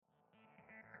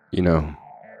You know,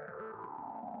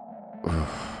 I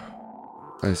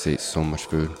just ate so much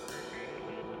food.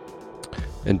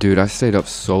 And dude, I stayed up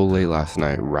so late last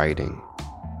night writing.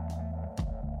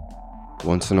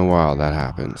 Once in a while that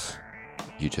happens.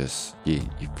 You just,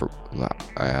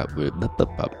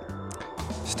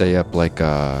 stay up like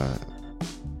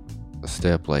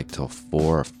till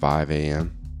 4 or 5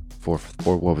 a.m.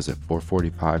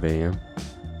 4:45 a.m.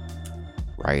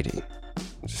 Writing.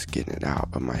 Just getting it out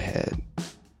of my head.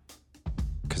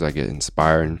 Because I get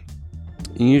inspired.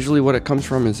 And usually what it comes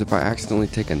from is if I accidentally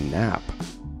take a nap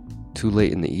too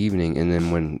late in the evening, and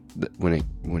then when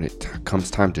it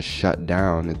comes time to shut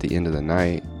down at the end of the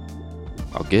night,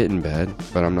 I'll get in bed,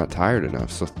 but I'm not tired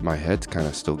enough, so my head's kind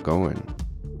of still going.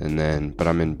 But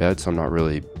I'm in bed, so I'm not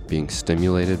really being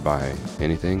stimulated by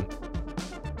anything.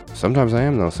 Sometimes I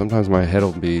am, though. Sometimes my head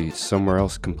will be somewhere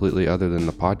else completely other than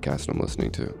the podcast I'm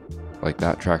listening to. Like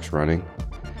that track's running.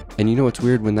 And you know what's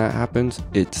weird when that happens?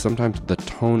 It's sometimes the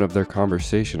tone of their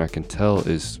conversation I can tell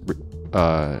is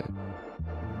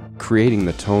creating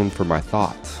the tone for my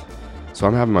thoughts. So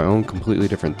I'm having my own completely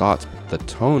different thoughts, but the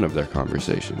tone of their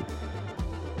conversation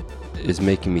is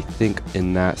making me think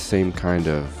in that same kind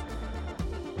of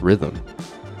rhythm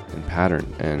and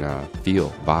pattern and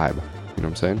vibe. You know what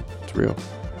I'm saying? It's real.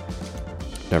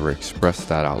 Never expressed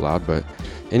that out loud, but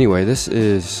anyway, this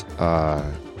is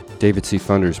David C.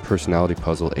 Thunder's Personality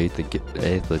Puzzle 8th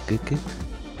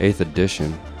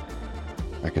edition.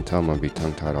 I can tell I'm going to be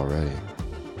tongue-tied already.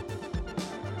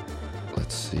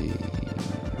 Let's see.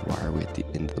 Why are we at the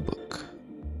end of the book?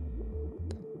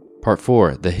 Part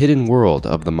 4. The Hidden World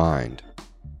of the Mind.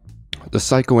 The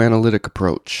Psychoanalytic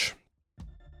Approach.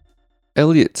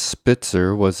 Eliot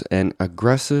Spitzer was an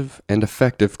aggressive and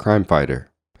effective crime fighter.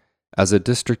 As a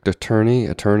district attorney,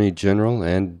 attorney general,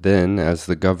 and then as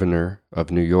the governor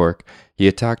of New York, he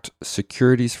attacked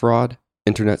securities fraud,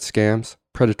 internet scams,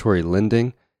 predatory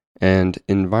lending, and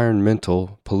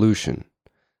environmental pollution.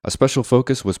 A special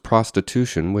focus was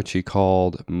prostitution, which he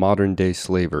called modern-day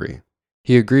slavery.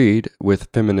 He agreed with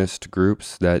feminist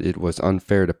groups that it was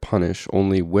unfair to punish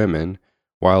only women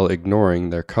while ignoring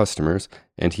their customers,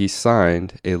 and he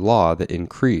signed a law that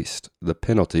increased the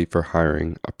penalty for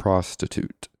hiring a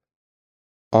prostitute.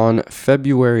 On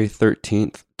February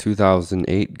 13th,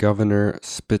 2008, Governor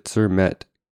Spitzer met,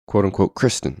 quote-unquote,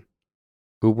 Kristen,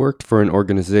 who worked for an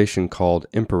organization called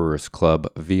Emperor's Club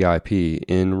VIP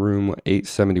in room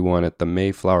 871 at the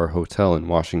Mayflower Hotel in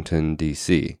Washington,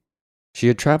 D.C. She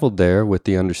had traveled there with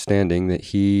the understanding that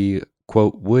he,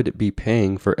 quote, would be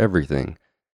paying for everything: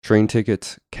 train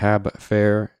tickets, cab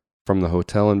fare from the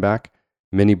hotel and back,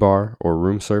 minibar or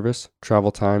room service,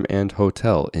 travel time, and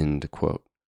hotel, end quote.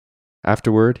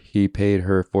 Afterward, he paid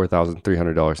her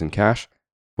 $4,300 in cash,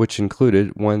 which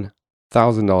included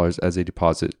 $1,000 as a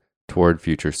deposit toward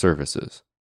future services.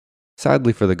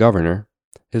 Sadly for the governor,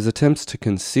 his attempts to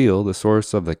conceal the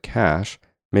source of the cash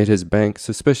made his bank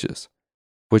suspicious,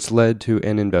 which led to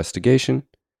an investigation,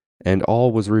 and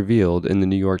all was revealed in the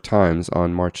New York Times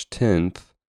on March 10th,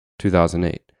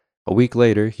 2008. A week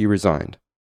later, he resigned.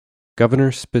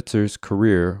 Governor Spitzer's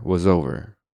career was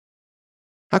over.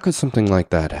 How could something like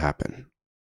that happen?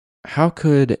 How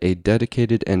could a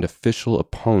dedicated and official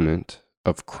opponent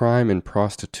of crime and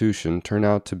prostitution turn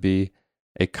out to be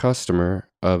a customer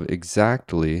of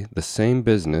exactly the same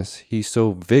business he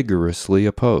so vigorously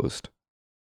opposed?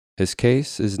 His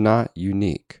case is not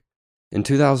unique. In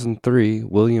 2003,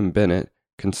 William Bennett,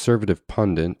 conservative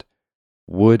pundit,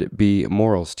 would-be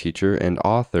morals teacher, and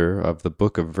author of the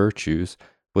Book of Virtues,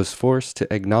 was forced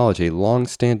to acknowledge a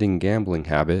long-standing gambling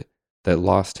habit that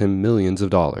lost him millions of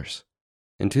dollars.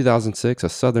 In 2006, a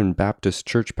Southern Baptist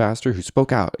church pastor who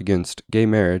spoke out against gay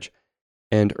marriage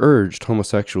and urged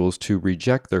homosexuals to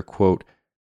reject their, quote,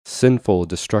 sinful,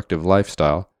 destructive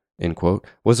lifestyle, end quote,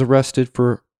 was arrested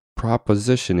for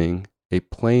propositioning a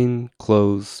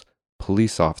plainclothes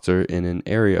police officer in an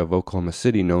area of Oklahoma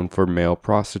City known for male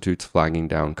prostitutes flagging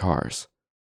down cars.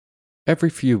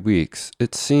 Every few weeks,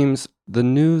 it seems, the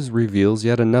news reveals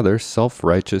yet another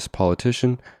self-righteous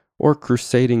politician or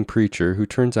crusading preacher who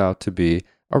turns out to be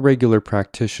a regular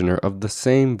practitioner of the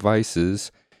same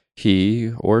vices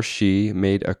he or she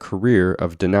made a career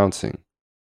of denouncing.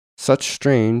 Such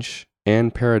strange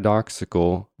and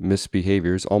paradoxical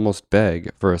misbehaviors almost beg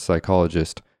for a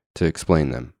psychologist to explain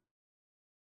them.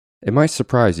 It might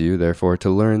surprise you, therefore,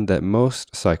 to learn that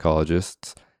most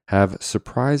psychologists have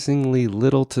surprisingly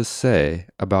little to say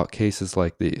about cases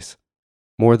like these.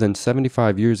 More than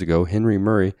 75 years ago, Henry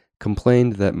Murray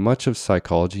complained that much of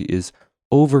psychology is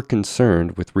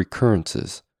over-concerned with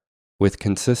recurrences, with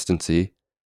consistency,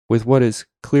 with what is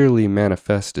clearly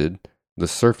manifested, the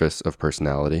surface of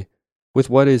personality, with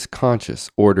what is conscious,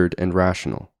 ordered, and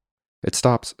rational. It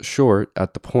stops short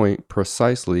at the point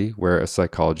precisely where a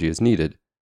psychology is needed,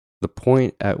 the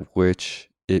point at which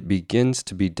it begins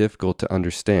to be difficult to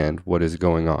understand what is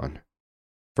going on.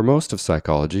 For most of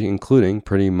psychology, including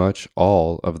pretty much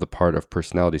all of the part of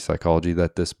personality psychology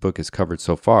that this book has covered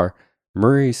so far,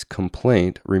 Murray's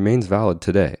complaint remains valid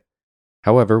today.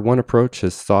 However, one approach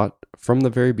has sought from the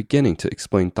very beginning to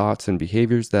explain thoughts and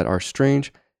behaviors that are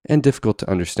strange and difficult to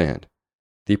understand.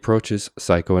 The approach is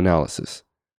psychoanalysis,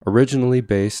 originally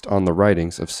based on the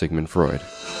writings of Sigmund Freud.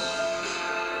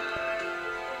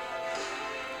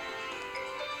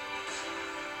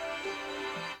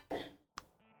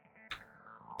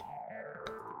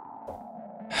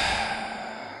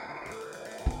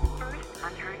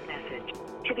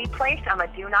 To be placed on the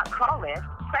do not call list,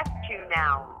 press 2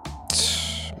 now.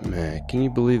 Man, can you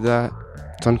believe that?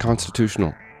 It's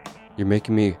unconstitutional. You're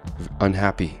making me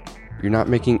unhappy. You're not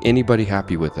making anybody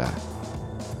happy with that.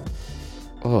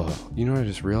 Oh, you know what I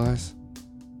just realized?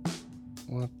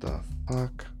 What the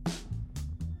fuck?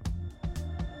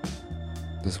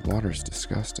 This water's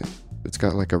disgusting. It's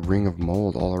got like a ring of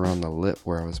mold all around the lip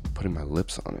where I was putting my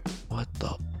lips on it. What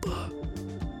the fuck?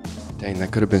 Dang,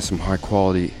 that could have been some high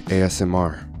quality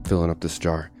ASMR filling up this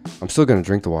jar. I'm still gonna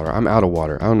drink the water. I'm out of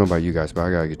water. I don't know about you guys, but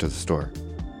I gotta get to the store.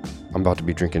 I'm about to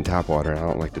be drinking tap water and I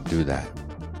don't like to do that.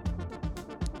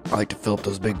 I like to fill up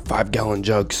those big 5-gallon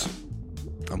jugs.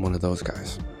 I'm one of those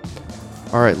guys.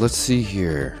 Alright, let's see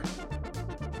here.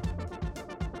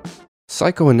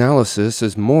 Psychoanalysis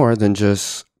is more than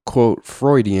just, quote,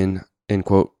 Freudian, end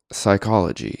quote,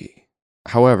 psychology.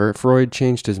 However, Freud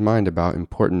changed his mind about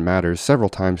important matters several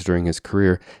times during his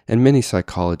career, and many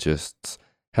psychologists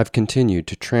have continued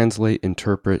to translate,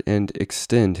 interpret, and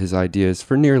extend his ideas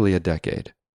for nearly a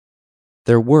decade.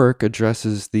 Their work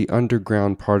addresses the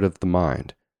underground part of the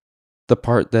mind, the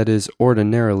part that is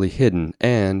ordinarily hidden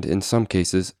and, in some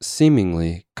cases,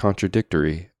 seemingly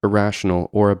contradictory, irrational,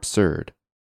 or absurd.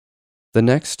 The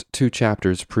next 2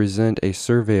 chapters present a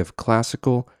survey of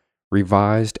classical,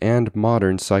 revised, and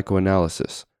modern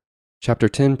psychoanalysis. Chapter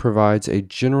 10 provides a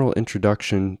general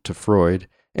introduction to Freud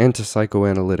and to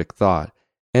psychoanalytic thought,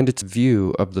 and its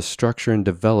view of the structure and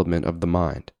development of the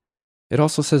mind. It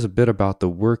also says a bit about the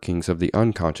workings of the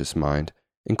unconscious mind,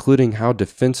 including how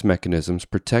defense mechanisms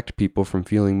protect people from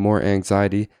feeling more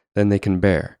anxiety than they can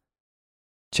bear.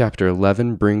 Chapter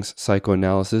 11 brings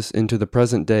psychoanalysis into the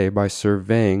present day by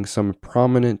surveying some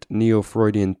prominent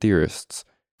neo-Freudian theorists,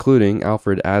 including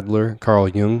Alfred Adler, Carl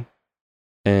Jung,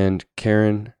 and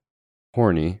Karen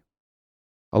Horney,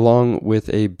 along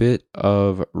with a bit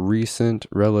of recent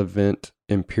relevant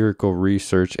empirical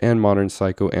research and modern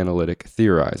psychoanalytic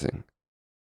theorizing.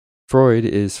 Freud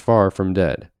is far from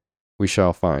dead, we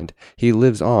shall find. He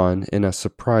lives on in a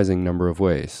surprising number of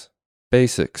ways.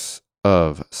 Basics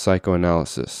of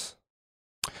psychoanalysis.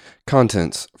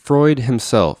 Contents: Freud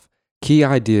himself, key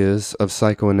ideas of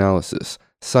psychoanalysis,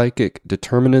 psychic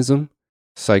determinism,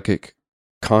 psychic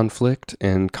conflict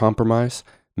and compromise,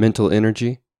 mental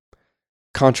energy,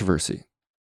 controversy,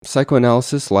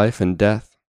 psychoanalysis, life and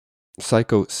death,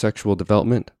 psychosexual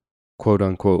development, quote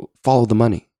unquote, follow the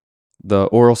money, the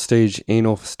oral stage,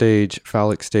 anal stage,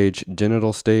 phallic stage,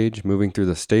 genital stage, moving through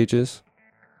the stages.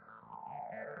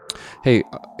 Hey,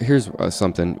 here's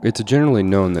something. It's generally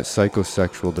known that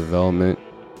psychosexual development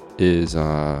is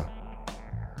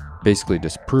basically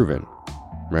disproven,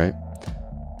 right?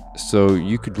 So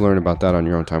you could learn about that on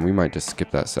your own time. We might just skip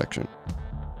that section.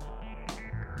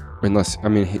 Unless,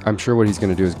 I'm sure what he's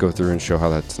going to do is go through and show how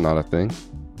that's not a thing.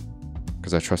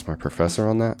 Because I trust my professor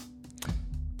on that.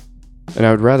 And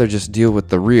I would rather just deal with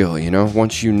the real,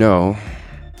 once you know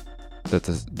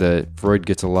that Freud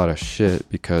gets a lot of shit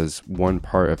because one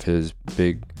part of his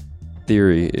big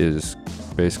theory is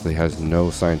basically has no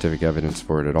scientific evidence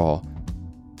for it at all.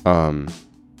 And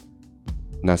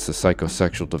that's the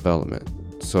psychosexual development.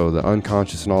 So the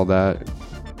unconscious and all that,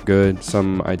 good.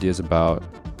 Some ideas about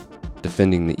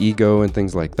defending the ego and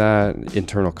things like that,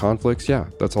 internal conflicts, yeah,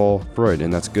 that's all Freud,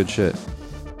 and that's good shit.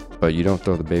 But you don't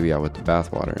throw the baby out with the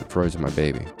bathwater, and Freud's my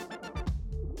baby.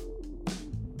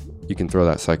 You can throw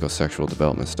that psychosexual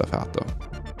development stuff out, though.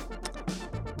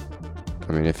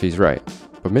 If he's right.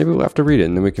 But maybe we'll have to read it,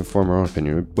 and then we can form our own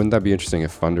opinion. Wouldn't that be interesting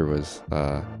if Funder was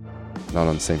not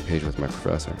on the same page with my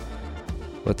professor?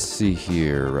 Let's see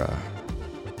here.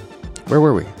 Where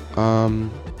were we?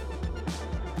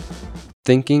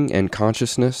 Thinking and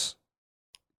consciousness,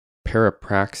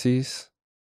 parapraxis,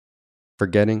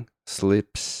 forgetting,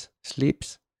 sleeps,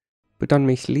 put on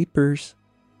my sleepers,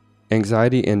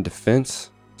 anxiety and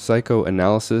defense,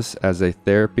 Psychoanalysis as a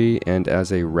therapy and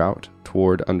as a route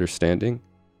toward understanding.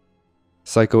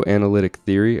 Psychoanalytic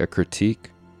theory, a critique.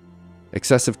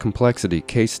 Excessive complexity,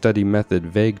 case study method,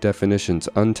 vague definitions,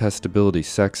 untestability,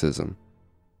 sexism.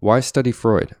 Why study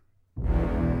Freud?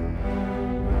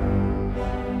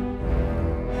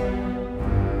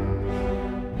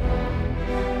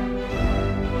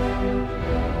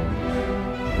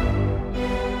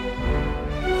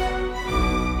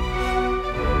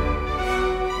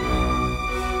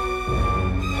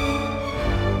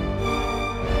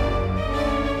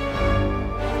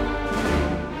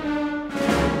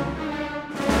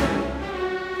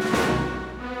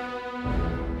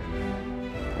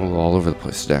 All over the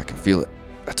place today. I can feel it.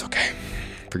 That's okay.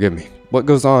 Forgive me. What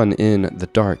goes on in the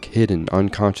dark, hidden,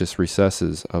 unconscious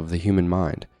recesses of the human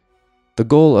mind? The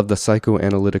goal of the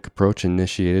psychoanalytic approach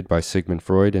initiated by Sigmund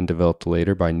Freud and developed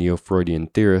later by neo-Freudian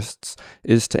theorists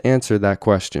is to answer that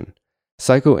question.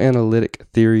 Psychoanalytic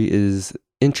theory is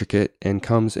intricate and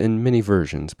comes in many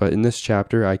versions, but in this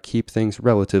chapter I keep things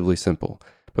relatively simple.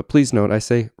 But please note, I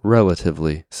say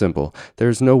relatively simple.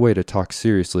 There's no way to talk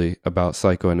seriously about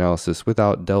psychoanalysis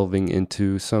without delving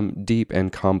into some deep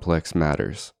and complex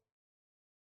matters.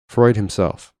 Freud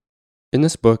himself. In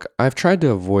this book, I've tried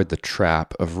to avoid the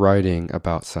trap of writing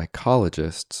about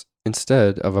psychologists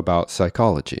instead of about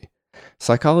psychology.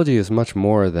 Psychology is much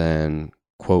more than,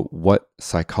 quote, what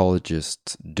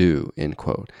psychologists do, end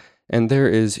quote, and there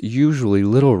is usually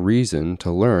little reason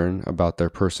to learn about their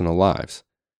personal lives.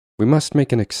 We must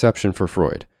make an exception for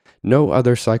Freud. No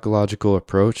other psychological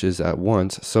approach is at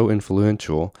once so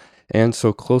influential and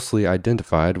so closely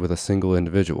identified with a single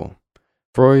individual.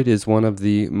 Freud is one of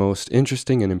the most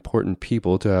interesting and important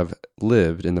people to have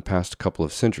lived in the past couple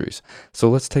of centuries,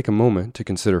 so let's take a moment to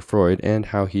consider Freud and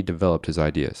how he developed his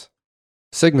ideas.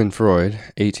 Sigmund Freud,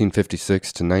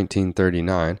 1856 to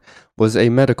 1939, was a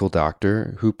medical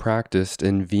doctor who practiced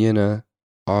in Vienna,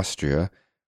 Austria,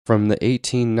 from the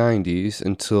 1890s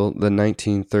until the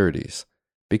 1930s.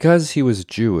 Because he was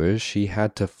Jewish, he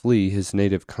had to flee his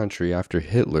native country after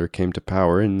Hitler came to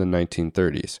power in the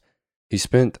 1930s. He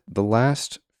spent the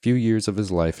last few years of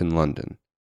his life in London.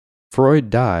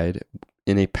 Freud died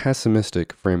in a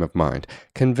pessimistic frame of mind,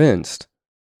 convinced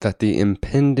that the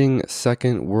impending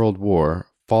Second World War,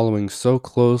 following so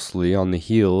closely on the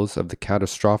heels of the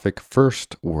catastrophic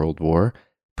First World War,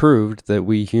 proved that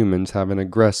we humans have an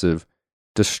aggressive,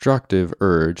 destructive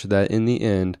urge that in the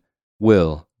end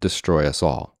will destroy us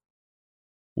all.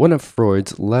 One of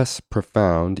Freud's less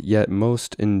profound yet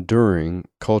most enduring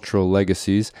cultural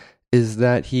legacies is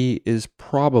that he is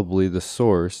probably the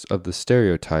source of the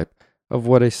stereotype of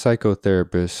what a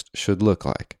psychotherapist should look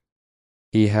like.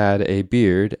 He had a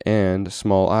beard and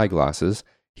small eyeglasses.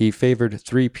 He favored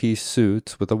three-piece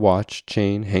suits with a watch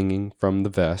chain hanging from the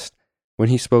vest. When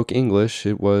he spoke English,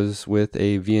 it was with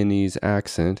a Viennese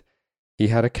accent. He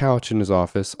had a couch in his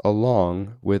office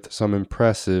along with some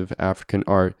impressive African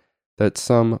art that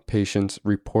some patients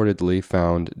reportedly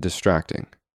found distracting.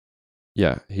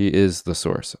 Yeah, he is the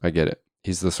source. I get it.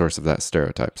 He's the source of that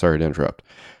stereotype. Sorry to interrupt.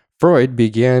 Freud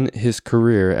began his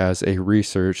career as a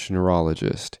research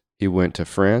neurologist. He went to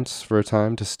France for a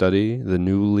time to study the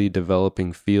newly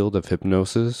developing field of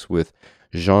hypnosis with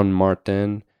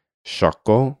Jean-Martin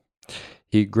Charcot.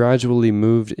 He gradually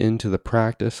moved into the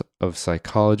practice of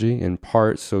psychology, in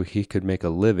part so he could make a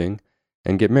living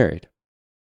and get married.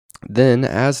 Then,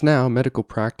 as now, medical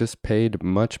practice paid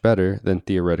much better than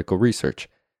theoretical research.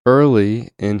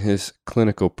 Early in his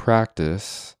clinical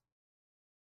practice,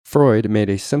 Freud made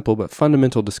a simple but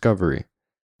fundamental discovery.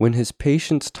 When his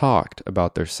patients talked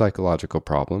about their psychological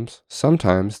problems,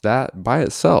 sometimes that by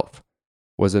itself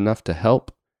was enough to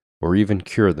help or even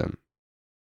cure them.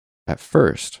 At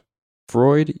first,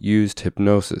 Freud used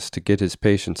hypnosis to get his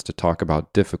patients to talk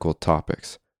about difficult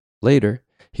topics. Later,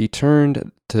 he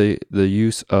turned to the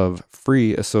use of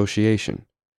free association,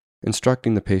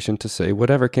 instructing the patient to say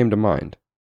whatever came to mind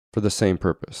for the same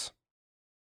purpose.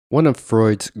 One of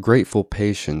Freud's grateful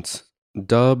patients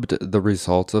dubbed the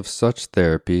results of such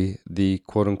therapy the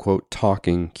quote-unquote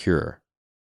talking cure.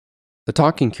 The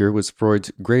talking cure was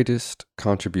Freud's greatest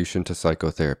contribution to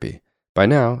psychotherapy. By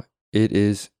now, it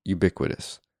is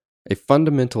ubiquitous. A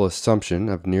fundamental assumption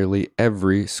of nearly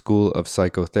every school of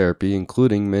psychotherapy,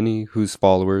 including many whose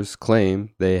followers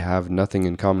claim they have nothing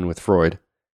in common with Freud,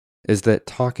 is that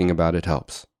talking about it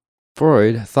helps.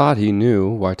 Freud thought he knew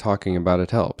why talking about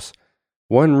it helps.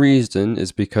 One reason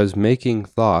is because making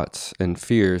thoughts and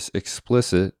fears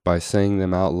explicit by saying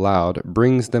them out loud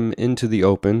brings them into the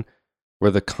open where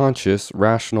the conscious,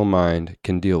 rational mind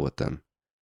can deal with them.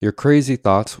 Your crazy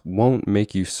thoughts won't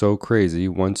make you so crazy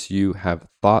once you have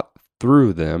thought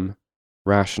through them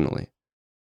rationally.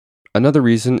 Another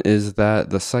reason is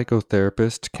that the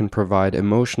psychotherapist can provide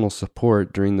emotional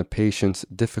support during the patient's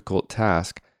difficult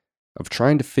task of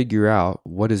trying to figure out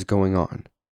what is going on.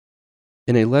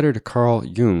 In a letter to Carl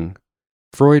Jung,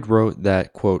 Freud wrote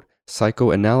that, quote,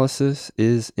 psychoanalysis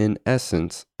is in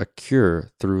essence a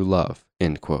cure through love,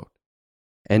 end quote.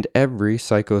 And every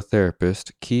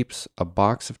psychotherapist keeps a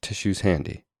box of tissues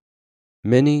handy.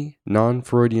 Many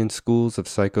non-Freudian schools of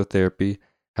psychotherapy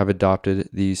have adopted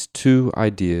these two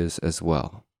ideas as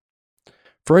well.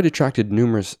 Freud attracted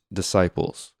numerous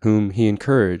disciples, whom he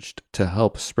encouraged to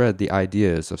help spread the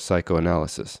ideas of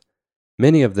psychoanalysis.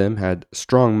 Many of them had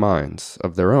strong minds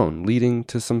of their own, leading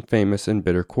to some famous and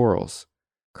bitter quarrels.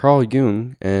 Carl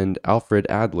Jung and Alfred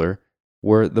Adler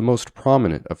were the most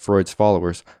prominent of Freud's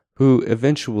followers, who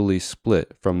eventually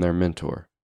split from their mentor.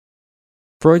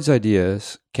 Freud's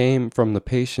ideas came from the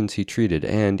patients he treated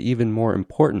and, even more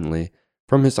importantly,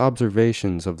 from his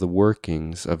observations of the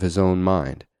workings of his own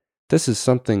mind. This is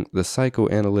something the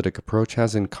psychoanalytic approach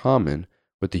has in common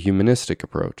with the humanistic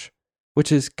approach,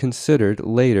 which is considered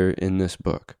later in this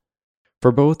book.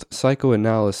 For both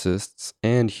psychoanalysts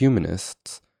and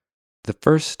humanists, the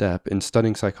first step in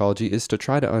studying psychology is to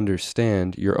try to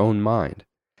understand your own mind.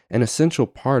 An essential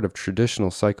part of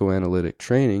traditional psychoanalytic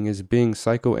training is being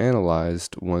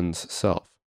psychoanalyzed one's self.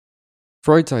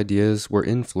 Freud's ideas were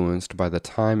influenced by the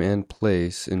time and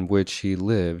place in which he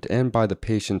lived and by the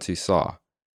patients he saw.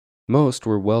 Most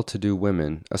were well-to-do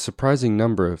women, a surprising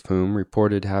number of whom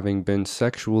reported having been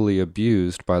sexually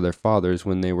abused by their fathers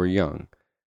when they were young.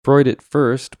 Freud at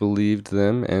first believed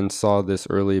them and saw this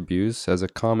early abuse as a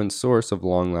common source of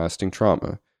long-lasting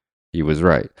trauma. He was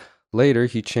right. Later,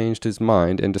 he changed his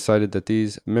mind and decided that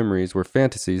these memories were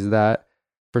fantasies that,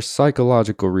 for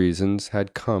psychological reasons,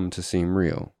 had come to seem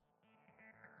real.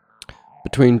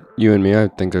 Between you and me, I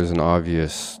think there's an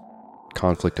obvious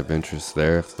conflict of interest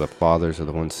there. If the fathers are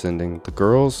the ones sending the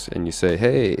girls, and you say,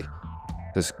 hey,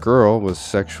 this girl was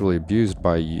sexually abused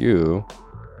by you,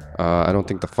 I don't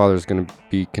think the father's going to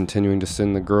be continuing to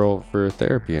send the girl for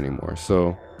therapy anymore.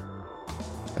 So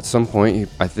at some point,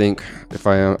 I think, if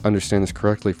I understand this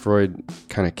correctly, Freud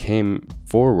kind of came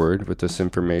forward with this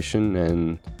information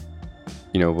and,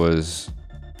 was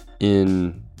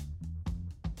in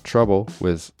trouble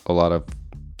with a lot of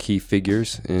key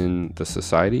figures in the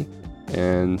society,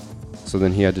 and so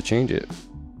then he had to change it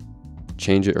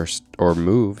or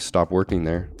move, stop working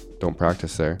there, don't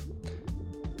practice there.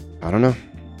 I don't know.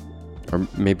 Or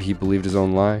maybe he believed his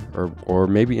own lie, or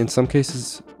maybe in some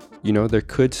cases, there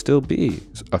could still be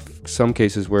some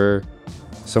cases where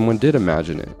someone did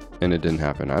imagine it and it didn't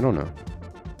happen. I don't know.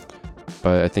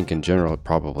 But I think in general it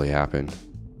probably happened.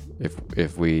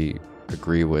 If we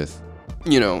agree with,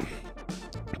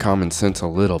 common sense a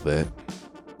little bit.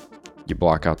 You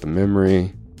block out the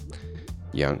memory,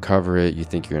 you uncover it, you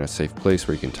think you're in a safe place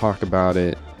where you can talk about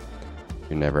it.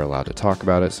 You're never allowed to talk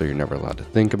about it, so you're never allowed to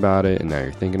think about it, and now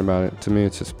you're thinking about it. To me,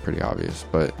 it's just pretty obvious,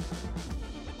 but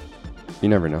you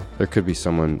never know. There could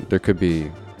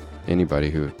be anybody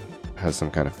who has some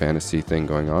kind of fantasy thing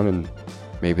going on, and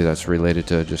maybe that's related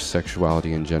to just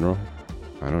sexuality in general.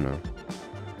 I don't know.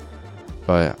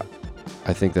 But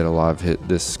I think that a lot of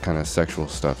this kind of sexual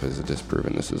stuff is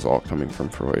disproven. This is all coming from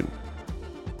Freud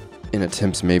in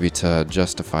attempts maybe to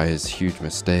justify his huge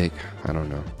mistake. I don't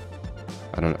know.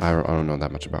 I don't know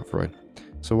that much about Freud.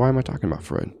 So why am I talking about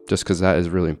Freud? Just because that is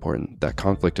really important. That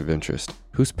conflict of interest.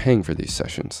 Who's paying for these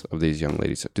sessions of these young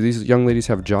ladies? Do these young ladies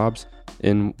have jobs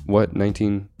in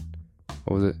in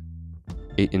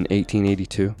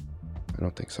 1882? I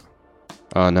don't think so.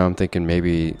 Now I'm thinking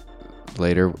maybe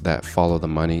later that follow the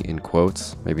money in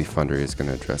quotes. Maybe Fundry is going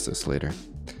to address this later.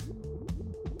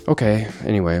 Okay,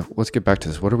 anyway, let's get back to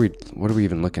this. What are we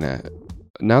even looking at?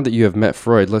 Now that you have met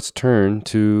Freud, let's turn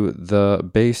to the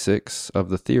basics of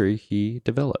the theory he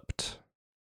developed.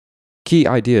 Key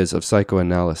ideas of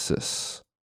psychoanalysis.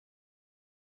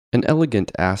 An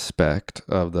elegant aspect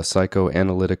of the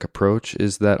psychoanalytic approach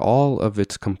is that all of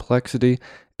its complexity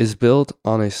is built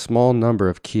on a small number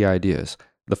of key ideas.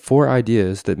 The 4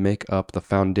 ideas that make up the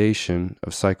foundation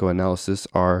of psychoanalysis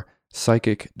are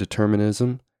psychic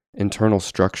determinism, internal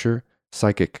structure,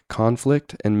 psychic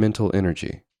conflict, and mental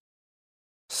energy.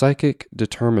 Psychic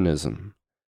determinism.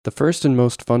 The first and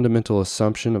most fundamental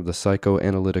assumption of the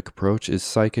psychoanalytic approach is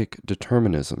psychic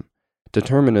determinism.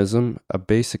 Determinism, a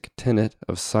basic tenet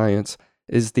of science,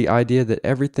 is the idea that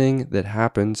everything that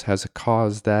happens has a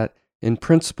cause that, in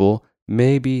principle,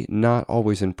 maybe not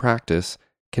always in practice,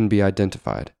 can be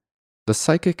identified. The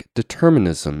psychic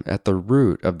determinism at the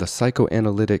root of the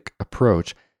psychoanalytic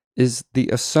approach is the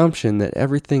assumption that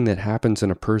everything that happens in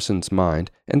a person's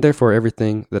mind, and therefore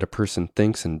everything that a person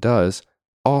thinks and does,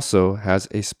 also has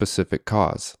a specific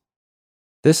cause.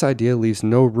 This idea leaves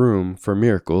no room for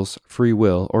miracles, free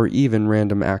will, or even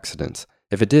random accidents.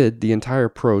 If it did, the entire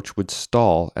approach would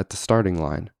stall at the starting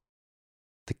line.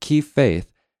 The key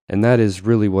faith, and that is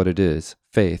really what it is,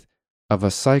 faith, of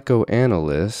a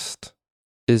psychoanalyst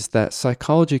is that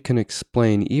psychology can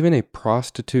explain even a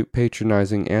prostitute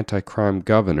patronizing anti-crime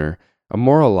governor, a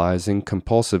moralizing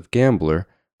compulsive gambler,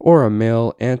 or a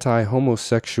male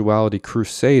anti-homosexuality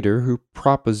crusader who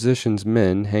propositions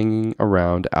men hanging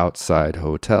around outside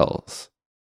hotels.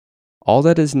 All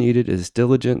that is needed is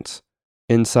diligence,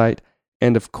 insight,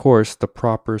 and of course the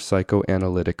proper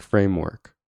psychoanalytic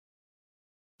framework.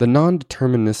 The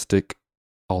non-deterministic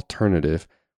alternative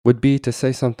would be to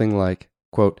say something like,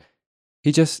 quote,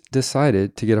 he just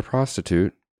decided to get a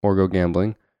prostitute, or go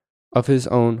gambling, of his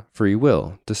own free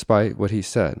will, despite what he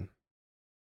said,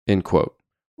 end quote.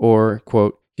 Or,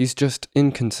 quote, he's just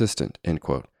inconsistent, end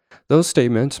quote. Those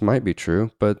statements might be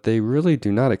true, but they really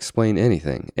do not explain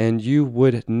anything, and you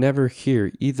would never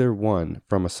hear either one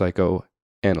from a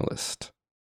psychoanalyst.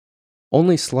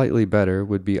 Only slightly better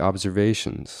would be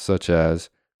observations, such as,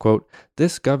 quote,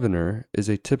 this governor is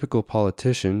a typical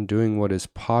politician doing what is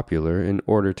popular in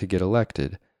order to get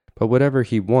elected, but whatever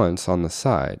he wants on the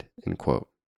side, end quote.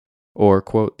 Or,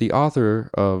 quote, the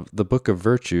author of the Book of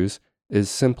Virtues is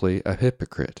simply a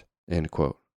hypocrite, end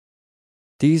quote.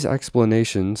 These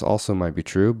explanations also might be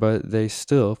true, but they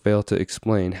still fail to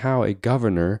explain how a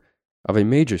governor of a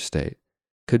major state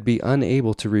could be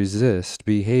unable to resist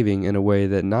behaving in a way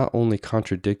that not only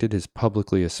contradicted his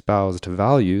publicly espoused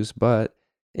values, but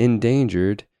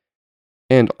endangered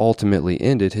and ultimately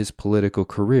ended his political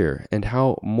career, and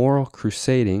how moral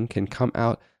crusading can come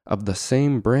out of the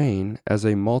same brain as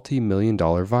a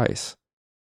multi-million-dollar vice.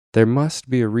 There must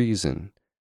be a reason,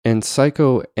 and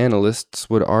psychoanalysts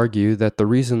would argue that the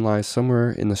reason lies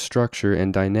somewhere in the structure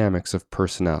and dynamics of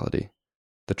personality.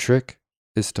 The trick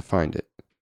is to find it.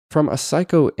 From a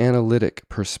psychoanalytic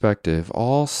perspective,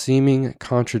 all seeming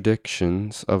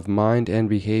contradictions of mind and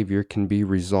behavior can be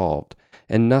resolved,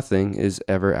 and nothing is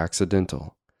ever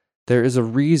accidental. There is a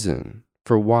reason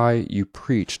for why you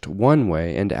preached one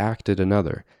way and acted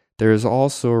another. There is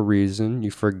also a reason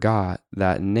you forgot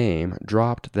that name,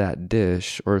 dropped that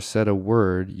dish, or said a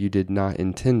word you did not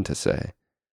intend to say.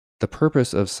 The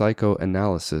purpose of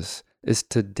psychoanalysis is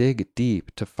to dig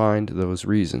deep to find those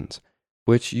reasons,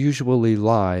 which usually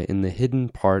lie in the hidden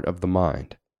part of the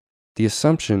mind. The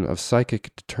assumption of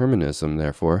psychic determinism,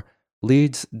 therefore,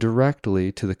 leads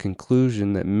directly to the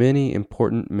conclusion that many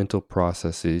important mental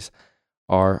processes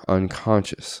are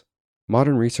unconscious.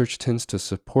 Modern research tends to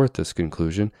support this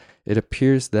conclusion. It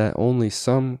appears that only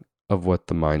some of what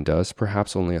the mind does,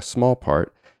 perhaps only a small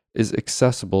part, is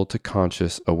accessible to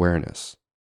conscious awareness.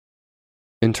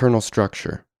 Internal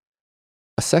structure.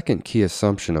 A second key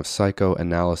assumption of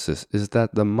psychoanalysis is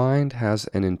that the mind has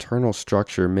an internal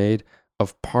structure made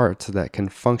of parts that can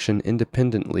function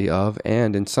independently of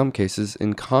and, in some cases,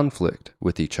 in conflict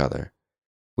with each other.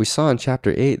 We saw in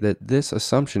Chapter 8 that this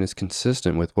assumption is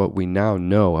consistent with what we now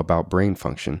know about brain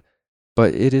function,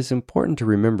 but it is important to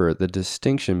remember the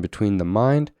distinction between the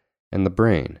mind and the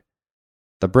brain.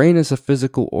 The brain is a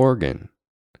physical organ,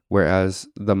 whereas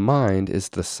the mind is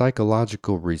the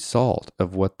psychological result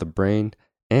of what the brain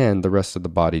and the rest of the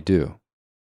body do.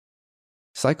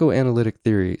 Psychoanalytic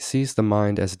theory sees the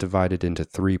mind as divided into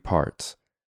three parts,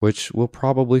 which will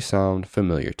probably sound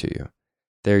familiar to you.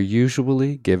 They're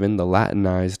usually given the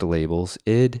Latinized labels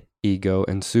id, ego,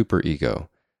 and superego.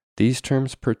 These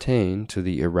terms pertain to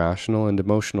the irrational and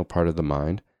emotional part of the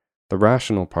mind, the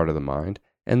rational part of the mind,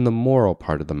 and the moral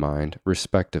part of the mind,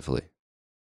 respectively.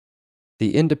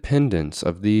 The independence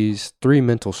of these three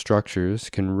mental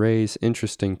structures can raise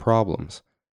interesting problems.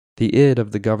 The id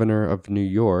of the governor of New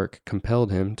York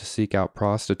compelled him to seek out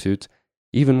prostitutes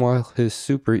even while his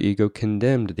superego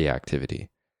condemned the activity.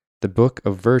 The Book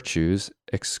of Virtues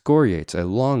excoriates a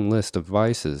long list of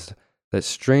vices that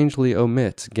strangely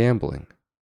omits gambling.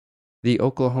 The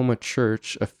Oklahoma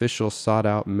church official sought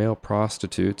out male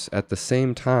prostitutes at the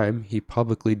same time he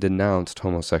publicly denounced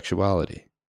homosexuality.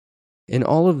 In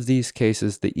all of these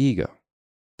cases, the ego,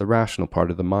 the rational part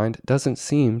of the mind, doesn't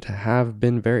seem to have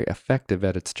been very effective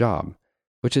at its job,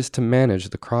 which is to manage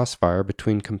the crossfire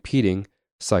between competing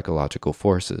psychological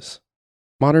forces.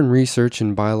 Modern research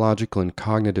in biological and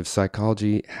cognitive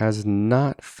psychology has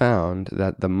not found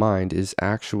that the mind is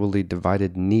actually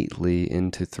divided neatly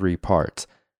into three parts.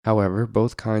 However,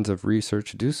 both kinds of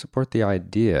research do support the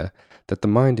idea that the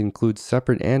mind includes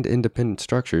separate and independent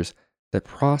structures that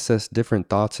process different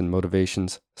thoughts and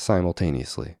motivations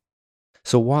simultaneously.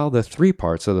 So while the three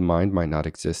parts of the mind might not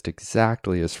exist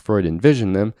exactly as Freud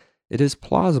envisioned them, it is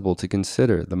plausible to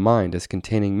consider the mind as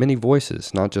containing many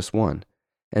voices, not just one,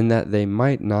 and that they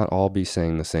might not all be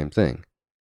saying the same thing.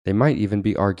 They might even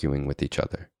be arguing with each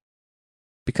other.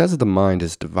 Because the mind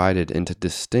is divided into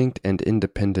distinct and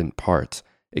independent parts,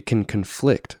 it can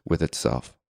conflict with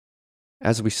itself,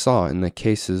 as we saw in the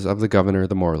cases of the governor,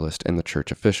 the moralist, and the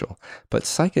church official. But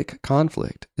psychic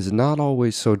conflict is not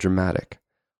always so dramatic.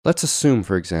 Let's assume,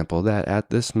 for example, that at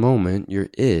this moment your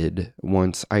id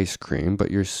wants ice cream,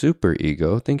 but your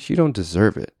superego thinks you don't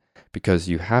deserve it because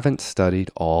you haven't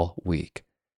studied all week.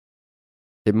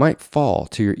 It might fall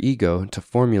to your ego to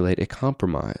formulate a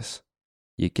compromise.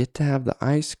 You get to have the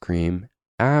ice cream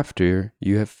after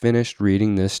you have finished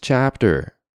reading this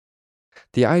chapter.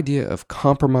 The idea of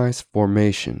compromise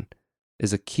formation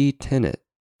is a key tenet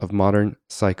of modern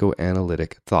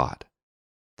psychoanalytic thought.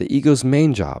 The ego's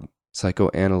main job,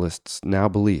 psychoanalysts now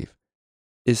believe,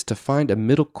 is to find a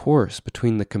middle course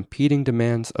between the competing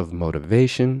demands of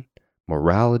motivation,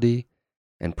 morality,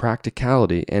 and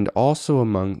practicality, and also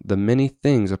among the many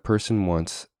things a person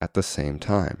wants at the same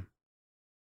time.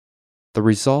 The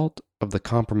result of the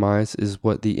compromise is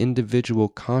what the individual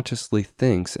consciously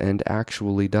thinks and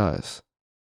actually does.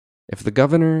 If the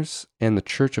governor's and the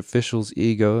church officials'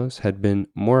 egos had been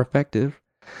more effective,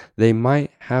 they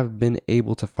might have been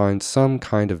able to find some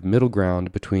kind of middle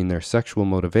ground between their sexual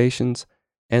motivations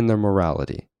and their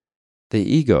morality. The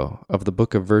ego of the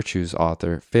Book of Virtues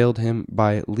author failed him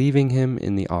by leaving him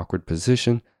in the awkward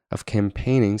position of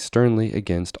campaigning sternly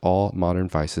against all modern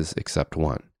vices except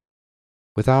one.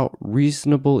 Without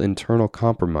reasonable internal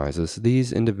compromises,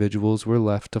 these individuals were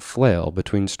left to flail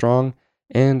between strong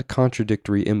and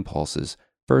contradictory impulses,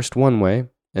 first one way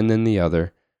and then the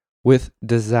other, with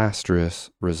disastrous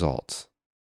results.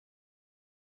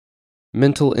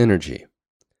 Mental energy.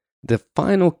 The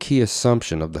final key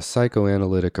assumption of the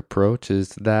psychoanalytic approach is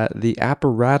that the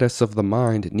apparatus of the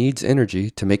mind needs energy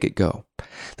to make it go.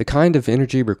 The kind of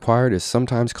energy required is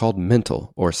sometimes called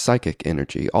mental or psychic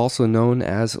energy, also known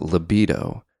as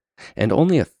libido, and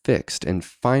only a fixed and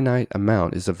finite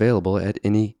amount is available at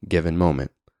any given moment.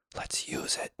 Let's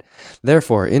use it.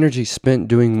 Therefore, energy spent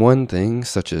doing one thing,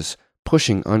 such as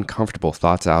pushing uncomfortable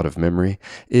thoughts out of memory,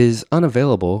 is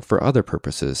unavailable for other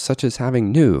purposes, such as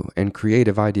having new and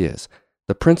creative ideas.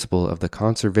 The principle of the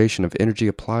conservation of energy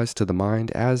applies to the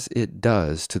mind as it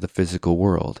does to the physical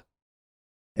world.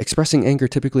 Expressing anger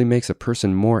typically makes a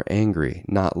person more angry,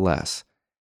 not less,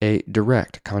 a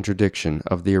direct contradiction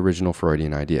of the original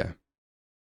Freudian idea.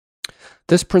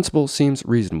 This principle seems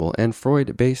reasonable, and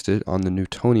Freud based it on the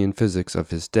Newtonian physics of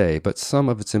his day, but some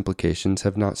of its implications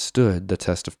have not stood the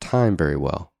test of time very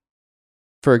well.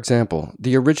 For example,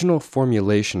 the original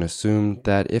formulation assumed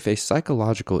that if a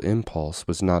psychological impulse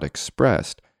was not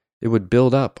expressed, it would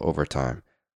build up over time,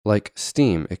 like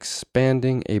steam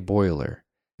expanding a boiler.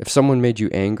 If someone made you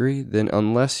angry, then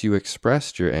unless you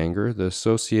expressed your anger, the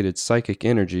associated psychic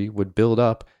energy would build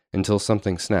up until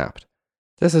something snapped.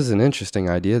 This is an interesting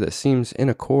idea that seems in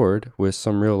accord with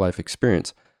some real-life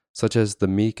experience, such as the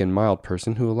meek and mild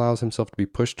person who allows himself to be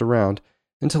pushed around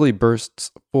until he bursts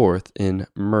forth in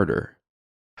murder.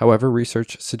 However,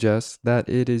 research suggests that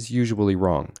it is usually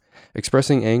wrong.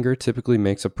 Expressing anger typically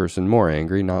makes a person more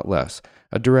angry, not less,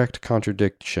 a direct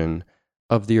contradiction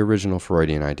of the original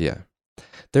Freudian idea.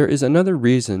 There is another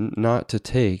reason not to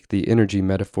take the energy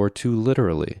metaphor too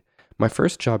literally. My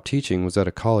first job teaching was at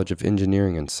a college of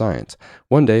engineering and science.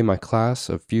 One day, my class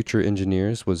of future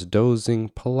engineers was dozing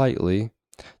politely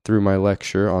through my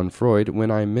lecture on Freud when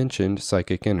I mentioned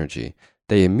psychic energy.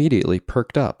 They immediately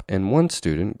perked up, and one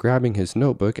student, grabbing his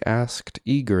notebook, asked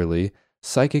eagerly,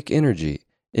 "Psychic energy,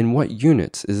 in what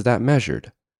units is that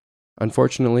measured?"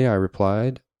 Unfortunately, I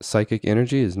replied, psychic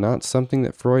energy is not something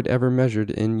that Freud ever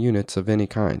measured in units of any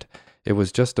kind. It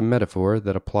was just a metaphor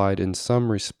that applied in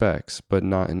some respects, but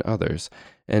not in others,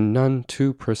 and none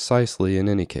too precisely in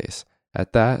any case.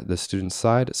 At that, the students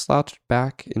sighed, slouched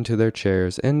back into their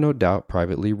chairs, and no doubt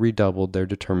privately redoubled their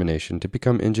determination to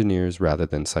become engineers rather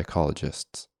than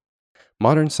psychologists.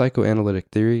 Modern psychoanalytic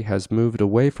theory has moved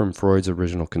away from Freud's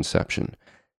original conception.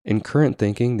 In current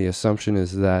thinking, the assumption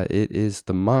is that it is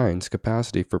the mind's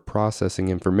capacity for processing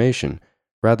information,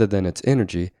 rather than its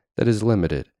energy, that is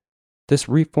limited. This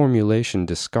reformulation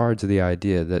discards the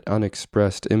idea that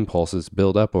unexpressed impulses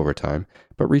build up over time,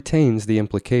 but retains the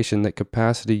implication that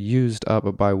capacity used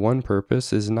up by one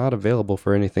purpose is not available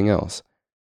for anything else.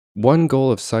 One goal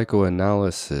of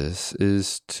psychoanalysis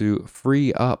is to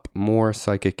free up more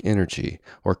psychic energy,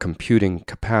 or computing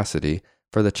capacity,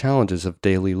 for the challenges of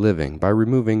daily living by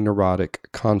removing neurotic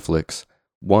conflicts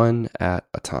one at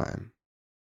a time.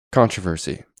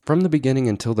 Controversy. From the beginning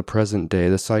until the present day,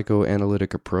 the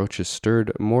psychoanalytic approach has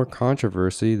stirred more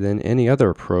controversy than any other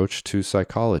approach to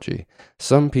psychology.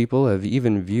 Some people have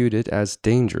even viewed it as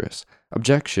dangerous.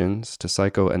 Objections to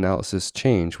psychoanalysis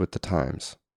change with the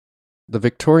times. The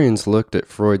Victorians looked at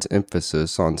Freud's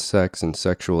emphasis on sex and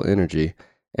sexual energy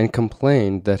and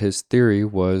complained that his theory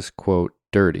was, quote,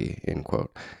 dirty, end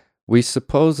quote. We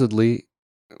supposedly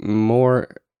more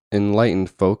enlightened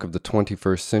folk of the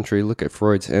 21st century look at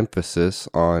Freud's emphasis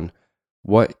on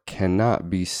what cannot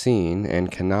be seen and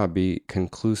cannot be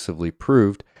conclusively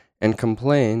proved and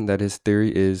complain that his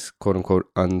theory is, quote unquote,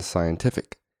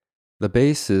 unscientific. The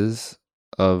bases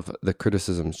of the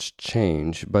criticisms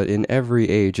change, but in every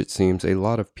age it seems a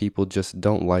lot of people just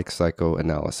don't like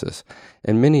psychoanalysis,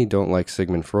 and many don't like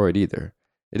Sigmund Freud either.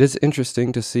 It is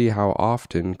interesting to see how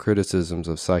often criticisms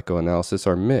of psychoanalysis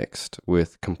are mixed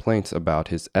with complaints about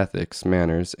his ethics,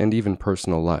 manners, and even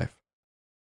personal life.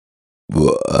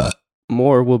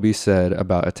 More will be said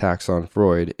about attacks on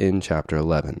Freud in Chapter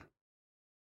 11.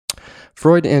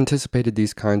 Freud anticipated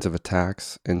these kinds of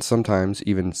attacks and sometimes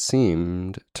even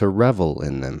seemed to revel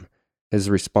in them. His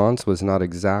response was not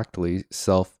exactly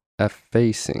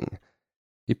self-effacing.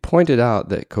 He pointed out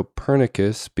that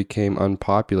Copernicus became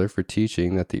unpopular for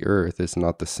teaching that the Earth is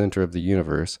not the center of the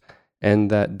universe,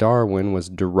 and that Darwin was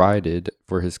derided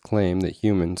for his claim that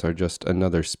humans are just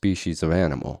another species of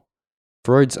animal.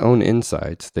 Freud's own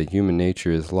insights that human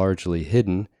nature is largely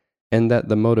hidden, and that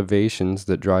the motivations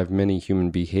that drive many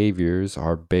human behaviors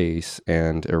are base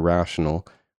and irrational,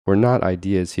 were not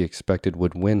ideas he expected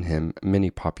would win him many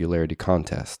popularity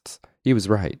contests. He was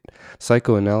right.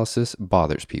 Psychoanalysis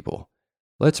bothers people.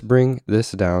 Let's bring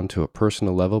this down to a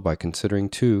personal level by considering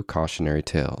two cautionary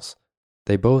tales.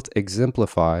 They both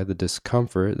exemplify the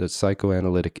discomfort that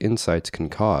psychoanalytic insights can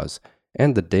cause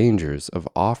and the dangers of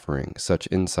offering such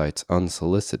insights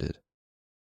unsolicited.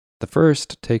 The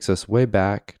first takes us way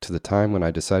back to the time when I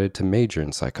decided to major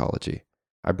in psychology.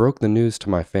 I broke the news to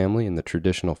my family in the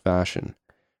traditional fashion.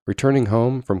 Returning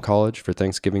home from college for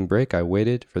Thanksgiving break, I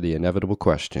waited for the inevitable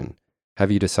question, "Have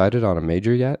you decided on a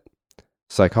major yet?"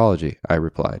 "Psychology," I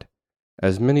replied.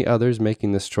 As many others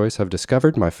making this choice have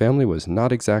discovered, my family was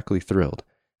not exactly thrilled.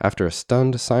 After a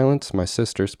stunned silence, my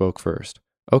sister spoke first.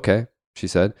 "Okay," she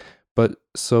said, "but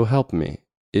so help me,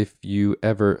 if you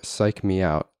ever psych me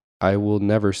out, I will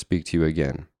never speak to you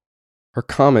again." Her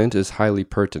comment is highly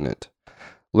pertinent.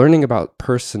 Learning about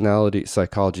personality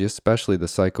psychology, especially the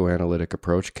psychoanalytic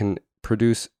approach, can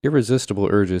produce irresistible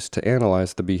urges to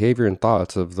analyze the behavior and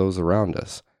thoughts of those around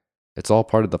us. It's all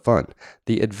part of the fun.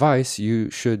 The advice you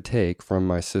should take from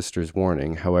my sister's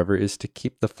warning, however, is to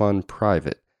keep the fun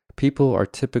private. People are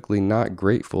typically not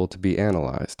grateful to be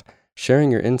analyzed.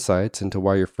 Sharing your insights into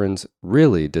why your friends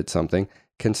really did something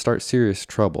can start serious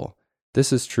trouble.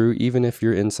 This is true even if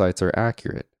your insights are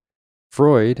accurate.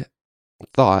 Freud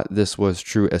thought this was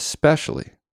true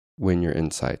especially when your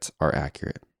insights are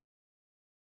accurate.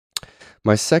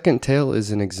 My second tale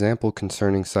is an example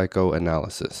concerning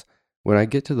psychoanalysis. When I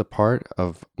get to the part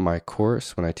of my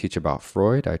course when I teach about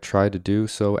Freud, I try to do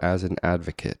so as an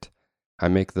advocate. I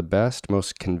make the best,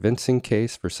 most convincing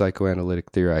case for psychoanalytic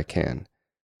theory I can.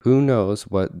 Who knows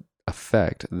what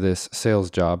effect this sales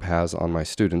job has on my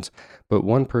students, but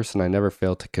one person I never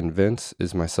fail to convince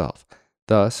is myself.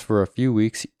 Thus, for a few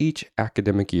weeks each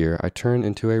academic year, I turn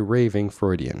into a raving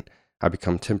Freudian. I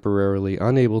become temporarily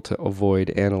unable to avoid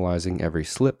analyzing every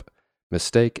slip,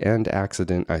 mistake, and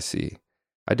accident I see.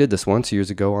 I did this once years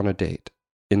ago on a date.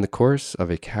 In the course of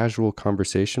a casual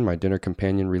conversation, my dinner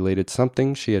companion related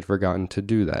something she had forgotten to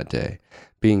do that day.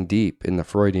 Being deep in the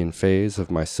Freudian phase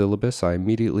of my syllabus, I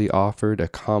immediately offered a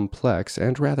complex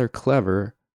and rather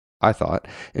clever, I thought,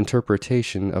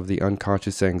 interpretation of the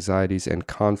unconscious anxieties and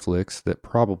conflicts that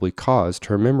probably caused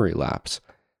her memory lapse.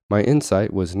 My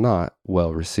insight was not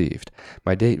well received.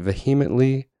 My date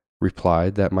vehemently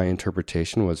replied that my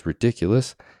interpretation was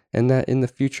ridiculous, and that in the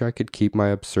future I could keep my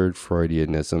absurd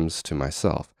Freudianisms to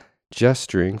myself.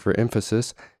 Gesturing for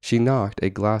emphasis, she knocked a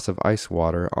glass of ice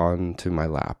water onto my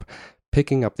lap.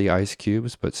 Picking up the ice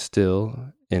cubes, but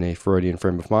still in a Freudian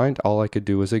frame of mind, all I could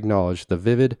do was acknowledge the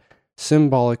vivid,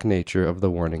 symbolic nature of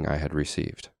the warning I had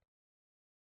received.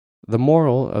 The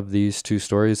moral of these two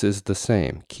stories is the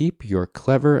same. Keep your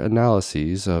clever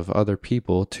analyses of other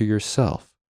people to yourself.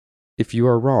 If you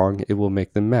are wrong, it will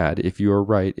make them mad. If you are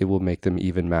right, it will make them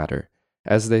even madder.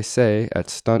 As they say at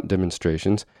stunt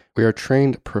demonstrations, we are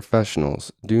trained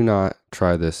professionals. Do not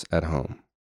try this at home.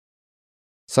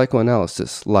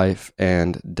 Psychoanalysis, life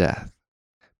and death.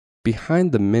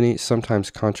 Behind the many,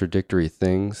 sometimes contradictory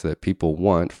things that people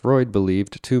want, Freud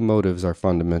believed two motives are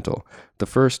fundamental. The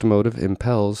first motive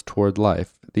impels toward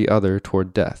life, the other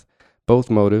toward death. Both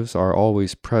motives are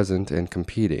always present and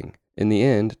competing. In the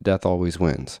end, death always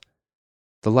wins.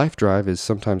 The life drive is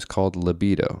sometimes called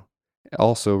libido,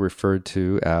 also referred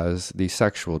to as the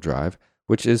sexual drive,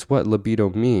 which is what libido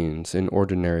means in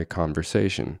ordinary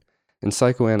conversation. In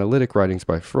psychoanalytic writings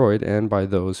by Freud and by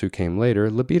those who came later,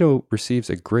 libido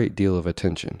receives a great deal of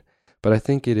attention. But I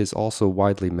think it is also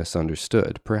widely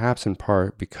misunderstood, perhaps in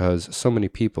part because so many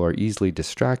people are easily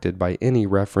distracted by any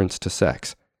reference to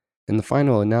sex. In the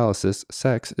final analysis,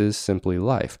 sex is simply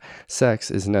life. Sex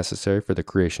is necessary for the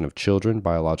creation of children,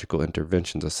 biological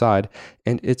interventions aside,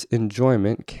 and its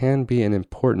enjoyment can be an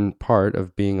important part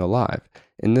of being alive.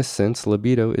 In this sense,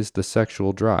 libido is the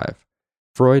sexual drive.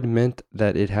 Freud meant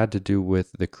that it had to do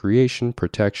with the creation,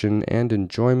 protection, and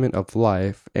enjoyment of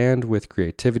life, and with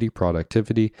creativity,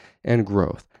 productivity, and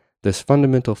growth. This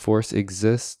fundamental force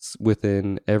exists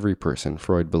within every person,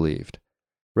 Freud believed.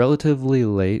 Relatively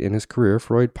late in his career,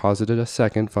 Freud posited a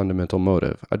second fundamental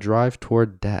motive, a drive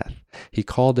toward death. He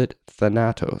called it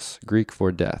thanatos, Greek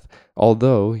for death,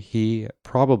 although he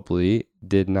probably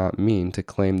did not mean to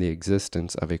claim the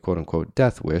existence of a quote-unquote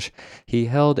death wish. He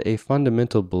held a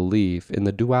fundamental belief in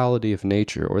the duality of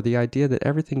nature, or the idea that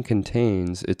everything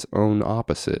contains its own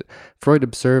opposite. Freud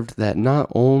observed that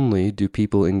not only do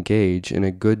people engage in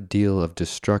a good deal of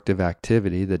destructive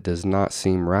activity that does not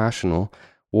seem rational,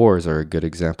 wars are a good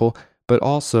example, but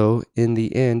also, in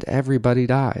the end, everybody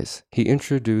dies. He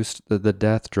introduced the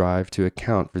death drive to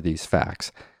account for these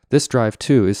facts. This drive,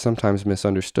 too, is sometimes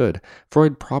misunderstood.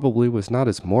 Freud probably was not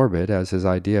as morbid as his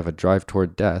idea of a drive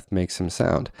toward death makes him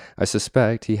sound. I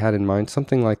suspect he had in mind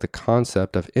something like the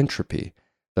concept of entropy,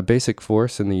 the basic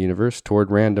force in the universe toward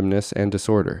randomness and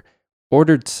disorder.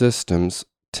 Ordered systems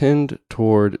tend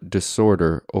toward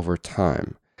disorder over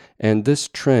time, and this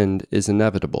trend is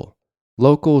inevitable.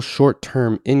 Local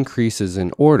short-term increases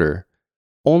in order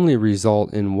only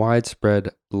result in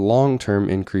widespread long-term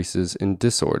increases in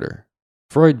disorder.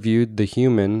 Freud viewed the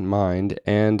human mind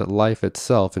and life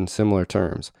itself in similar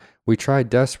terms. We try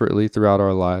desperately throughout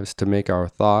our lives to make our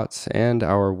thoughts and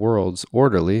our worlds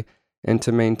orderly and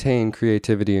to maintain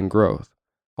creativity and growth.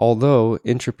 Although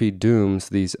entropy dooms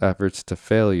these efforts to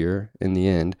failure in the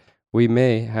end, we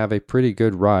may have a pretty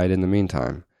good ride in the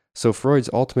meantime. So Freud's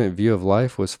ultimate view of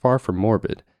life was far from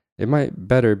morbid. It might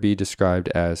better be described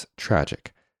as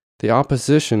tragic. The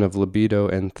opposition of libido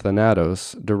and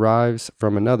thanatos derives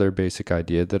from another basic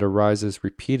idea that arises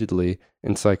repeatedly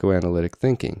in psychoanalytic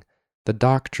thinking, the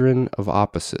doctrine of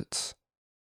opposites.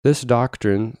 This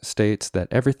doctrine states that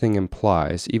everything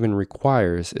implies, even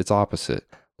requires, its opposite.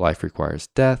 Life requires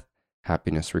death,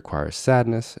 happiness requires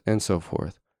sadness, and so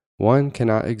forth. One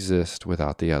cannot exist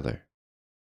without the other.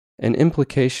 An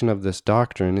implication of this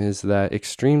doctrine is that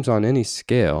extremes on any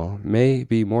scale may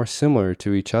be more similar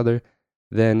to each other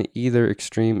than either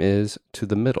extreme is to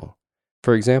the middle.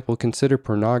 For example, consider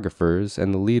pornographers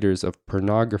and the leaders of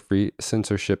pornography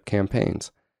censorship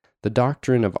campaigns. The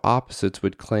doctrine of opposites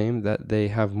would claim that they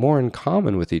have more in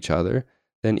common with each other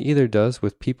than either does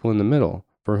with people in the middle,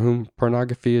 for whom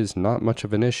pornography is not much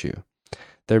of an issue.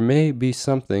 There may be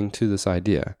something to this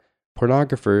idea.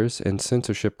 Pornographers and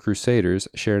censorship crusaders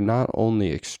share not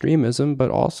only extremism,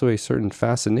 but also a certain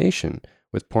fascination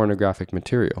with pornographic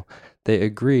material. They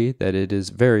agree that it is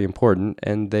very important,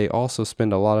 and they also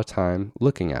spend a lot of time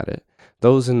looking at it.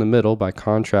 Those in the middle, by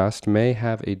contrast, may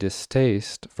have a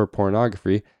distaste for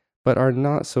pornography, but are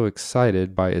not so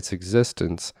excited by its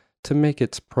existence to make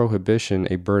its prohibition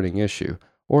a burning issue,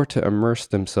 or to immerse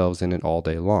themselves in it all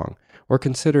day long. Or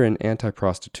consider an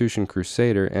anti-prostitution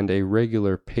crusader and a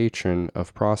regular patron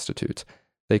of prostitutes.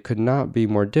 They could not be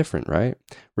more different, right?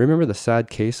 Remember the sad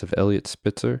case of Elliot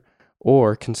Spitzer?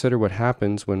 Or consider what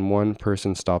happens when one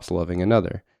person stops loving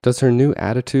another. Does her new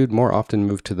attitude more often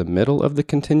move to the middle of the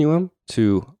continuum,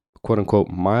 to quote-unquote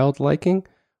mild liking,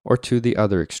 or to the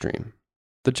other extreme?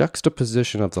 The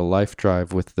juxtaposition of the life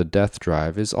drive with the death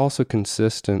drive is also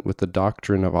consistent with the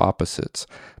doctrine of opposites,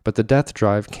 but the death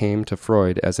drive came to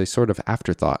Freud as a sort of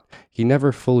afterthought. He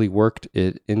never fully worked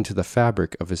it into the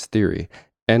fabric of his theory,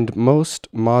 and most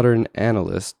modern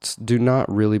analysts do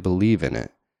not really believe in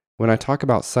it. When I talk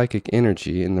about psychic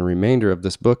energy in the remainder of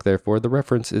this book, therefore, the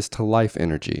reference is to life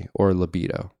energy, or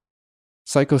libido.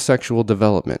 Psychosexual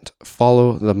development.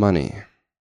 Follow the money.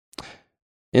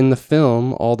 In the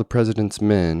film All the President's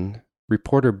Men,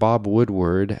 reporter Bob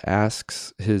Woodward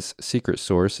asks his secret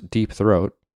source, Deep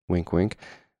Throat, wink wink,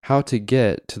 how to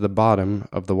get to the bottom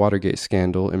of the Watergate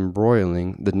scandal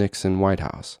embroiling the Nixon White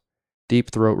House. Deep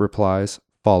Throat replies,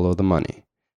 follow the money.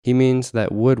 He means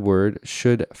that Woodward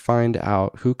should find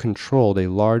out who controlled a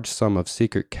large sum of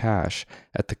secret cash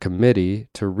at the Committee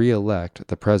to Re-elect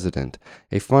the President,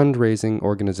 a fundraising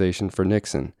organization for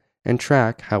Nixon, and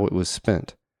track how it was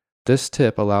spent. This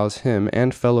tip allows him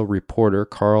and fellow reporter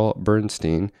Carl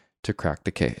Bernstein to crack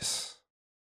the case.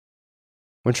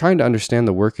 When trying to understand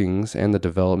the workings and the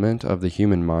development of the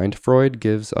human mind, Freud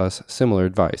gives us similar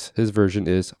advice. His version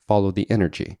is follow the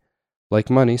energy. Like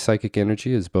money, psychic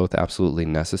energy is both absolutely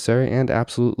necessary and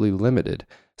absolutely limited.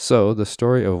 So the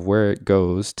story of where it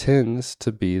goes tends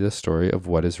to be the story of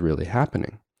what is really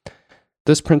happening.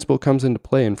 This principle comes into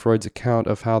play in Freud's account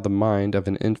of how the mind of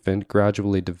an infant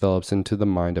gradually develops into the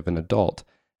mind of an adult.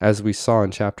 As we saw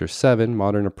in Chapter 7,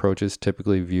 modern approaches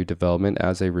typically view development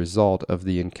as a result of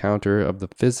the encounter of the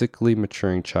physically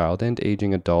maturing child and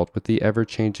aging adult with the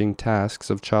ever-changing tasks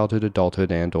of childhood,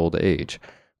 adulthood, and old age.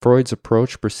 Freud's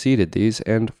approach preceded these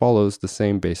and follows the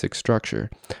same basic structure,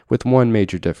 with one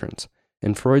major difference.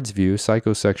 In Freud's view,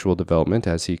 psychosexual development,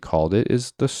 as he called it,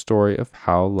 is the story of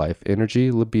how life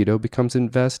energy, libido, becomes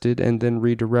invested and then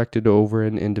redirected over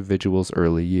an individual's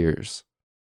early years.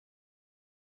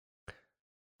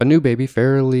 A new baby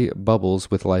fairly bubbles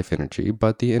with life energy,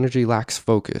 but the energy lacks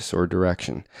focus or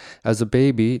direction. As a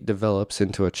baby develops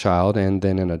into a child and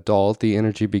then an adult, the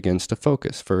energy begins to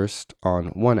focus, first on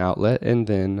one outlet and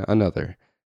then another.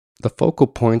 The focal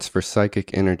points for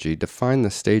psychic energy define the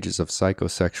stages of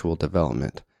psychosexual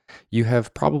development. You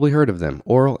have probably heard of them: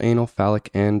 oral, anal,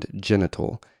 phallic, and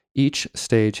genital. Each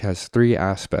stage has three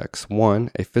aspects.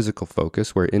 1, a physical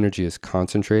focus where energy is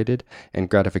concentrated and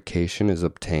gratification is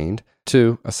obtained.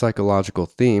 2, a psychological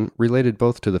theme related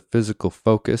both to the physical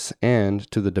focus and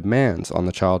to the demands on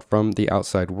the child from the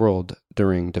outside world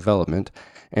during development.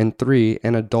 And 3,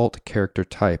 an adult character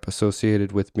type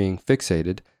associated with being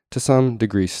fixated, to some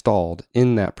degree stalled,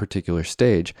 in that particular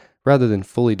stage, rather than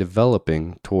fully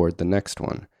developing toward the next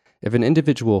one. If an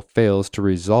individual fails to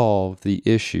resolve the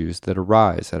issues that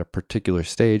arise at a particular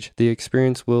stage, the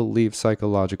experience will leave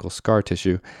psychological scar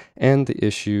tissue, and the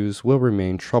issues will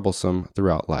remain troublesome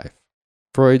throughout life.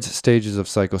 Freud's stages of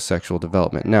psychosexual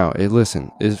development. Now,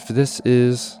 listen, if this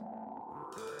is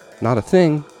not a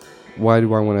thing, why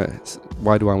do I want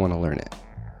to learn it?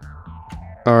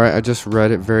 All right, I just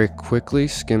read it very quickly,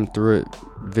 skimmed through it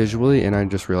visually, and I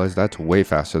just realized that's way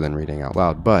faster than reading out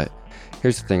loud. But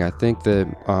here's the thing. I think that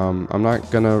I'm not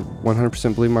going to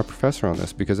 100% believe my professor on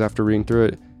this, because after reading through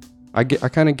it, I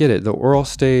kind of get it. The oral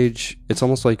stage, it's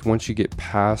almost like once you get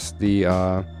past the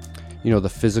the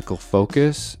physical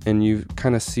focus and you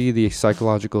kind of see the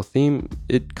psychological theme,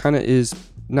 it kind of is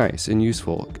nice and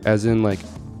useful, as in like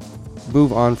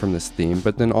move on from this theme,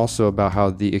 but then also about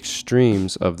how the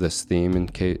extremes of this theme,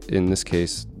 in this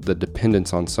case, the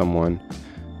dependence on someone,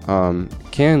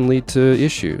 can lead to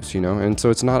issues, and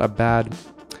so it's not a bad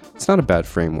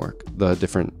framework, the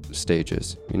different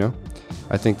stages,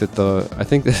 I think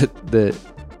that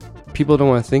people don't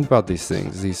want to think about these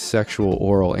things, these sexual,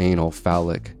 oral, anal,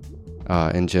 phallic,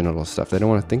 and genital stuff. They don't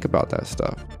want to think about that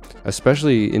stuff,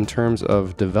 especially in terms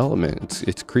of development.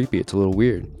 It's creepy. It's a little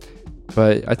weird.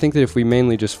 But I think that if we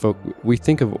mainly just we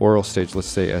think of oral stage, let's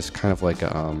say, as kind of like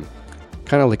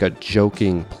a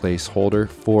joking placeholder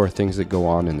for things that go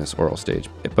on in this oral stage,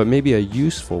 but maybe a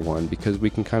useful one, because we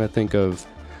can kind of think of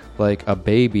like a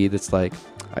baby that's like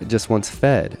just wants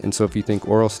fed. And so if you think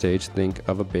oral stage, think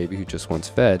of a baby who just wants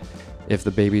fed. If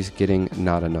the baby's getting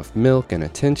not enough milk and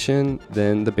attention,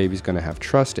 then the baby's going to have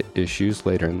trust issues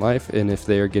later in life. And if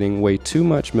they are getting way too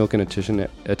much milk and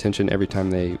attention every time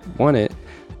they want it,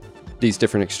 these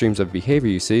different extremes of behavior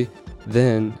you see,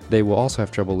 then they will also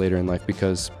have trouble later in life,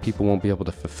 because people won't be able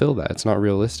to fulfill that. It's not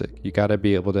realistic. You got to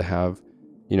be able to have,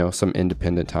 some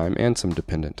independent time and some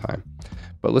dependent time.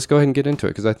 But let's go ahead and get into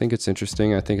it, because I think it's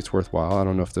interesting. I think it's worthwhile. I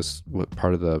don't know if what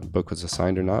part of the book was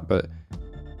assigned or not, but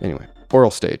anyway,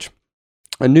 oral stage.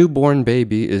 A newborn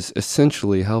baby is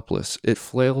essentially helpless. It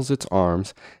flails its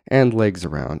arms and legs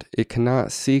around. It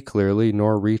cannot see clearly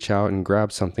nor reach out and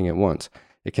grab something at once.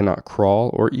 It cannot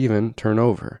crawl or even turn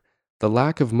over. The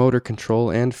lack of motor control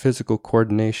and physical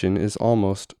coordination is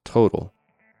almost total.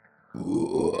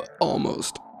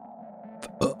 Almost.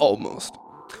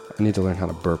 I need to learn how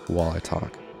to burp while I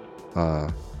talk.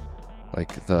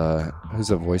 Who's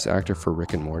the voice actor for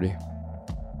Rick and Morty?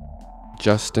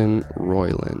 Justin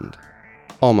Roiland.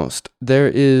 Almost. There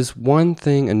is one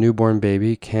thing a newborn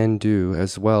baby can do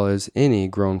as well as any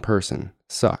grown person: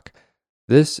 suck.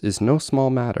 This is no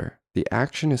small matter. The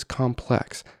action is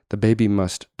complex. The baby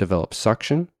must develop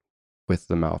suction with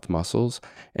the mouth muscles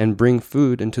and bring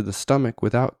food into the stomach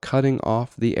without cutting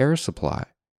off the air supply.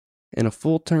 In a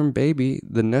full-term baby,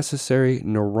 the necessary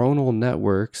neuronal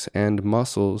networks and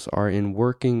muscles are in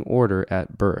working order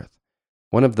at birth.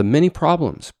 One of the many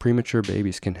problems premature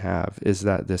babies can have is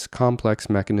that this complex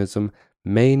mechanism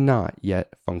may not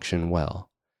yet function well.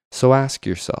 So ask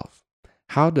yourself,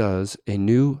 how does a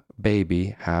new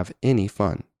baby have any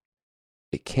fun?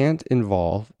 It can't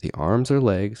involve the arms or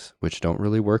legs, which don't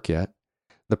really work yet,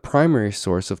 the primary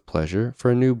source of pleasure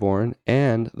for a newborn,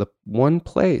 and the one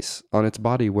place on its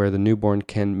body where the newborn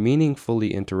can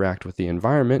meaningfully interact with the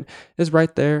environment is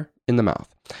right there in the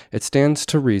mouth. It stands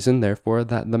to reason, therefore,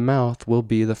 that the mouth will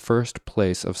be the first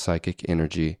place of psychic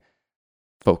energy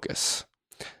focus.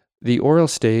 The oral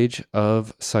stage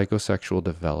of psychosexual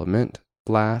development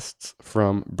lasts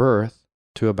from birth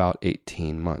to about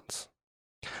 18 months.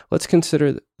 Let's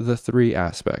consider the three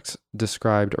aspects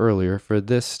described earlier for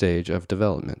this stage of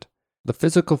development. The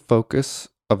physical focus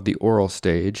of the oral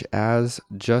stage, as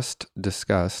just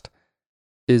discussed,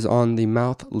 is on the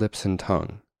mouth, lips, and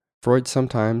tongue. Freud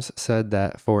sometimes said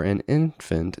that for an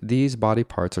infant, these body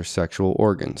parts are sexual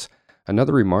organs,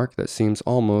 another remark that seems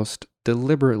almost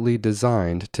deliberately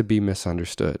designed to be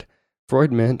misunderstood.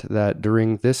 Freud meant that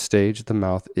during this stage, the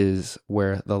mouth is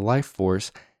where the life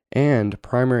force and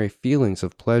primary feelings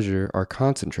of pleasure are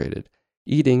concentrated.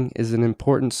 Eating is an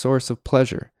important source of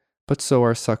pleasure, but so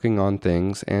are sucking on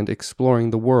things and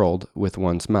exploring the world with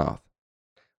one's mouth.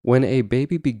 When a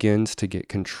baby begins to get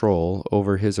control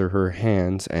over his or her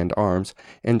hands and arms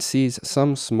and sees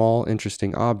some small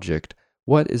interesting object,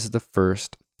 what is the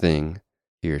first thing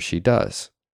he or she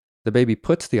does? The baby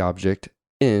puts the object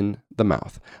in the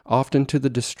mouth, often to the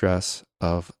distress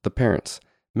of the parents.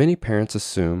 Many parents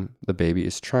assume the baby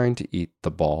is trying to eat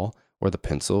the ball or the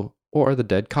pencil or the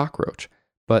dead cockroach,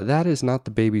 but that is not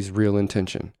the baby's real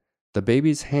intention. The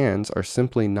baby's hands are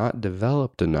simply not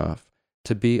developed enough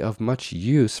to be of much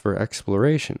use for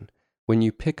exploration. When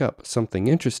you pick up something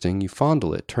interesting, you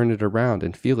fondle it, turn it around,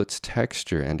 and feel its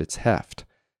texture and its heft.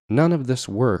 None of this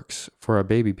works for a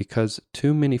baby because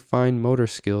too many fine motor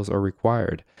skills are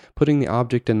required. Putting the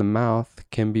object in the mouth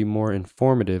can be more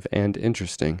informative and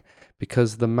interesting,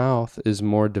 because the mouth is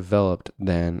more developed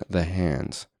than the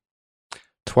hands.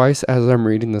 Twice as I'm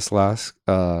reading this last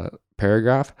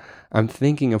paragraph, I'm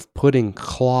thinking of putting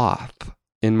cloth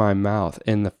in my mouth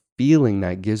and the feeling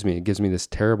that it gives me this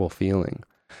terrible feeling.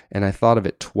 And I thought of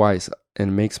it twice, and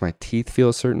it makes my teeth feel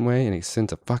a certain way, and it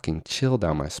sends a fucking chill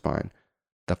down my spine.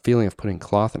 The feeling of putting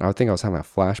cloth, and I think I was having a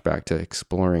flashback to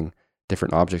exploring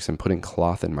different objects and putting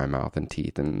cloth in my mouth and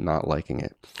teeth and not liking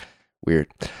it. Weird.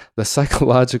 The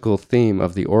psychological theme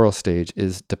of the oral stage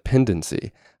is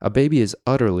dependency. A baby is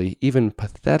utterly, even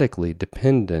pathetically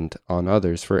dependent on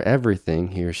others for everything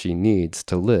he or she needs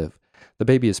to live. The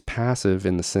baby is passive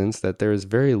in the sense that there is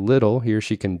very little he or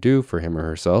she can do for him or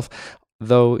herself,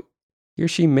 though he or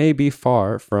she may be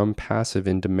far from passive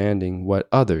in demanding what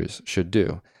others should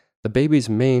do. The baby's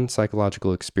main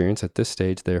psychological experience at this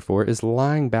stage, therefore, is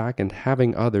lying back and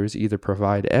having others either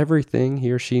provide everything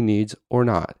he or she needs or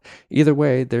not. Either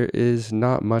way, there is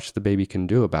not much the baby can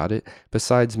do about it,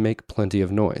 besides make plenty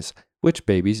of noise, which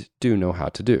babies do know how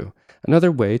to do.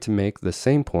 Another way to make the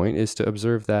same point is to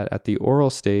observe that at the oral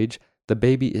stage, the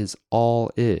baby is all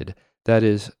id. That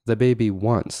is, the baby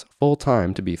wants full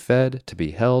time to be fed, to be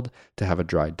held, to have a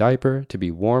dry diaper, to be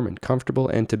warm and comfortable,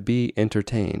 and to be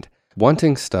entertained.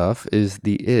 Wanting stuff is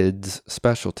the id's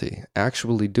specialty.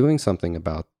 Actually doing something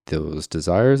about those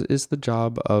desires is the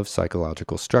job of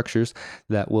psychological structures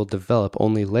that will develop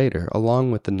only later,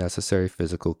 along with the necessary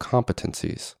physical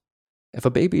competencies. If a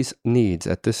baby's needs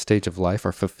at this stage of life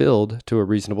are fulfilled to a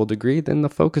reasonable degree, then the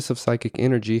focus of psychic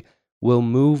energy will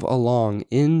move along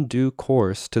in due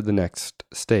course to the next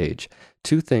stage.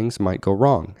 Two things might go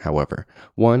wrong, however.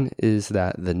 One is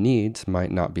that the needs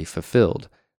might not be fulfilled.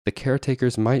 The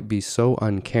caretakers might be so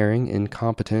uncaring,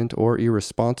 incompetent, or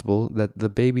irresponsible that the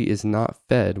baby is not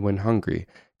fed when hungry,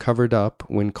 covered up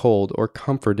when cold, or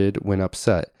comforted when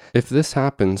upset. If this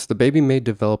happens, the baby may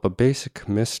develop a basic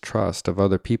mistrust of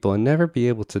other people and never be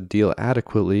able to deal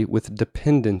adequately with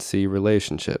dependency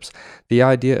relationships. The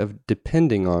idea of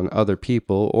depending on other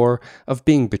people or of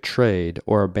being betrayed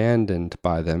or abandoned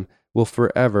by them will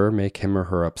forever make him or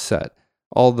her upset,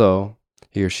 although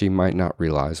he or she might not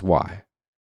realize why.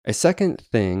 A second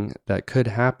thing that could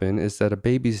happen is that a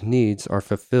baby's needs are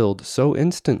fulfilled so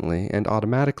instantly and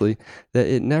automatically that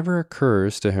it never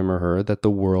occurs to him or her that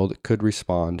the world could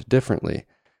respond differently.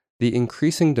 The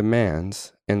increasing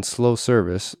demands and slow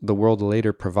service the world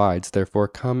later provides therefore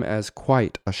come as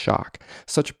quite a shock.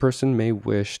 Such a person may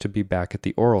wish to be back at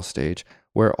the oral stage,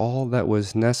 where all that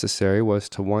was necessary was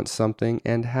to want something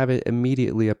and have it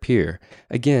immediately appear.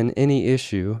 Again, any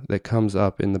issue that comes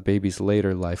up in the baby's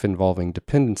later life involving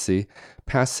dependency,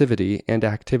 passivity, and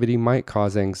activity might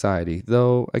cause anxiety,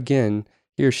 though, again,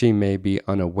 he or she may be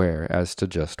unaware as to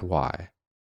just why.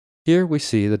 Here we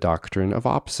see the doctrine of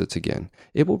opposites again.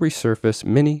 It will resurface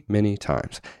many, many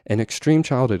times. An extreme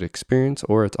childhood experience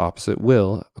or its opposite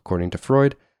will, according to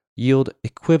Freud, yield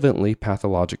equivalently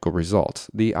pathological results.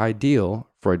 The ideal,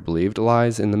 Freud believed,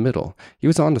 lies in the middle. He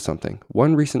was onto something.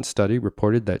 One recent study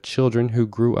reported that children who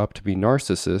grew up to be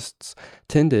narcissists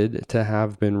tended to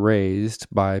have been raised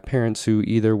by parents who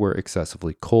either were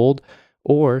excessively cold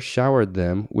or showered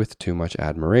them with too much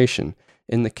admiration.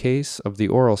 In the case of the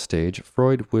oral stage,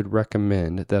 Freud would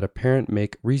recommend that a parent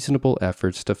make reasonable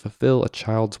efforts to fulfill a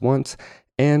child's wants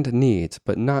and needs,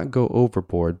 but not go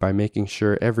overboard by making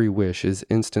sure every wish is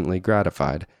instantly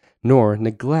gratified, nor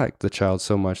neglect the child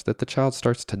so much that the child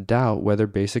starts to doubt whether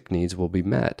basic needs will be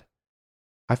met.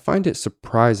 I find it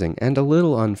surprising and a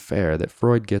little unfair that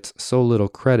Freud gets so little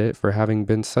credit for having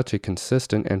been such a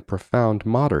consistent and profound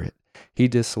moderate. He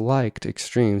disliked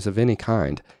extremes of any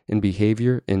kind, in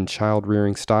behavior, in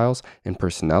child-rearing styles, in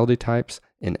personality types,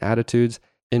 in attitudes,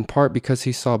 in part because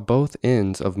he saw both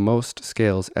ends of most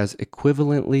scales as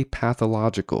equivalently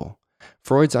pathological.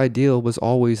 Freud's ideal was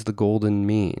always the golden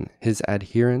mean. His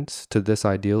adherence to this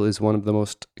ideal is one of the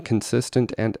most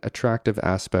consistent and attractive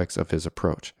aspects of his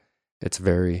approach. It's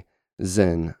very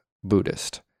Zen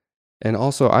Buddhist. And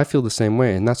also, I feel the same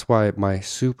way, and that's why my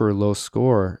super low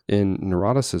score in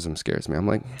neuroticism scares me. I'm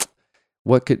like,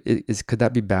 could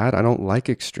that be bad? I don't like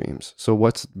extremes. So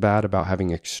what's bad about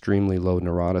having extremely low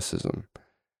neuroticism?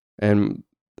 And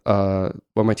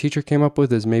what my teacher came up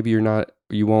with is maybe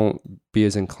you won't be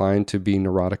as inclined to be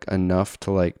neurotic enough to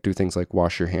like do things like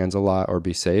wash your hands a lot or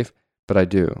be safe, but I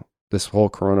do. This whole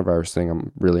coronavirus thing,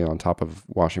 I'm really on top of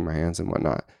washing my hands and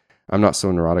whatnot. I'm not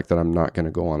so neurotic that I'm not going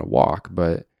to go on a walk,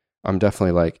 but I'm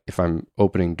definitely like, if I'm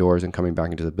opening doors and coming back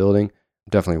into the building,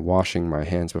 I'm definitely washing my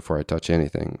hands before I touch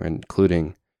anything,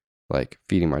 including like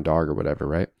feeding my dog or whatever,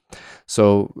 right?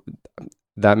 So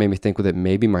that made me think with it,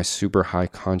 maybe my super high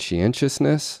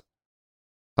conscientiousness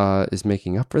is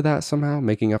making up for that somehow,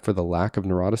 making up for the lack of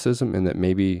neuroticism, and that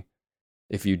maybe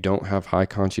if you don't have high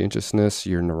conscientiousness,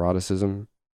 your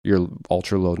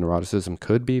ultra low neuroticism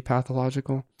could be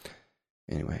pathological.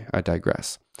 Anyway, I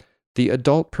digress. The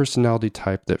adult personality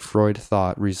type that Freud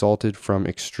thought resulted from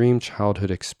extreme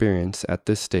childhood experience at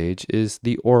this stage is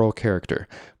the oral character.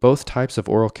 Both types of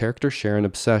oral character share an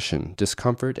obsession,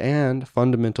 discomfort, and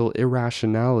fundamental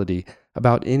irrationality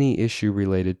about any issue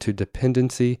related to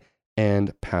dependency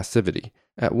and passivity.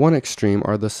 At one extreme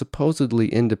are the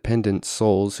supposedly independent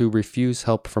souls who refuse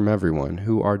help from everyone,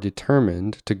 who are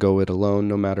determined to go it alone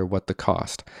no matter what the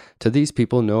cost. To these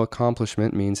people, no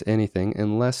accomplishment means anything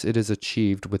unless it is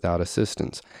achieved without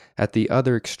assistance. At the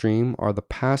other extreme are the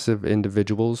passive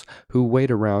individuals who wait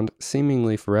around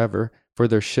seemingly forever for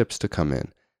their ships to come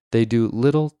in. They do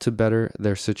little to better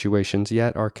their situations,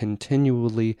 yet are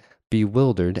continually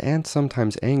bewildered and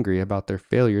sometimes angry about their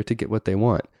failure to get what they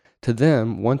want. To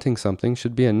them, wanting something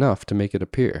should be enough to make it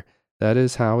appear. That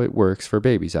is how it works for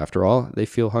babies, after all. They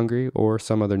feel hungry or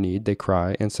some other need, they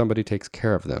cry, and somebody takes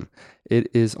care of them. It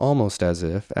is almost as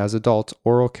if, as adults,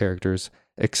 oral characters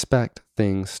expect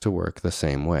things to work the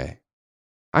same way.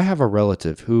 I have a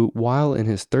relative who, while in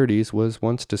his 30s, was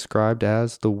once described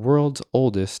as the world's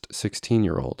oldest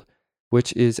 16-year-old,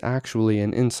 which is actually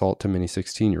an insult to many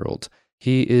 16-year-olds.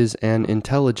 He is an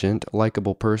intelligent,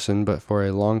 likable person, but for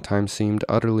a long time seemed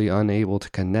utterly unable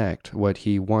to connect what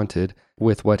he wanted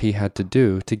with what he had to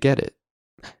do to get it.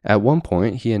 At one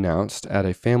point, he announced at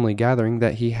a family gathering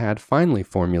that he had finally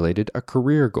formulated a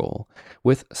career goal.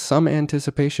 With some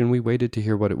anticipation, we waited to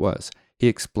hear what it was. He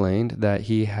explained that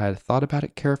he had thought about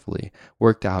it carefully,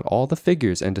 worked out all the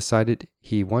figures, and decided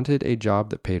he wanted a job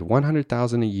that paid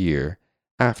 $100,000 a year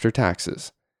after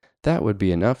taxes. That would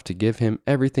be enough to give him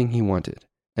everything he wanted.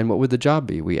 And what would the job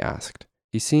be, we asked.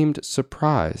 He seemed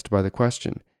surprised by the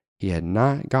question. He had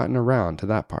not gotten around to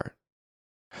that part.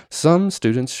 Some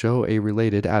students show a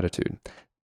related attitude.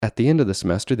 At the end of the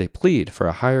semester, they plead for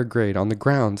a higher grade on the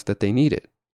grounds that they need it.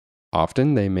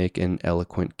 Often, they make an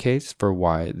eloquent case for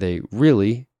why they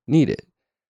really need it.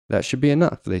 That should be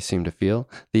enough, they seem to feel.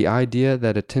 The idea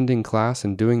that attending class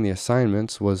and doing the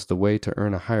assignments was the way to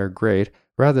earn a higher grade,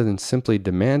 rather than simply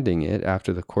demanding it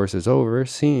after the course is over,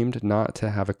 seemed not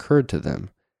to have occurred to them.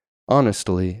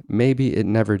 Honestly, maybe it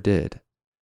never did.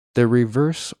 The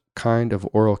reverse kind of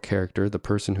oral character, the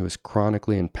person who is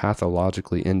chronically and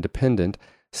pathologically independent,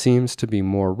 seems to be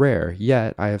more rare,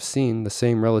 yet I have seen the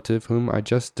same relative whom I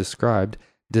just described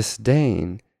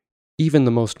disdain even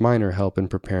the most minor help in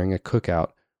preparing a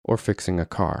cookout or fixing a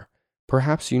car.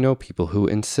 Perhaps you know people who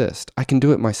insist, I can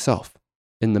do it myself,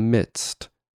 in the midst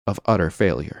of utter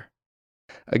failure.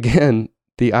 Again,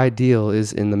 the ideal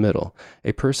is in the middle.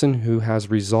 A person who has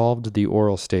resolved the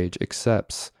oral stage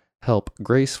accepts help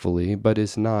gracefully but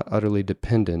is not utterly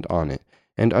dependent on it,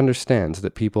 and understands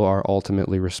that people are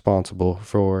ultimately responsible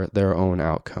for their own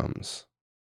outcomes.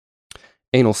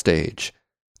 Anal stage.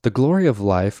 The glory of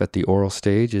life at the oral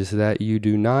stage is that you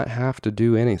do not have to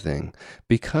do anything.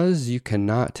 Because you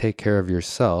cannot take care of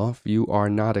yourself, you are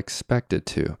not expected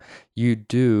to. You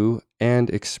do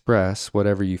and express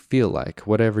whatever you feel like,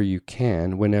 whatever you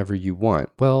can, whenever you want.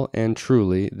 Well, and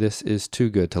truly, this is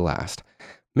too good to last.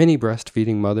 Many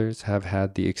breastfeeding mothers have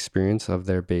had the experience of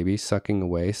their baby sucking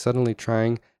away, suddenly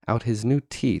trying out his new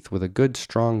teeth with a good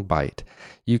strong bite.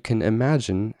 You can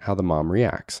imagine how the mom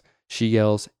reacts. She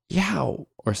yells, "Yow!"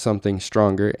 or something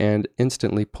stronger and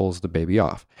instantly pulls the baby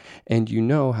off. And you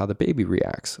know how the baby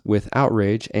reacts, with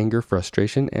outrage, anger,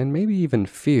 frustration, and maybe even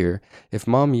fear if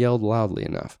mom yelled loudly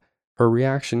enough. Her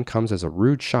reaction comes as a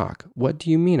rude shock. What do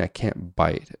you mean I can't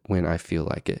bite when I feel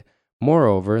like it?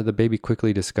 Moreover, the baby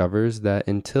quickly discovers that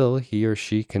until he or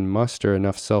she can muster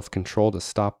enough self-control to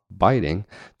stop biting,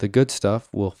 the good stuff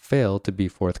will fail to be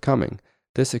forthcoming.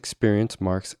 This experience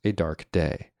marks a dark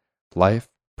day. Life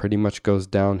pretty much goes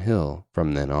downhill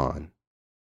from then on.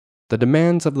 The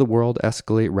demands of the world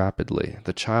escalate rapidly.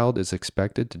 The child is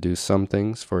expected to do some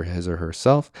things for his or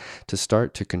herself, to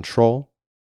start to control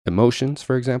emotions,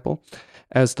 for example.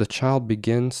 As the child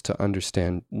begins to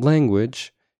understand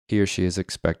language, he or she is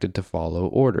expected to follow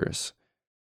orders.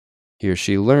 He or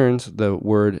she learns the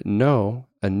word no,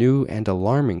 a new and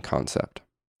alarming concept.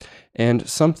 And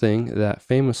something that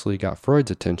famously got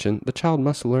Freud's attention, the child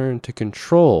must learn to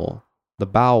control the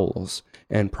bowels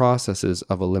and processes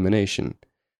of elimination.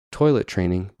 Toilet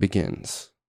training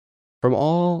begins. From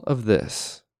all of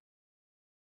this,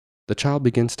 the child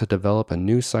begins to develop a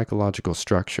new psychological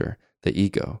structure, the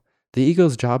ego. The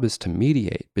ego's job is to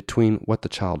mediate between what the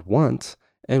child wants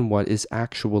and what is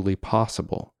actually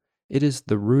possible. It is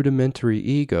the rudimentary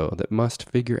ego that must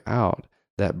figure out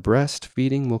that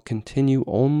breastfeeding will continue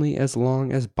only as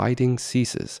long as biting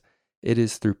ceases. It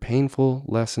is through painful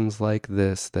lessons like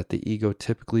this that the ego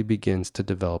typically begins to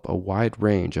develop a wide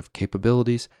range of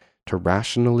capabilities to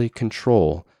rationally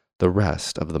control the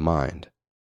rest of the mind.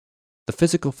 The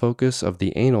physical focus of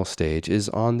the anal stage is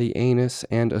on the anus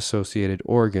and associated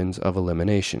organs of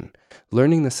elimination.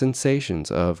 Learning the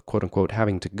sensations of quote-unquote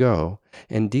having to go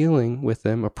and dealing with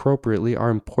them appropriately are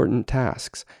important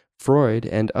tasks. Freud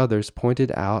and others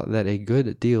pointed out that a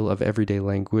good deal of everyday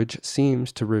language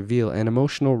seems to reveal an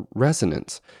emotional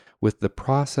resonance with the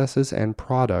processes and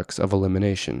products of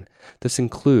elimination. This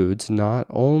includes not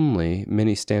only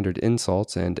many standard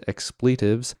insults and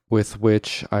expletives with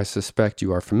which I suspect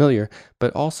you are familiar,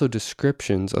 but also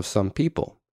descriptions of some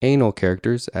people. Anal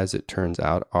characters, as it turns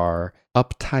out, are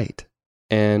uptight,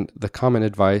 and the common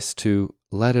advice to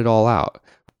let it all out,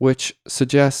 which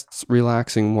suggests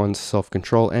relaxing one's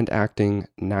self-control and acting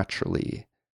naturally.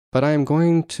 But I am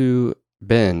going to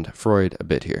bend Freud a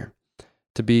bit here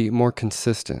to be more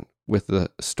consistent with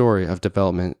the story of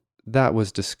development that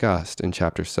was discussed in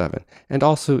Chapter 7, and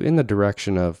also in the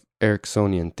direction of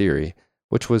Ericksonian theory,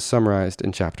 which was summarized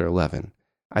in Chapter 11.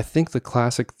 I think the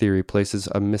classic theory places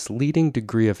a misleading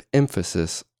degree of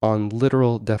emphasis on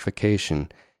literal defecation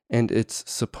and its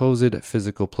supposed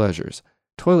physical pleasures.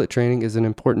 Toilet training is an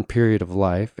important period of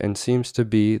life and seems to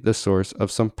be the source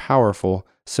of some powerful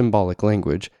symbolic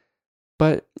language,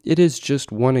 but it is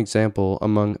just one example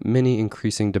among many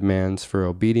increasing demands for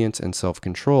obedience and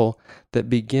self-control that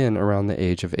begin around the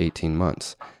age of 18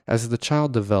 months. As the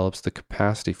child develops the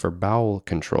capacity for bowel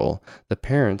control, the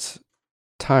parents,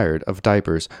 tired of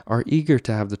diapers, are eager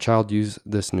to have the child use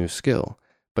this new skill.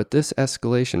 But this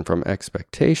escalation from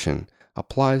expectation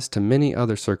applies to many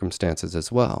other circumstances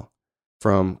as well.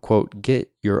 From, quote,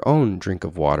 get your own drink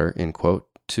of water, end quote,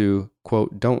 to,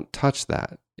 quote, don't touch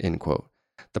that, end quote.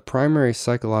 The primary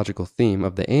psychological theme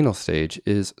of the anal stage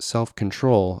is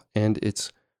self-control and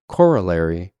its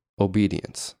corollary,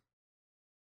 obedience.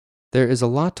 There is a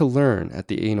lot to learn at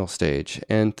the anal stage,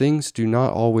 and things do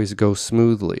not always go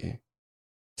smoothly.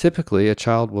 Typically, a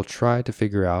child will try to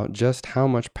figure out just how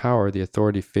much power the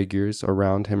authority figures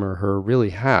around him or her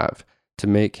really have to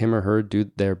make him or her do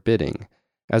their bidding,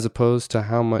 as opposed to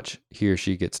how much he or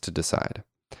she gets to decide.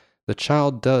 The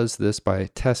child does this by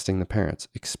testing the parents,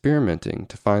 experimenting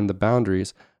to find the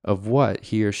boundaries of what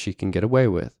he or she can get away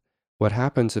with. What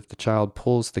happens if the child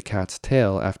pulls the cat's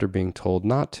tail after being told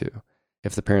not to?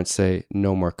 If the parents say,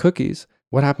 no more cookies,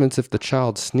 what happens if the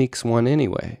child sneaks one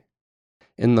anyway?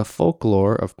 In the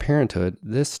folklore of parenthood,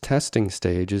 this testing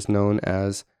stage is known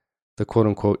as the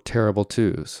quote-unquote terrible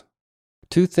twos.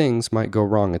 Two things might go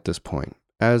wrong at this point.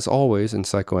 As always in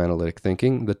psychoanalytic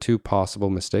thinking, the two possible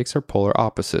mistakes are polar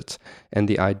opposites, and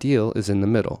the ideal is in the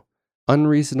middle.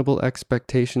 Unreasonable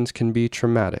expectations can be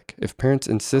traumatic. If parents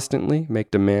insistently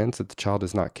make demands that the child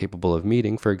is not capable of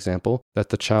meeting, for example, that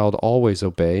the child always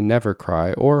obey, never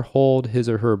cry, or hold his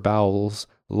or her bowels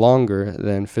longer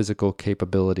than physical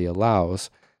capability allows,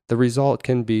 the result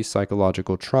can be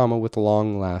psychological trauma with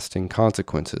long-lasting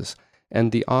consequences.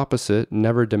 And the opposite,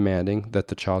 never demanding that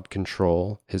the child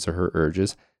control his or her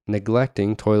urges,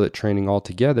 neglecting toilet training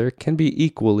altogether, can be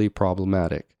equally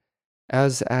problematic.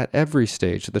 As at every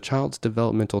stage, the child's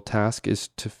developmental task is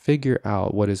to figure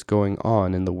out what is going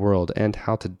on in the world and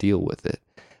how to deal with it.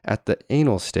 At the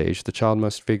anal stage, the child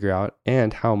must figure out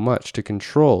and how much to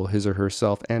control his or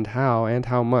herself and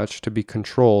how much to be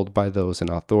controlled by those in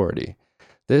authority.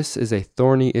 This is a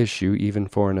thorny issue even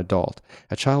for an adult.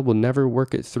 A child will never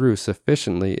work it through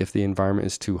sufficiently if the environment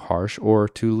is too harsh or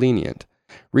too lenient.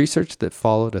 Research that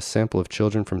followed a sample of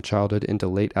children from childhood into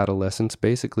late adolescence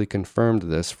basically confirmed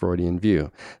this Freudian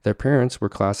view. Their parents were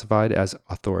classified as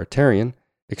authoritarian,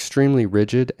 extremely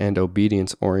rigid and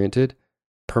obedience-oriented,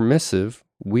 permissive,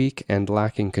 weak and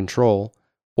lacking control,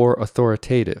 or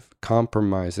authoritative,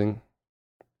 compromising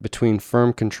between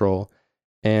firm control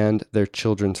and their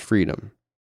children's freedom.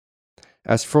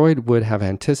 As Freud would have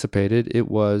anticipated, it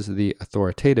was the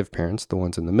authoritative parents, the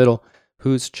ones in the middle,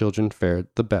 whose children fared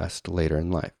the best later in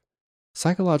life.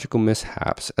 Psychological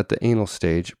mishaps at the anal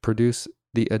stage produce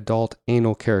the adult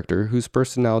anal character whose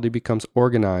personality becomes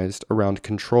organized around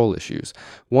control issues.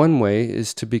 One way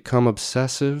is to become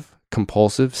obsessive,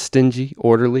 compulsive, stingy,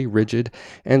 orderly, rigid,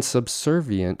 and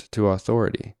subservient to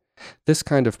authority. This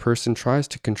kind of person tries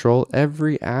to control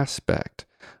every aspect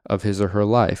of his or her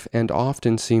life and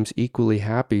often seems equally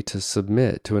happy to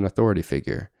submit to an authority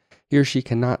figure. He or she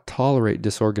cannot tolerate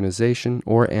disorganization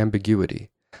or ambiguity.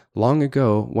 Long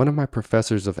ago, one of my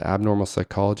professors of abnormal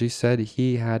psychology said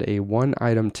he had a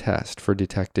one-item test for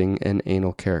detecting an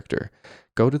anal character.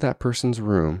 Go to that person's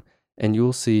room and you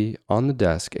will see on the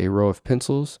desk a row of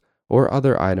pencils or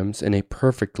other items in a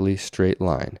perfectly straight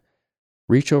line.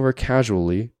 Reach over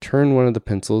casually, turn one of the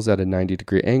pencils at a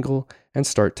 90-degree angle, and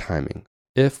start timing.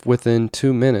 If within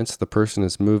 2 minutes the person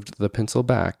has moved the pencil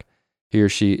back, he or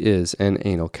she is an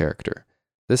anal character.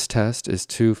 This test is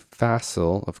too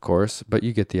facile, of course, but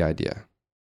you get the idea.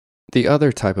 The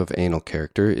other type of anal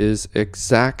character is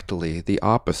exactly the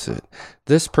opposite.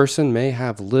 This person may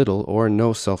have little or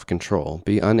no self-control,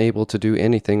 be unable to do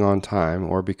anything on time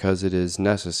or because it is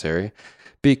necessary,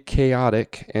 be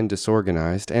chaotic and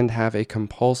disorganized, and have a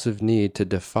compulsive need to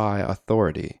defy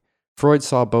authority. Freud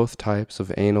saw both types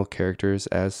of anal characters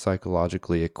as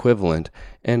psychologically equivalent,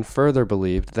 and further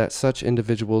believed that such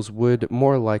individuals would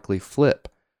more likely flip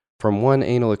from one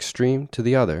anal extreme to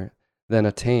the other than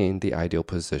attain the ideal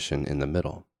position in the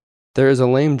middle. There is a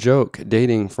lame joke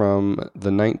dating from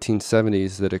the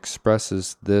 1970s that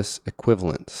expresses this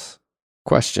equivalence.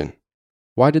 Question: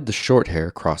 why did the short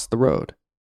hair cross the road?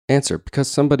 Answer: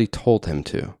 because somebody told him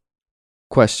to.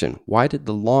 Question: why did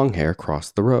the long hair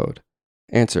cross the road?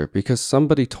 Answer: because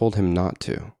somebody told him not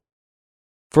to.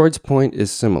 Freud's point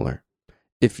is similar.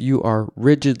 If you are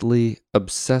rigidly,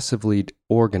 obsessively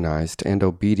organized and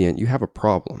obedient, you have a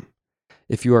problem.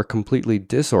 If you are completely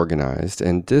disorganized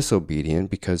and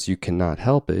disobedient because you cannot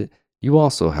help it, you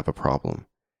also have a problem.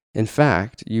 In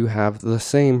fact, you have the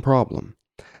same problem.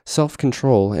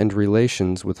 Self-control and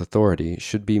relations with authority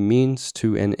should be means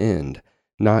to an end,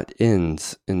 not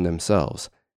ends in themselves.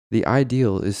 The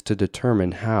ideal is to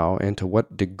determine how and to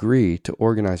what degree to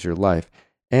organize your life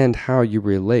and how you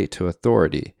relate to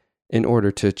authority in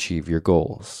order to achieve your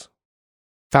goals.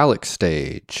 Phallic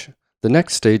stage. The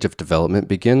next stage of development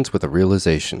begins with a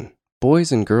realization.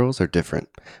 Boys and girls are different.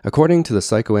 According to the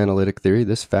psychoanalytic theory,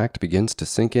 this fact begins to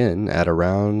sink in at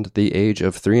around the age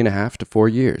of 3.5 to 4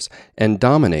 years and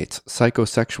dominates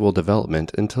psychosexual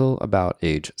development until about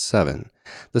age 7.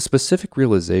 The specific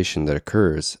realization that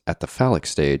occurs at the phallic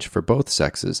stage for both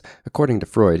sexes, according to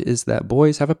Freud, is that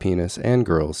boys have a penis and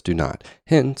girls do not,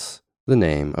 hence the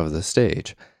name of the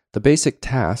stage. The basic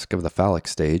task of the phallic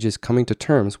stage is coming to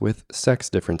terms with sex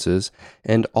differences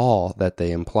and all that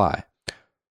they imply.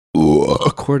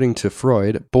 According to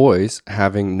Freud, boys,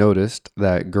 having noticed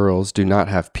that girls do not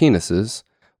have penises,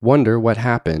 wonder what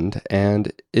happened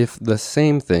and if the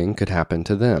same thing could happen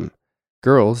to them.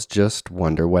 Girls just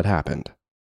wonder what happened.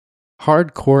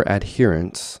 Hardcore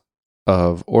adherents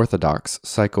of orthodox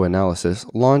psychoanalysis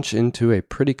launch into a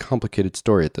pretty complicated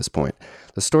story at this point.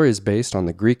 The story is based on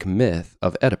the Greek myth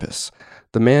of Oedipus,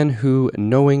 the man who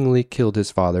knowingly killed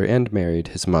his father and married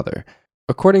his mother.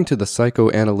 According to the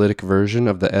psychoanalytic version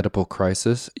of the Oedipal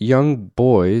crisis, young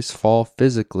boys fall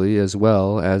physically as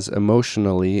well as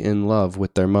emotionally in love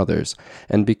with their mothers,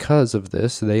 and because of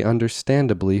this, they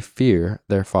understandably fear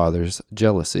their father's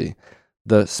jealousy.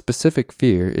 The specific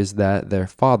fear is that their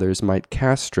fathers might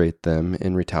castrate them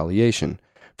in retaliation.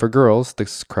 For girls,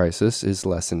 this crisis is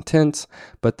less intense,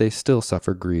 but they still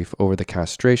suffer grief over the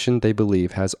castration they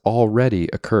believe has already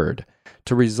occurred.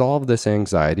 To resolve this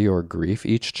anxiety or grief,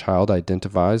 each child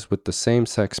identifies with the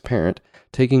same-sex parent,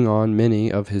 taking on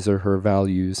many of his or her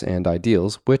values and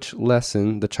ideals, which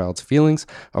lessen the child's feelings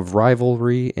of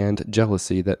rivalry and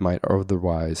jealousy that might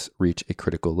otherwise reach a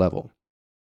critical level.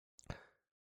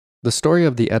 The story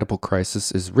of the Oedipal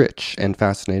crisis is rich and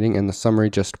fascinating, and the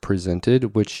summary just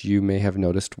presented, which you may have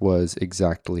noticed was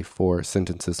exactly 4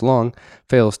 sentences long,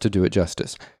 fails to do it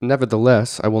justice.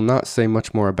 Nevertheless, I will not say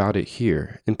much more about it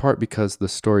here, in part because the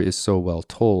story is so well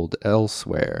told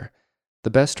elsewhere. The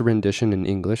best rendition in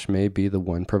English may be the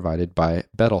one provided by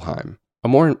Bettelheim. A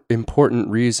more important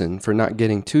reason for not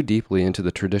getting too deeply into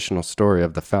the traditional story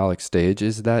of the phallic stage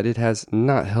is that it has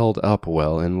not held up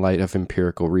well in light of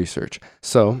empirical research.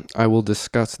 So, I will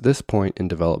discuss this point in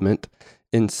development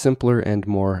in simpler and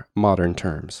more modern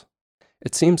terms.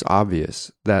 It seems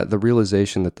obvious that the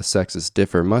realization that the sexes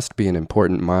differ must be an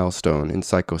important milestone in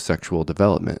psychosexual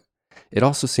development. It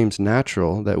also seems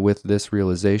natural that with this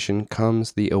realization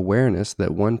comes the awareness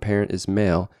that one parent is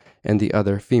male and the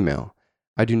other female.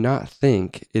 I do not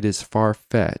think it is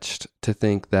far-fetched to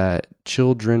think that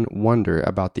children wonder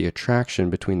about the attraction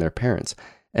between their parents,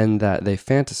 and that they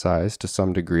fantasize to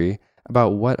some degree about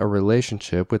what a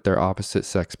relationship with their opposite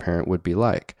sex parent would be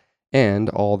like. And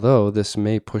although this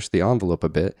may push the envelope a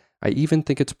bit, I even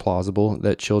think it's plausible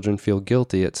that children feel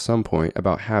guilty at some point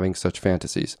about having such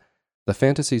fantasies. The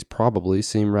fantasies probably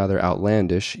seem rather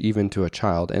outlandish even to a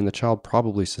child, and the child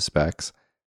probably suspects,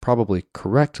 probably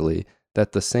correctly,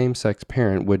 that the same-sex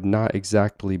parent would not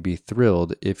exactly be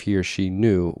thrilled if he or she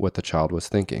knew what the child was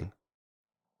thinking.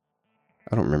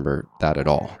 I don't remember that at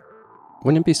all.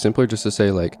 Wouldn't it be simpler just to say,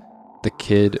 like, the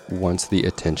kid wants the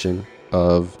attention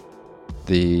of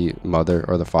the mother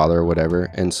or the father or whatever,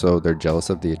 and so they're jealous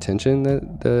of the attention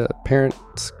that the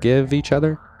parents give each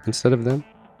other instead of them?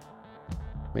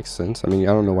 Makes sense. I mean,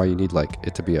 I don't know why you need, like,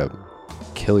 it to be a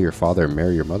kill your father,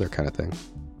 marry your mother kind of thing.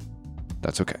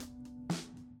 That's okay.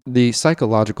 The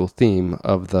psychological theme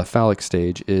of the phallic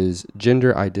stage is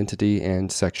gender identity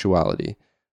and sexuality,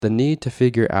 the need to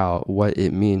figure out what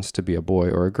it means to be a boy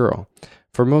or a girl.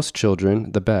 For most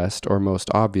children, the best or most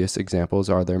obvious examples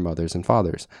are their mothers and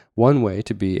fathers. One way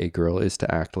to be a girl is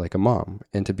to act like a mom,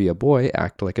 and to be a boy,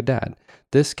 act like a dad.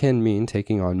 This can mean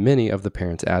taking on many of the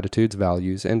parents' attitudes,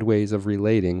 values, and ways of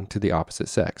relating to the opposite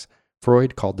sex.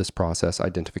 Freud called this process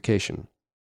identification.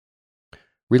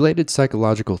 Related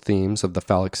psychological themes of the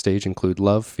phallic stage include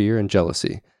love, fear, and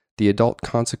jealousy. The adult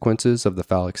consequences of the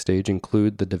phallic stage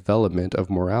include the development of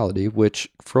morality, which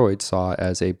Freud saw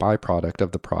as a byproduct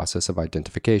of the process of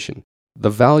identification. The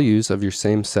values of your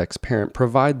same-sex parent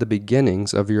provide the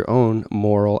beginnings of your own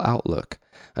moral outlook.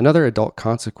 Another adult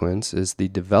consequence is the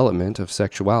development of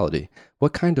sexuality,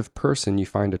 what kind of person you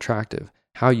find attractive,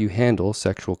 how you handle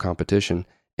sexual competition,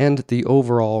 and the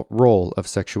overall role of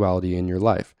sexuality in your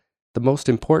life. The most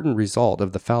important result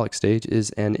of the phallic stage is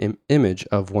an image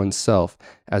of oneself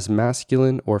as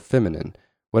masculine or feminine,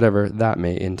 whatever that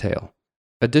may entail.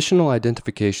 Additional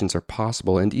identifications are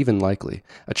possible and even likely.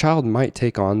 A child might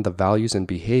take on the values and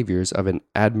behaviors of an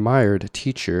admired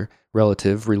teacher,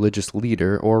 relative, religious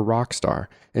leader, or rock star.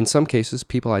 In some cases,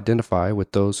 people identify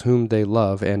with those whom they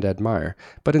love and admire,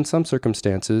 but in some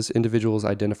circumstances, individuals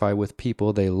identify with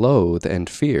people they loathe and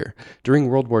fear. During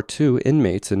World War II,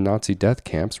 inmates in Nazi death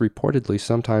camps reportedly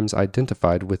sometimes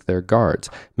identified with their guards,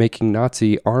 making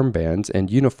Nazi armbands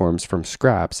and uniforms from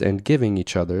scraps and giving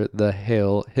each other the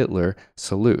Hail Hitler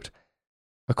salute.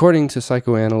 According to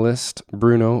psychoanalyst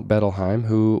Bruno Bettelheim,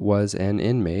 who was an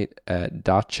inmate at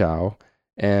Dachau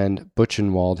and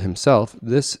Buchenwald himself,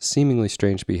 this seemingly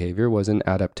strange behavior was an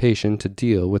adaptation to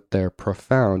deal with their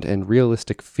profound and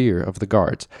realistic fear of the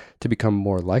guards. To become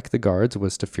more like the guards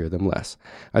was to fear them less.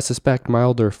 I suspect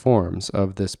milder forms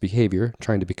of this behavior,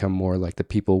 trying to become more like the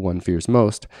people one fears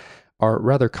most, are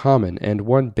rather common and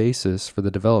one basis for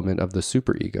the development of the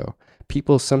superego.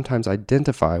 People sometimes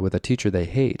identify with a teacher they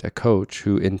hate, a coach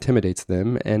who intimidates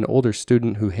them, an older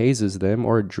student who hazes them,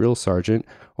 or a drill sergeant,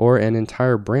 or an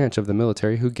entire branch of the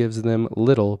military who gives them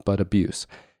little but abuse.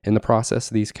 In the process,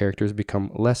 these characters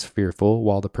become less fearful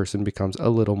while the person becomes a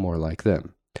little more like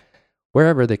them.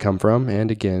 Wherever they come from,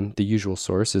 and again, the usual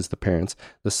source is the parents,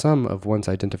 the sum of one's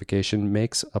identification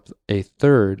makes up a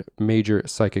third major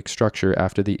psychic structure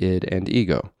after the id and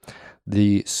ego,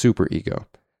 the superego.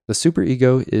 The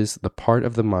superego is the part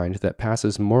of the mind that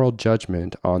passes moral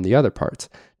judgment on the other parts,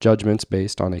 judgments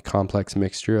based on a complex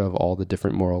mixture of all the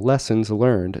different moral lessons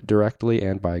learned directly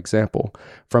and by example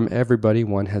from everybody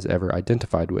one has ever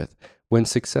identified with. When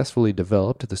successfully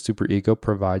developed, the superego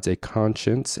provides a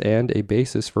conscience and a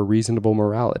basis for reasonable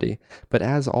morality. But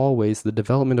as always, the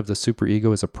development of the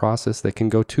superego is a process that can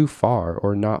go too far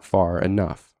or not far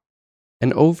enough.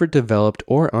 An overdeveloped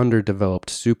or underdeveloped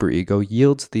superego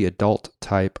yields the adult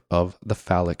type of the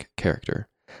phallic character.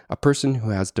 A person who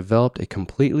has developed a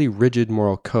completely rigid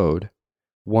moral code,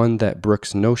 one that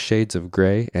brooks no shades of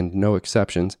gray and no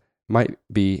exceptions, might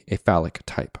be a phallic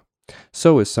type.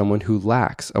 So is someone who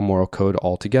lacks a moral code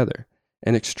altogether.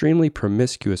 An extremely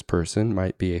promiscuous person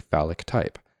might be a phallic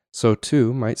type. So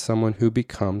too might someone who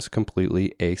becomes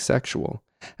completely asexual.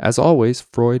 As always,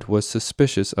 Freud was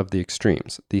suspicious of the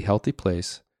extremes. The healthy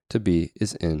place to be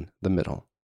is in the middle.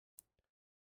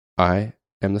 I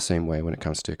am the same way when it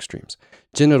comes to extremes.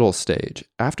 Genital stage.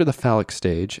 After the phallic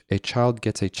stage, a child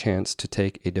gets a chance to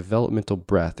take a developmental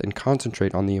breath and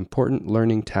concentrate on the important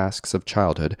learning tasks of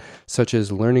childhood, such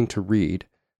as learning to read,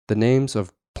 the names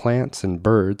of plants and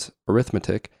birds,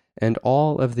 arithmetic, and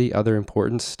all of the other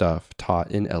important stuff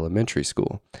taught in elementary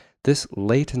school. This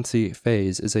latency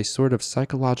phase is a sort of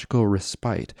psychological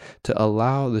respite to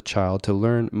allow the child to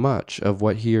learn much of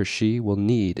what he or she will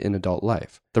need in adult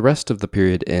life. The rest of the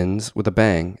period ends with a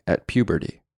bang at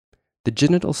puberty. The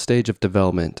genital stage of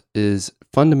development is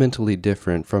fundamentally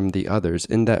different from the others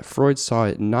in that Freud saw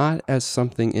it not as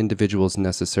something individuals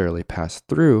necessarily pass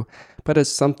through, but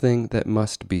as something that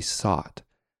must be sought.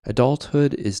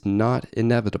 Adulthood is not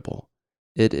inevitable.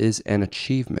 It is an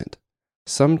achievement.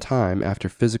 Sometime after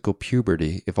physical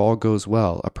puberty, if all goes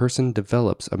well, a person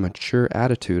develops a mature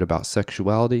attitude about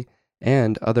sexuality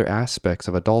and other aspects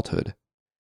of adulthood.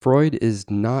 Freud is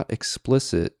not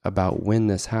explicit about when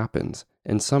this happens,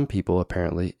 and some people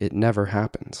apparently it never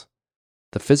happens.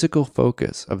 The physical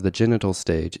focus of the genital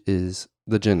stage is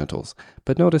the genitals,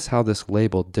 but notice how this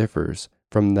label differs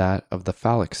from that of the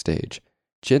phallic stage.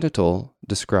 Genital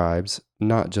describes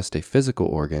not just a physical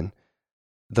organ.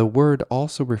 The word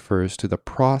also refers to the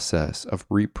process of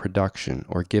reproduction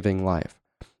or giving life.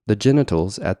 The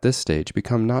genitals at this stage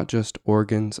become not just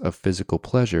organs of physical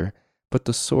pleasure, but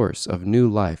the source of new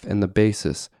life and the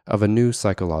basis of a new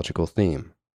psychological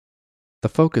theme. The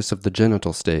focus of the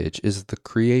genital stage is the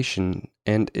creation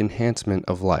and enhancement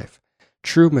of life.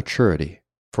 True maturity,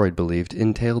 Freud believed,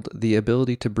 entailed the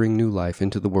ability to bring new life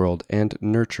into the world and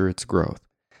nurture its growth.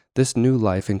 This new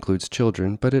life includes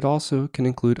children, but it also can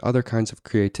include other kinds of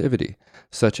creativity,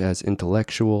 such as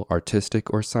intellectual,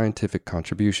 artistic, or scientific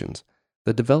contributions.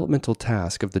 The developmental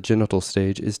task of the genital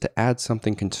stage is to add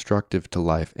something constructive to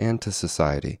life and to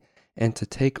society, and to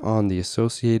take on the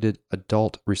associated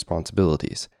adult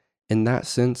responsibilities. In that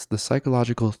sense, the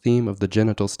psychological theme of the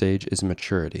genital stage is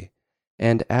maturity.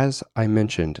 And as I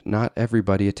mentioned, not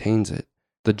everybody attains it.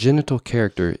 The genital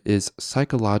character is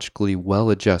psychologically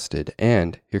well-adjusted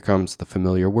and, here comes the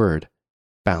familiar word,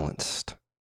 balanced.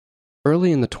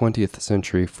 Early in the 20th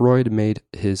century, Freud made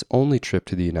his only trip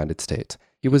to the United States.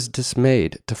 He was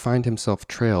dismayed to find himself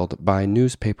trailed by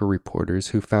newspaper reporters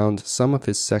who found some of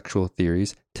his sexual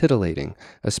theories titillating,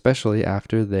 especially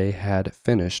after they had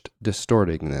finished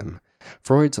distorting them.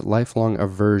 Freud's lifelong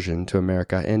aversion to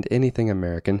America and anything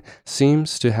American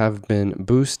seems to have been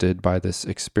boosted by this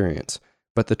experience.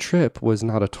 But the trip was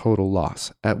not a total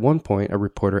loss. At one point, a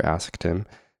reporter asked him,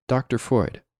 "Dr.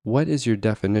 Freud, what is your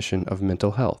definition of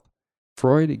mental health?"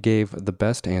 Freud gave the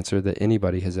best answer that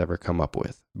anybody has ever come up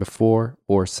with, before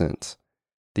or since.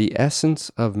 The essence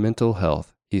of mental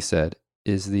health, he said,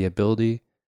 is the ability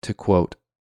to, quote,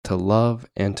 to love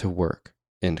and to work,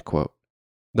 end quote.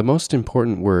 The most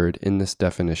important word in this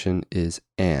definition is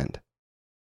and.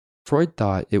 Freud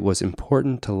thought it was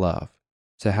important to love,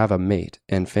 to have a mate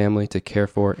and family to care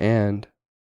for and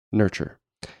nurture.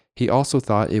 He also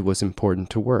thought it was important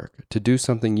to work, to do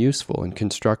something useful and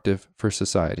constructive for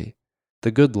society.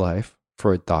 The good life,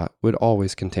 Freud thought, would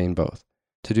always contain both.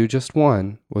 To do just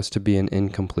one was to be an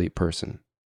incomplete person.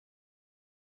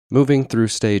 Moving through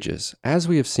stages. As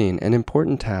we have seen, an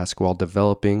important task while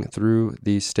developing through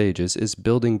these stages is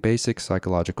building basic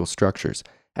psychological structures.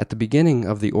 At the beginning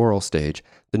of the oral stage,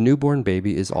 the newborn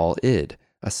baby is all id,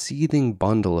 a seething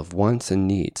bundle of wants and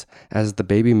needs. As the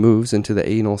baby moves into the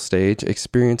anal stage,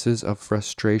 experiences of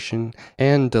frustration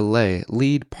and delay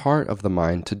lead part of the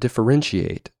mind to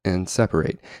differentiate and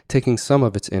separate, taking some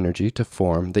of its energy to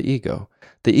form the ego.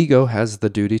 The ego has the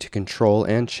duty to control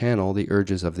and channel the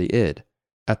urges of the id.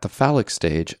 At the phallic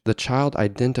stage, the child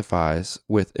identifies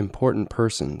with important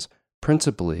persons,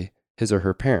 principally his or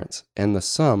her parents, and the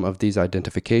sum of these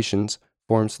identifications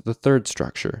forms the third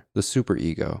structure, the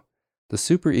superego. The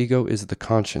superego is the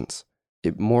conscience.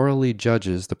 It morally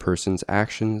judges the person's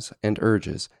actions and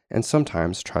urges, and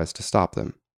sometimes tries to stop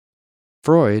them.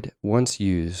 Freud once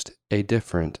used a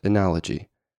different analogy.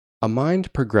 A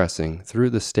mind progressing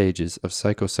through the stages of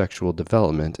psychosexual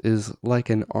development is like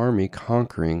an army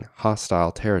conquering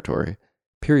hostile territory.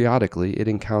 Periodically, it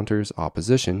encounters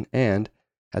opposition, and,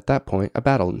 at that point, a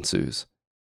battle ensues.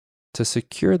 To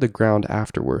secure the ground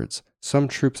afterwards, some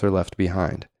troops are left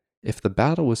behind. If the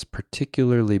battle was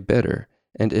particularly bitter,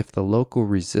 and if the local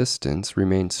resistance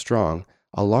remained strong,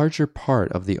 a larger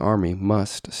part of the army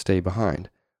must stay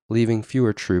behind, leaving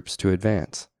fewer troops to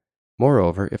advance.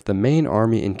 Moreover, if the main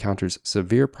army encounters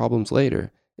severe problems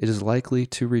later, it is likely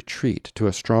to retreat to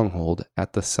a stronghold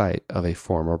at the site of a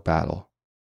former battle.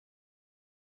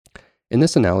 In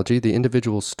this analogy, the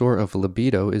individual's store of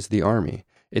libido is the army.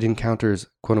 It encounters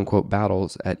quote-unquote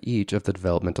battles at each of the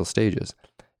developmental stages.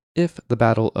 If the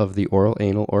battle of the oral,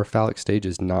 anal, or phallic stage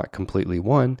is not completely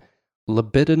won,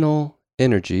 libidinal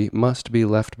energy must be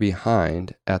left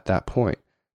behind at that point.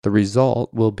 The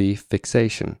result will be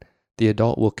fixation. The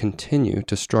adult will continue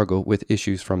to struggle with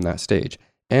issues from that stage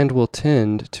and will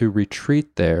tend to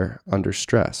retreat there under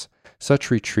stress. Such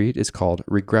retreat is called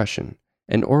regression.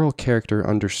 An oral character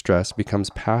under stress becomes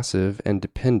passive and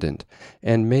dependent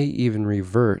and may even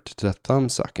revert to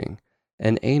thumb-sucking.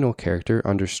 An anal character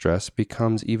under stress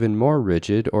becomes even more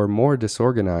rigid or more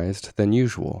disorganized than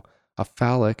usual. A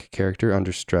phallic character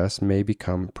under stress may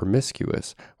become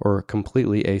promiscuous or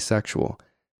completely asexual.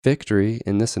 Victory,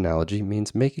 in this analogy,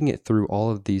 means making it through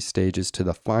all of these stages to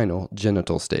the final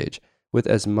genital stage, with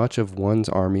as much of one's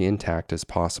army intact as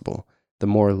possible. The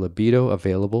more libido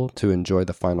available to enjoy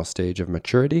the final stage of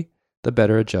maturity, the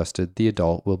better adjusted the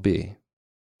adult will be.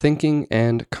 Thinking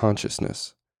and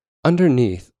consciousness.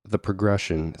 Underneath the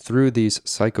progression through these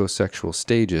psychosexual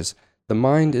stages, the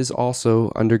mind is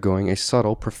also undergoing a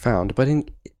subtle, profound,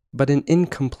 but an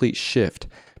incomplete shift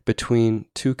between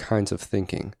two kinds of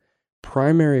thinking: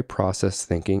 primary process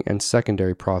thinking and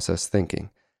secondary process thinking.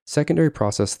 Secondary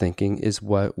process thinking is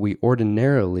what we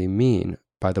ordinarily mean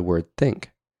by the word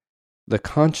think. The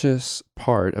conscious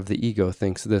part of the ego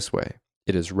thinks this way.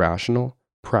 It is rational,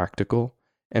 practical,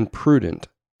 and prudent,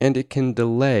 and it can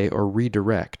delay or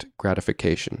redirect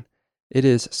gratification. It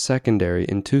is secondary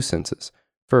in two senses.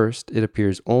 First, it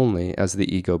appears only as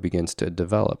the ego begins to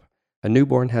develop. A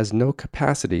newborn has no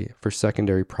capacity for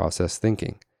secondary process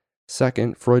thinking.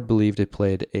 Second, Freud believed it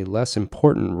played a less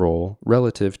important role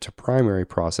relative to primary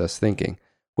process thinking,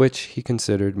 which he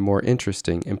considered more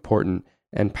interesting, important,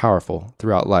 and powerful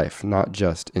throughout life, not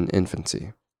just in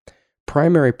infancy.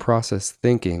 Primary process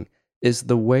thinking is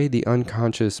the way the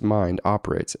unconscious mind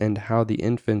operates and how the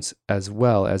infant's as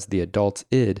well as the adult's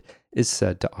id is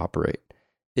said to operate.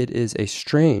 It is a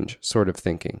strange sort of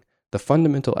thinking. The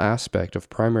fundamental aspect of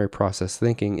primary process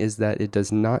thinking is that it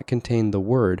does not contain the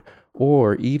word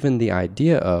or even the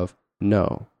idea of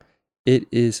no. It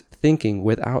is thinking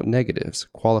without negatives,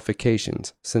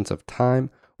 qualifications, sense of time,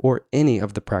 or any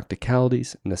of the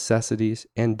practicalities, necessities,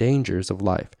 and dangers of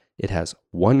life. It has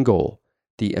one goal: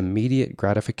 the immediate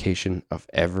gratification of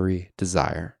every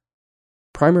desire.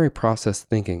 Primary process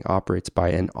thinking operates by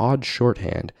an odd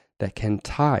shorthand that can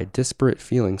tie disparate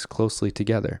feelings closely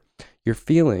together. Your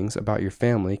feelings about your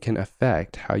family can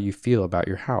affect how you feel about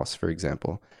your house, for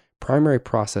example. Primary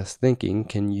process thinking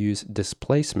can use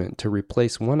displacement to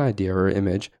replace one idea or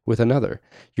image with another.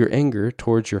 Your anger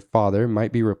towards your father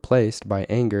might be replaced by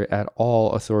anger at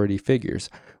all authority figures,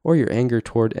 or your anger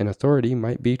toward an authority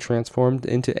might be transformed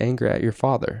into anger at your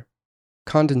father.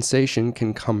 Condensation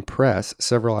can compress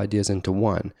several ideas into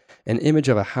one. An image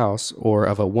of a house or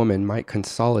of a woman might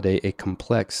consolidate a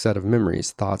complex set of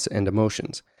memories, thoughts, and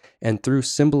emotions, and through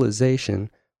symbolization,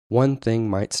 one thing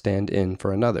might stand in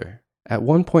for another. At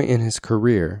one point in his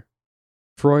career,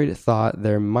 Freud thought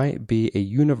there might be a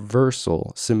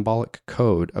universal symbolic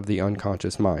code of the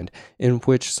unconscious mind, in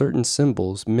which certain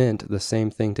symbols meant the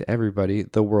same thing to everybody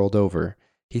the world over.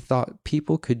 He thought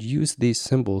people could use these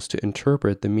symbols to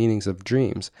interpret the meanings of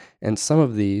dreams, and some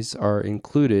of these are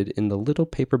included in the little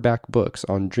paperback books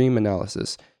on dream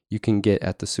analysis you can get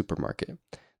at the supermarket.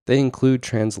 They include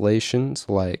translations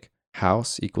like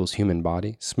house equals human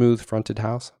body, smooth fronted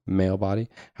house, male body,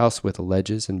 house with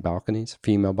ledges and balconies,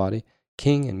 female body,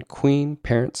 king and queen,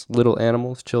 parents, little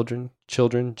animals, children,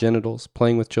 genitals,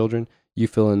 playing with children, you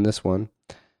fill in this one.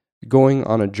 Going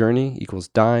on a journey equals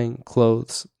dying,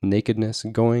 clothes, nakedness,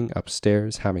 going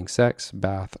upstairs, having sex,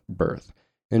 bath, birth.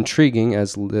 Intriguing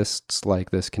as lists like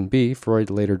this can be,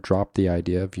 Freud later dropped the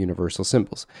idea of universal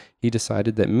symbols. He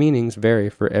decided that meanings vary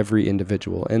for every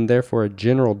individual, and therefore a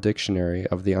general dictionary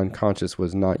of the unconscious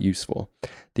was not useful.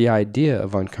 The idea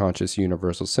of unconscious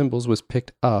universal symbols was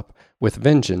picked up with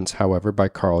vengeance, however, by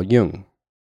Carl Jung.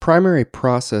 Primary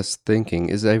process thinking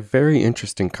is a very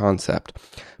interesting concept,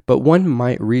 but one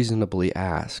might reasonably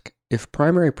ask, if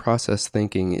primary process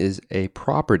thinking is a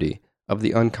property of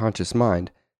the unconscious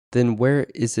mind, then where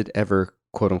is it ever,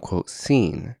 quote-unquote,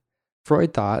 seen?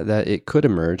 Freud thought that it could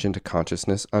emerge into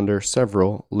consciousness under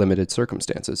several limited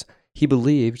circumstances. He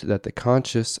believed that the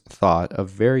conscious thought of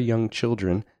very young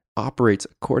children operates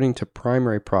according to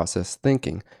primary process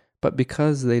thinking, but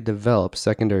because they develop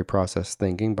secondary process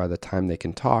thinking by the time they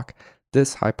can talk,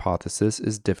 this hypothesis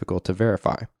is difficult to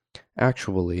verify.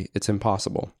 Actually, it's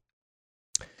impossible.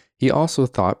 He also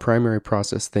thought primary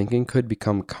process thinking could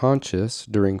become conscious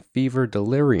during fever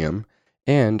delirium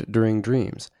and during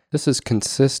dreams. This is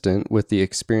consistent with the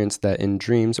experience that in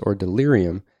dreams or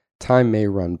delirium, time may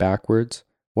run backwards,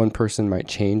 one person might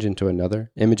change into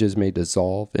another, images may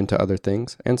dissolve into other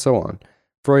things, and so on.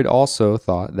 Freud also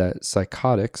thought that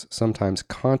psychotics sometimes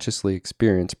consciously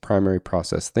experience primary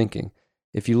process thinking.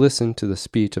 If you listen to the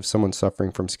speech of someone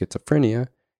suffering from schizophrenia,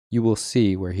 you will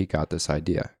see where he got this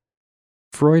idea.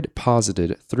 Freud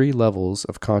posited 3 levels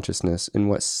of consciousness in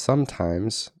what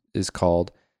sometimes is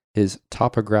called his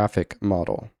topographic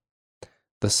model.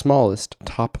 The smallest,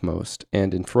 topmost,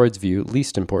 and in Freud's view,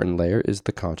 least important layer is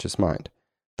the conscious mind,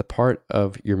 the part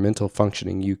of your mental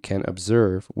functioning you can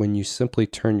observe when you simply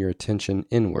turn your attention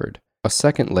inward. A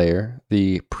second layer,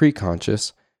 the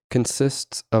preconscious,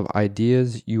 consists of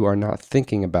ideas you are not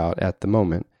thinking about at the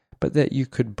moment, but that you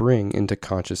could bring into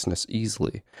consciousness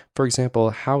easily. For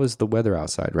example, how is the weather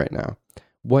outside right now?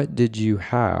 What did you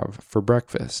have for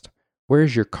breakfast? Where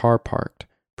is your car parked?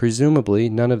 Presumably,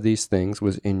 none of these things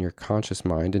was in your conscious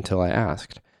mind until I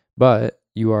asked, but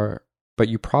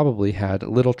you probably had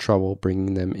little trouble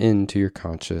bringing them into your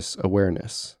conscious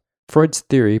awareness. Freud's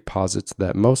theory posits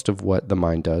that most of what the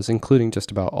mind does, including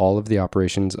just about all of the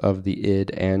operations of the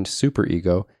id and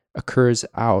superego, occurs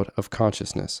out of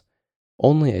consciousness.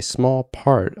 Only a small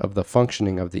part of the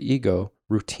functioning of the ego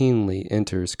routinely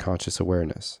enters conscious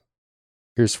awareness.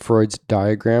 Here's Freud's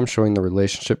diagram showing the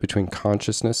relationship between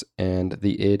consciousness and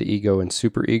the id, ego, and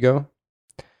superego.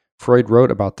 Freud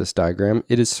wrote about this diagram.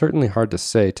 It is certainly hard to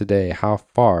say today how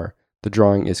far the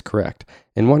drawing is correct.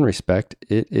 In one respect,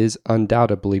 it is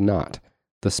undoubtedly not.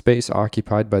 The space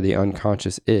occupied by the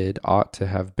unconscious id ought to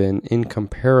have been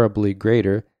incomparably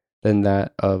greater than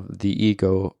that of the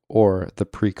ego or the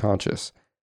preconscious.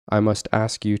 I must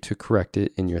ask you to correct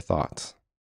it in your thoughts.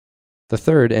 The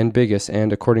third and biggest,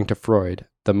 and according to Freud,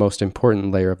 the most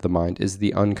important layer of the mind is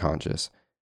the unconscious,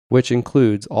 which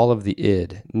includes all of the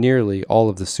id, nearly all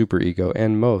of the superego,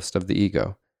 and most of the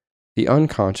ego. The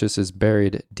unconscious is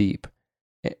buried deep.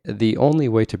 The only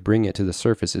way to bring it to the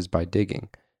surface is by digging.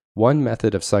 One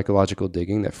method of psychological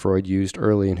digging that Freud used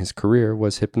early in his career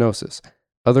was hypnosis.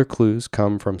 Other clues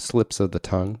come from slips of the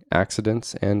tongue,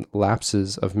 accidents, and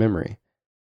lapses of memory.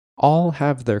 All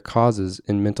have their causes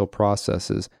in mental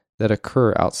processes that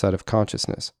occur outside of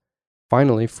consciousness.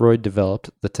 Finally, Freud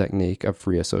developed the technique of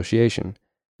free association,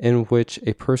 in which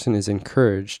a person is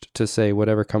encouraged to say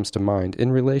whatever comes to mind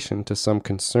in relation to some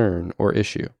concern or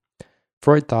issue.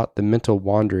 Freud thought the mental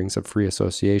wanderings of free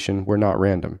association were not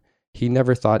random. He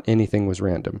never thought anything was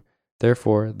random.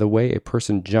 Therefore, the way a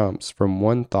person jumps from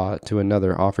one thought to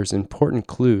another offers important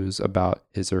clues about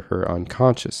his or her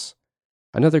unconscious.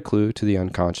 Another clue to the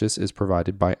unconscious is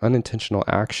provided by unintentional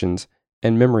actions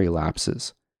and memory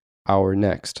lapses. Our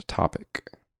next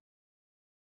topic.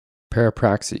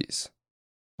 Parapraxis.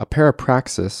 A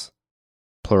parapraxis,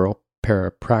 plural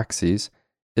parapraxis,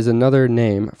 is another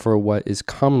name for what is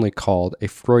commonly called a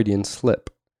Freudian slip,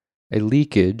 a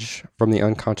leakage from the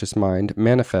unconscious mind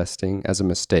manifesting as a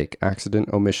mistake, accident,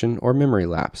 omission, or memory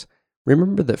lapse.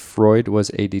 Remember that Freud was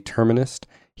a determinist.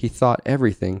 He thought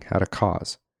everything had a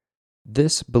cause.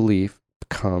 This belief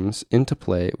comes into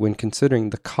play when considering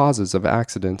the causes of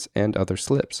accidents and other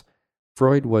slips.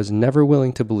 Freud was never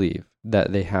willing to believe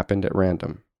that they happened at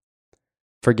random.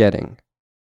 Forgetting.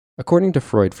 According to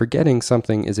Freud, forgetting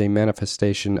something is a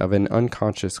manifestation of an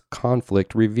unconscious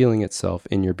conflict revealing itself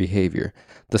in your behavior.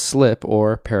 The slip,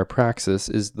 or parapraxis,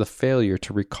 is the failure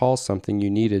to recall something you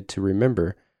needed to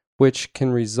remember, which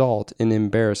can result in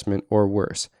embarrassment or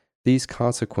worse. These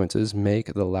consequences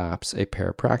make the lapse a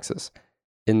parapraxis.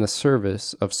 In the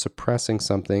service of suppressing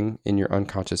something in your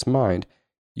unconscious mind,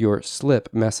 your slip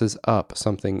messes up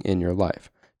something in your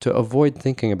life. To avoid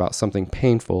thinking about something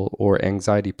painful or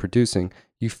anxiety-producing,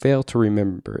 you fail to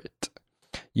remember it.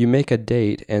 You make a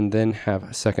date and then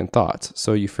have second thoughts,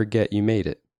 so you forget you made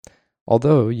it.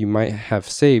 Although you might have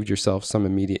saved yourself some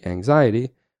immediate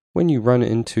anxiety, when you run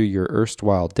into your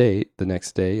erstwhile date the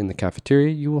next day in the cafeteria,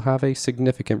 you will have a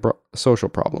significant social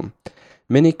problem.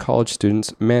 Many college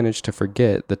students manage to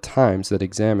forget the times that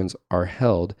exams are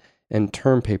held and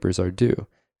term papers are due.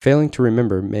 Failing to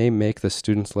remember may make the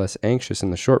students less anxious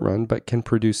in the short run, but can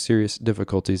produce serious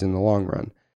difficulties in the long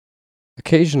run.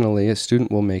 Occasionally, a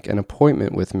student will make an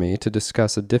appointment with me to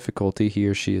discuss a difficulty he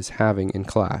or she is having in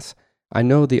class. I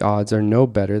know the odds are no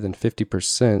better than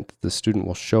 50% that the student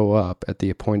will show up at the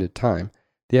appointed time.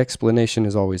 The explanation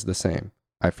is always the same: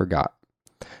 I forgot.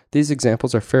 These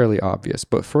examples are fairly obvious,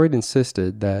 but Freud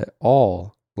insisted that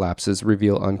all lapses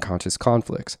reveal unconscious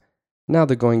conflicts. Now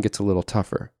the going gets a little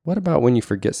tougher. What about when you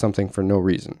forget something for no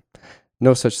reason?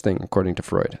 No such thing, according to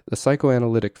Freud. The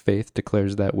psychoanalytic faith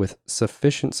declares that with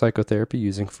sufficient psychotherapy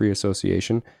using free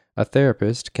association, a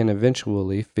therapist can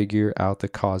eventually figure out the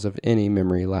cause of any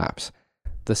memory lapse.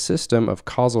 The system of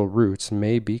causal roots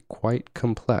may be quite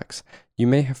complex. You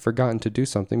may have forgotten to do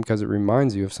something because it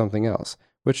reminds you of something else,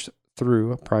 which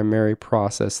through primary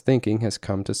process thinking has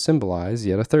come to symbolize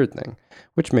yet a third thing,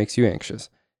 which makes you anxious.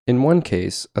 In one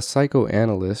case, a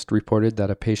psychoanalyst reported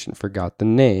that a patient forgot the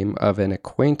name of an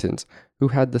acquaintance who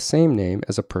had the same name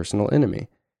as a personal enemy.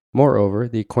 Moreover,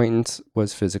 the acquaintance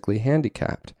was physically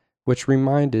handicapped, which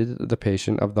reminded the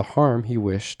patient of the harm he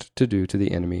wished to do to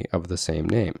the enemy of the same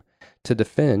name. To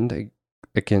defend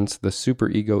against the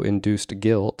superego-induced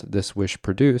guilt this wish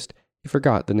produced, he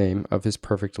forgot the name of his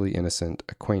perfectly innocent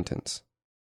acquaintance.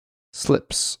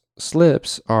 Slips.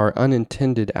 Slips are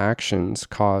unintended actions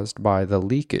caused by the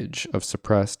leakage of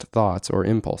suppressed thoughts or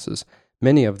impulses.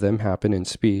 Many of them happen in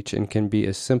speech and can be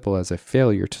as simple as a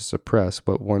failure to suppress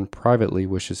what one privately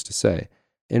wishes to say.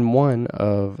 In one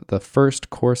of the first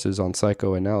courses on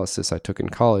psychoanalysis I took in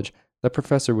college, the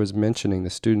professor was mentioning the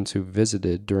students who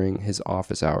visited during his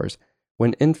office hours.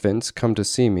 When infants come to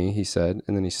see me, he said,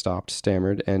 and then he stopped,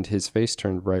 stammered, and his face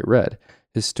turned bright red.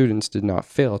 His students did not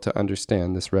fail to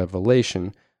understand this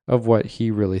revelation of what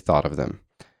he really thought of them.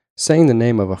 Saying the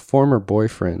name of a former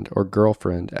boyfriend or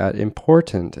girlfriend at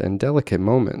important and delicate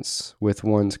moments with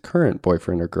one's current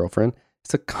boyfriend or girlfriend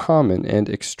is a common and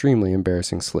extremely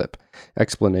embarrassing slip.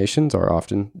 Explanations are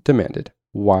often demanded.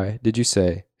 Why did you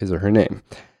say his or her name?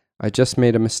 I just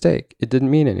made a mistake. It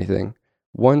didn't mean anything.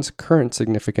 One's current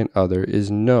significant other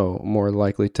is no more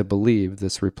likely to believe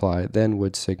this reply than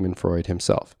would Sigmund Freud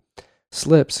himself.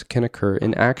 Slips can occur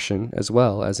in action as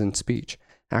well as in speech.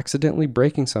 Accidentally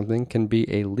breaking something can be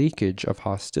a leakage of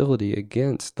hostility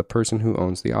against the person who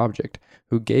owns the object,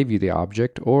 who gave you the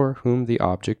object, or whom the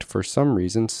object for some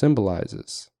reason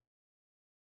symbolizes.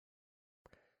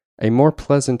 A more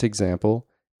pleasant example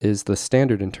is the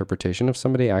standard interpretation of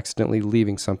somebody accidentally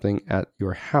leaving something at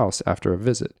your house after a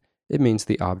visit. It means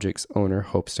the object's owner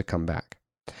hopes to come back.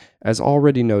 As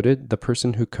already noted, the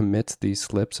person who commits these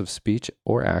slips of speech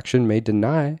or action may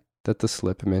deny that the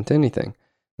slip meant anything.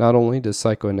 Not only does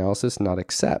psychoanalysis not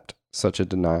accept such a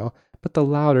denial, but the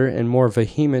louder and more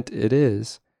vehement it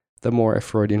is, the more a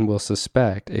Freudian will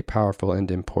suspect a powerful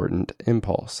and important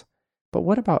impulse. But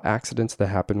what about accidents that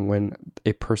happen when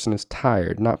a person is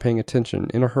tired, not paying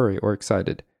attention, in a hurry, or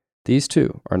excited? These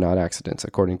too are not accidents,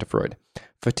 according to Freud.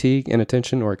 Fatigue,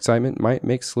 inattention, or excitement might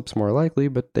make slips more likely,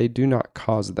 but they do not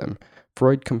cause them.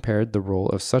 Freud compared the role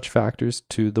of such factors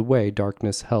to the way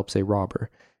darkness helps a robber.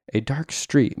 A dark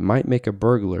street might make a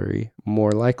burglary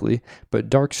more likely, but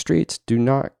dark streets do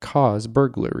not cause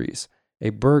burglaries.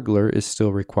 A burglar is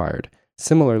still required.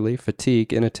 Similarly,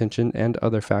 fatigue, inattention, and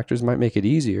other factors might make it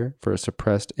easier for a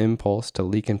suppressed impulse to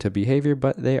leak into behavior,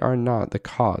 but they are not the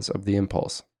cause of the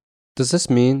impulse. Does this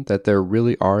mean that there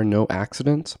really are no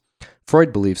accidents?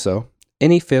 Freud believes so.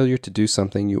 Any failure to do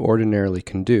something you ordinarily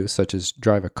can do, such as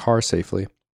drive a car safely,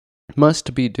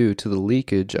 must be due to the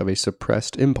leakage of a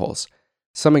suppressed impulse.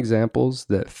 Some examples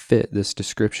that fit this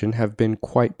description have been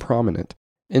quite prominent.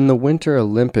 In the Winter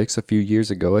Olympics a few years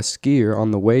ago, a skier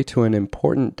on the way to an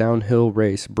important downhill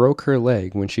race broke her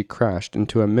leg when she crashed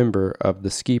into a member of the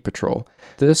ski patrol.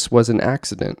 This was an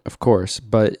accident, of course,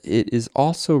 but it is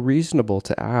also reasonable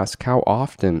to ask how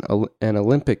often an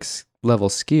Olympics-level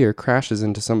skier crashes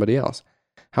into somebody else.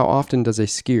 How often does a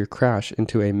skier crash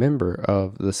into a member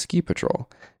of the ski patrol?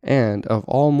 And of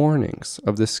all mornings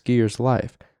of the skier's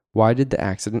life, why did the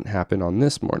accident happen on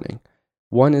this morning?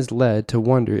 One is led to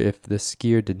wonder if the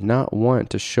skier did not want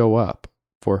to show up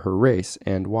for her race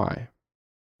and why.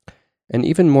 An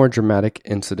even more dramatic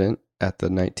incident at the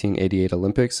 1988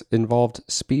 Olympics involved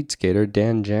speed skater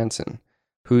Dan Jansen,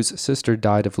 whose sister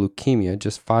died of leukemia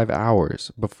just 5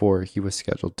 hours before he was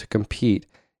scheduled to compete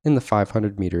in the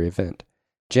 500-meter event.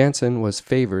 Jansen was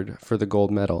favored for the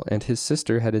gold medal, and his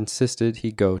sister had insisted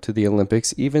he go to the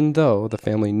Olympics even though the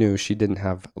family knew she didn't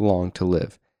have long to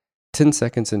live. 10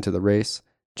 seconds into the race,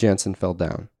 Jansen fell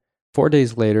down. 4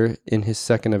 days later, in his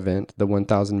second event, the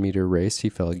 1,000-meter race, he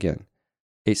fell again.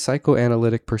 A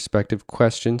psychoanalytic perspective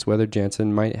questions whether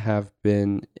Jansen might have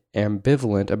been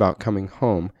ambivalent about coming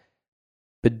home,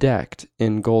 bedecked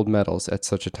in gold medals at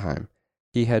such a time.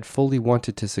 He had fully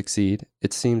wanted to succeed.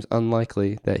 It seems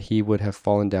unlikely that he would have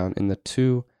fallen down in the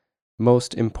two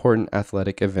most important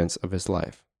athletic events of his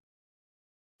life.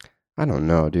 I don't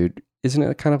know, dude. Isn't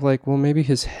it kind of like, well, maybe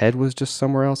his head was just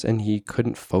somewhere else and he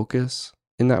couldn't focus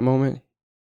in that moment?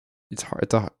 It's hard.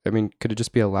 Could it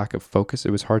just be a lack of focus?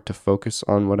 It was hard to focus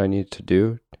on what I needed to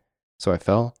do, so I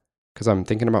fell because I'm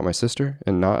thinking about my sister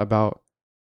and not about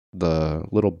the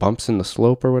little bumps in the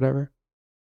slope or whatever.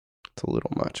 It's a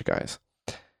little much, guys.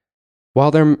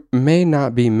 While there may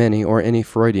not be many or any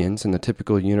Freudians in the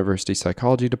typical university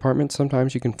psychology department,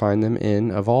 sometimes you can find them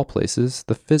in, of all places,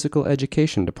 the physical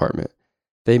education department.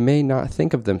 They may not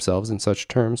think of themselves in such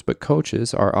terms, but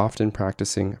coaches are often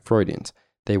practicing Freudians.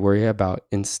 They worry about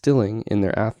instilling in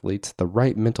their athletes the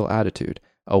right mental attitude,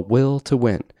 a will to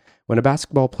win. When a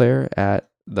basketball player at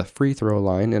the free throw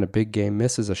line in a big game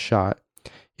misses a shot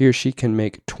he or she can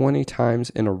make 20 times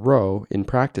in a row in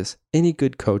practice, any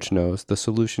good coach knows the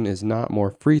solution is not more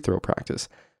free throw practice.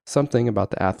 Something about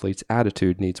the athlete's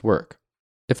attitude needs work.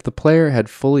 If the player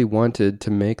had fully wanted to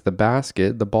make the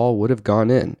basket, the ball would have gone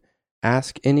in.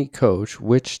 Ask any coach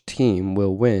which team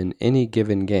will win any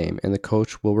given game, and the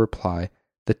coach will reply,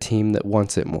 the team that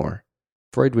wants it more.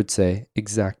 Freud would say,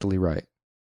 exactly right.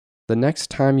 The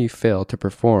next time you fail to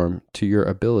perform to your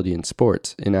ability in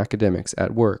sports, in academics,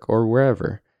 at work, or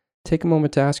wherever, take a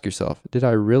moment to ask yourself, did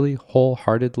I really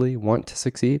wholeheartedly want to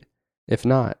succeed? If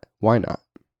not, why not?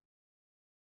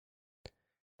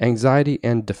 Anxiety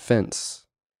and defense.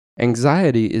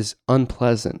 Anxiety is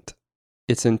unpleasant.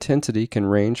 Its intensity can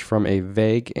range from a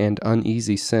vague and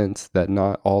uneasy sense that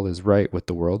not all is right with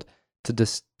the world to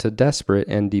desperate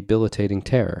and debilitating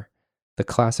terror, the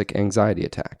classic anxiety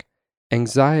attack.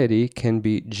 Anxiety can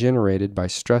be generated by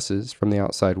stresses from the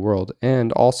outside world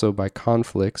and also by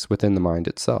conflicts within the mind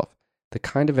itself, the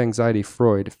kind of anxiety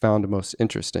Freud found most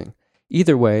interesting.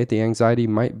 Either way, the anxiety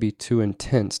might be too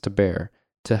intense to bear.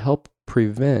 To help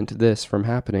prevent this from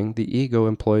happening, the ego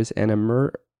employs an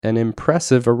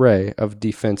impressive array of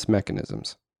defense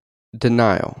mechanisms.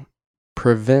 Denial.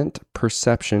 Prevent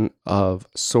perception of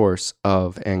source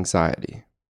of anxiety.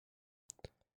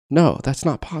 No, that's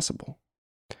not possible.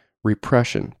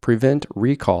 Repression. Prevent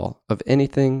recall of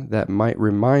anything that might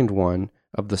remind one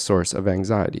of the source of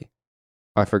anxiety.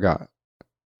 I forgot.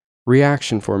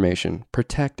 Reaction formation.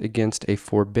 Protect against a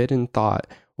forbidden thought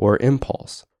or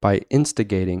impulse by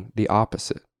instigating the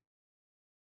opposite.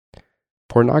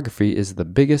 Pornography is the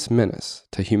biggest menace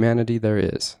to humanity there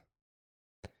is.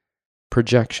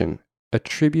 Projection.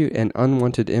 Attribute an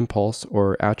unwanted impulse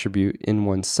or attribute in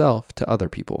oneself to other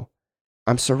people.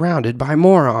 I'm surrounded by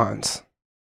morons.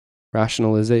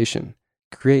 Rationalization.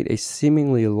 Create a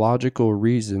seemingly logical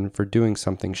reason for doing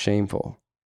something shameful.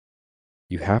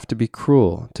 You have to be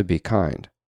cruel to be kind.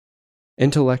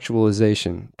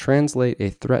 Intellectualization. Translate a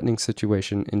threatening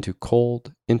situation into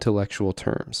cold, intellectual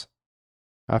terms.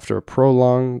 After a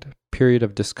prolonged period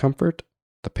of discomfort,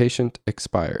 the patient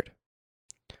expired.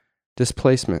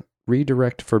 Displacement.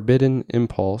 Redirect forbidden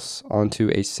impulse onto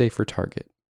a safer target.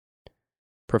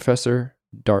 Professor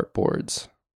Dartboards.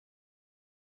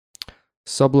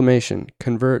 Sublimation.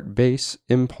 Convert base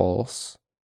impulse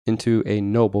into a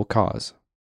noble cause.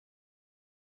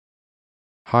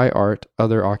 High art,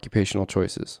 other occupational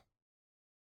choices.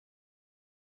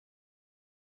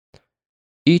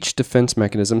 Each defense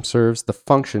mechanism serves the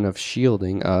function of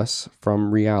shielding us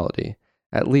from reality,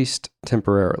 at least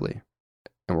temporarily.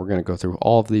 And we're going to go through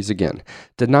all of these again.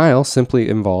 Denial simply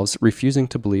involves refusing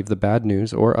to believe the bad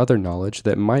news or other knowledge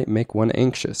that might make one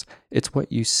anxious. It's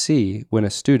what you see when a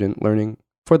student learning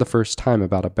for the first time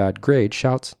about a bad grade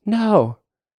shouts, "No!"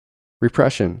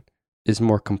 Repression is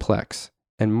more complex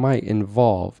and might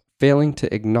involve failing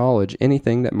to acknowledge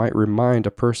anything that might remind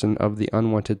a person of the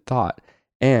unwanted thought,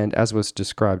 and, as was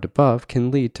described above,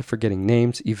 can lead to forgetting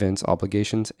names, events,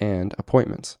 obligations, and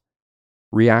appointments.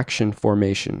 Reaction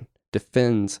formation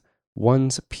defends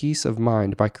one's peace of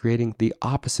mind by creating the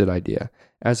opposite idea,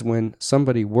 as when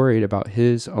somebody worried about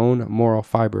his own moral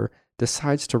fiber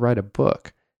decides to write a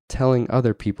book telling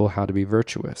other people how to be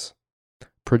virtuous.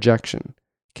 Projection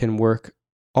can work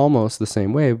almost the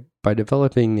same way by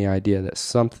developing the idea that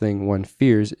something one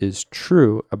fears is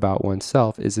true about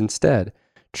oneself is instead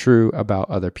true about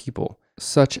other people,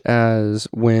 such as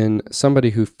when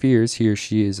somebody who fears he or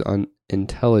she is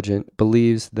unintelligent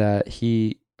believes that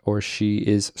he or she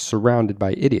is surrounded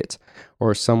by idiots,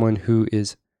 or someone who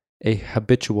is a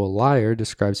habitual liar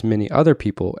describes many other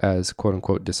people as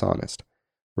quote-unquote dishonest.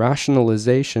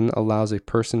 Rationalization allows a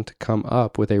person to come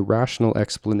up with a rational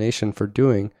explanation for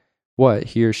doing what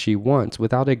he or she wants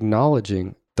without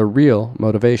acknowledging the real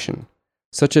motivation,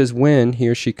 such as when he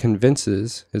or she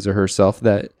convinces his or herself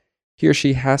that he or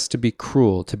she has to be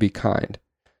cruel to be kind.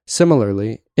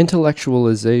 Similarly,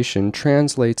 intellectualization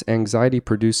translates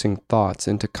anxiety-producing thoughts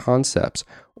into concepts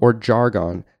or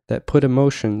jargon that put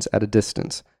emotions at a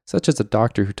distance, such as a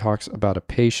doctor who talks about a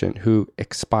patient who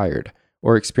expired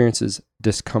or experiences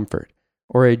discomfort,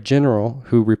 or a general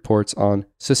who reports on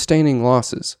sustaining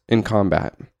losses in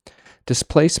combat.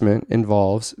 Displacement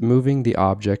involves moving the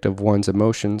object of one's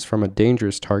emotions from a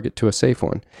dangerous target to a safe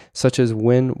one, such as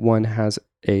when one has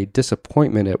a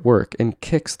disappointment at work and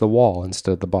kicks the wall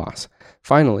instead of the boss.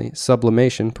 Finally,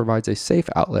 sublimation provides a safe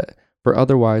outlet for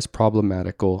otherwise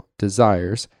problematical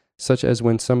desires, such as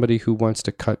when somebody who wants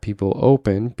to cut people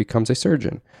open becomes a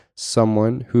surgeon,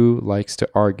 someone who likes to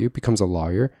argue becomes a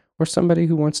lawyer, or somebody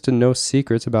who wants to know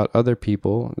secrets about other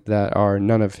people that are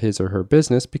none of his or her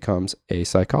business becomes a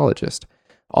psychologist.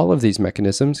 All of these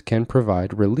mechanisms can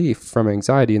provide relief from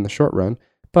anxiety in the short run,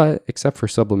 but except for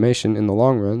sublimation in the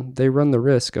long run, they run the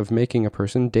risk of making a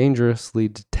person dangerously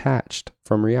detached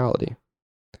from reality.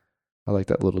 I like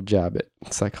that little jab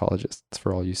at psychologists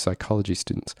for all you psychology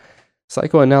students.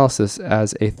 Psychoanalysis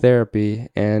as a therapy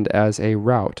and as a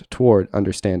route toward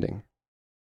understanding.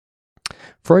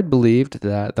 Freud believed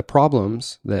that the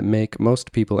problems that make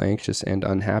most people anxious and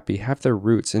unhappy have their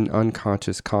roots in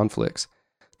unconscious conflicts.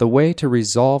 The way to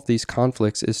resolve these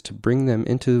conflicts is to bring them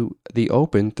into the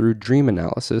open through dream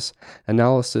analysis,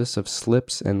 analysis of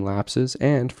slips and lapses,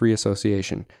 and free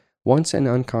association. Once an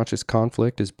unconscious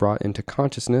conflict is brought into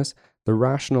consciousness, the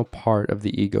rational part of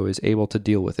the ego is able to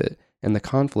deal with it, and the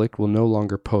conflict will no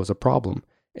longer pose a problem.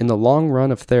 In the long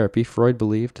run of therapy, Freud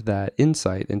believed that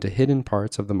insight into hidden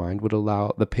parts of the mind would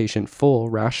allow the patient full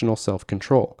rational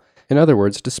self-control. In other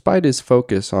words, despite his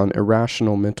focus on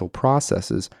irrational mental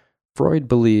processes, Freud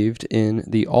believed in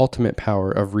the ultimate power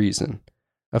of reason.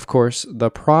 Of course, the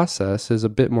process is a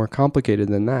bit more complicated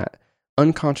than that.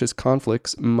 Unconscious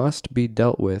conflicts must be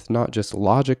dealt with not just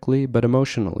logically, but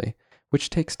emotionally, which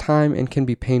takes time and can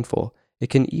be painful. It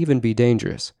can even be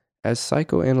dangerous. As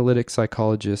psychoanalytic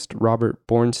psychologist Robert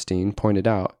Bornstein pointed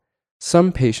out,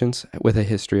 some patients with a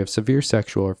history of severe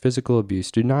sexual or physical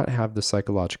abuse do not have the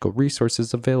psychological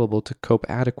resources available to cope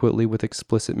adequately with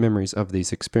explicit memories of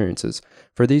these experiences.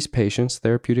 For these patients,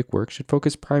 therapeutic work should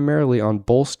focus primarily on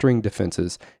bolstering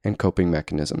defenses and coping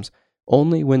mechanisms.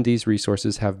 Only when these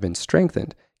resources have been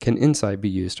strengthened can insight be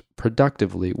used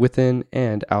productively within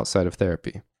and outside of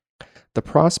therapy. The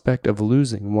prospect of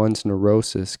losing one's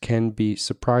neurosis can be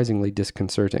surprisingly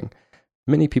disconcerting.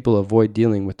 Many people avoid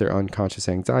dealing with their unconscious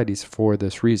anxieties for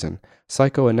this reason.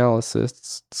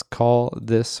 Psychoanalysts call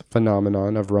this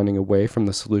phenomenon of running away from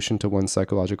the solution to one's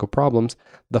psychological problems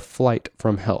the flight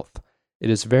from health. It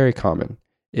is very common.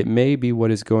 It may be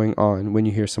what is going on when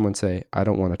you hear someone say, "I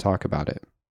don't want to talk about it."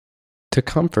 To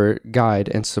comfort, guide,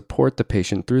 and support the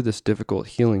patient through this difficult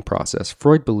healing process,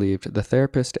 Freud believed the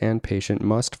therapist and patient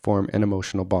must form an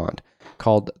emotional bond,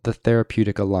 called the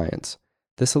therapeutic alliance.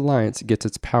 This alliance gets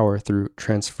its power through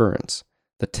transference,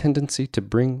 the tendency to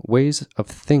bring ways of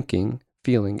thinking,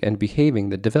 feeling, and behaving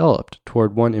that developed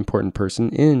toward one important person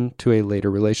into a later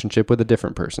relationship with a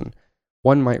different person.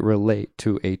 One might relate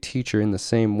to a teacher in the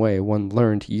same way one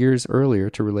learned years earlier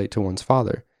to relate to one's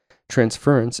father.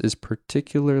 Transference is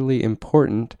particularly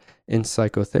important in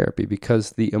psychotherapy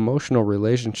because the emotional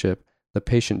relationship the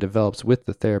patient develops with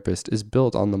the therapist is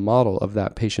built on the model of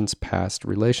that patient's past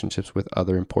relationships with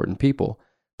other important people.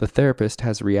 the therapist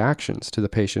has reactions to the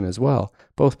patient as well,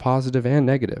 both positive and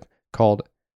negative, called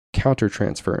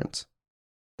countertransference.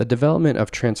 The development of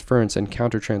transference and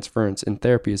countertransference in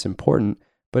therapy is important,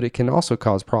 but it can also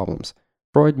cause problems.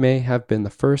 Freud may have been the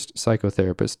first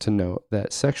psychotherapist to note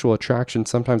that sexual attraction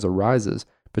sometimes arises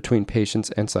between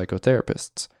patients and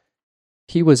psychotherapists.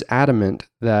 He was adamant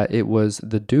that it was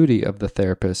the duty of the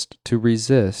therapist to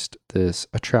resist this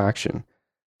attraction.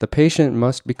 The patient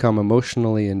must become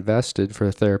emotionally invested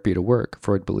for therapy to work,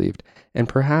 Freud believed, and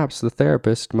perhaps the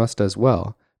therapist must as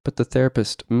well, but the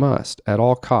therapist must, at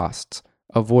all costs,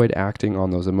 avoid acting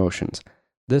on those emotions.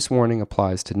 This warning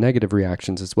applies to negative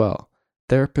reactions as well.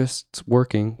 Therapists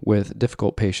working with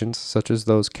difficult patients, such as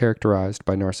those characterized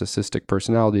by narcissistic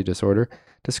personality disorder,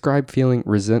 describe feeling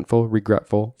resentful,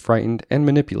 regretful, frightened, and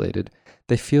manipulated.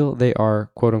 They feel they are,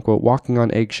 quote-unquote, walking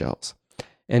on eggshells,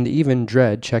 and even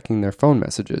dread checking their phone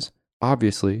messages.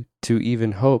 Obviously, to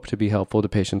even hope to be helpful to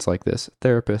patients like this,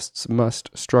 therapists must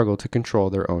struggle to control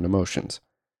their own emotions.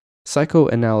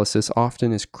 Psychoanalysis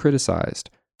often is criticized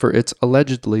for its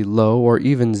allegedly low or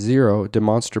even zero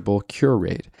demonstrable cure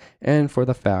rate, and for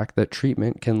the fact that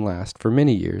treatment can last for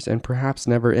many years and perhaps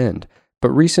never end. But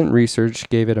recent research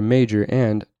gave it a major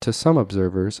and, to some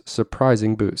observers,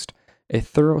 surprising boost. A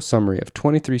thorough summary of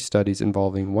 23 studies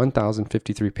involving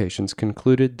 1,053 patients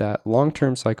concluded that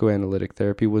long-term psychoanalytic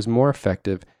therapy was more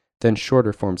effective than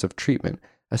shorter forms of treatment,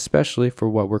 especially for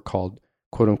what were called,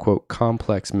 quote-unquote,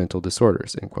 complex mental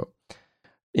disorders, end quote.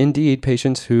 Indeed,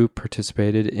 patients who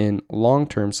participated in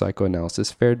long-term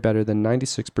psychoanalysis fared better than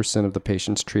 96% of the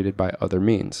patients treated by other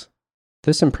means.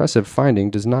 This impressive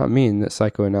finding does not mean that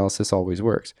psychoanalysis always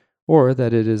works, or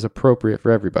that it is appropriate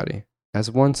for everybody. As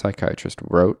one psychiatrist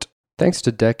wrote, thanks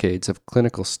to decades of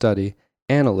clinical study,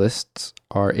 analysts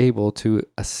are able to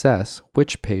assess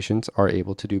which patients are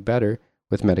able to do better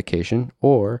with medication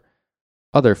or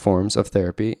other forms of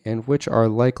therapy and which are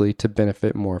likely to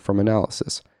benefit more from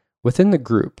analysis. Within the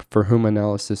group for whom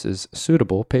analysis is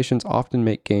suitable, patients often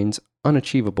make gains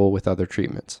unachievable with other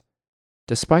treatments.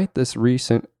 Despite this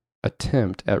recent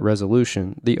attempt at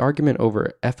resolution, the argument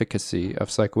over efficacy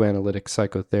of psychoanalytic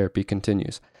psychotherapy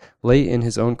continues. Late in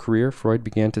his own career, Freud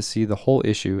began to see the whole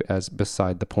issue as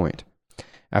beside the point.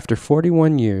 After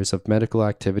 41 years of medical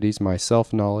activities, my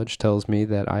self-knowledge tells me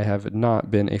that I have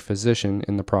not been a physician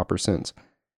in the proper sense.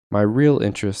 My real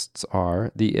interests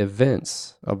are the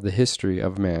events of the history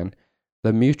of man,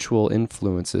 the mutual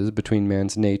influences between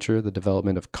man's nature, the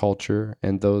development of culture,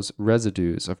 and those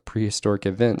residues of prehistoric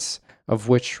events of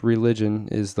which religion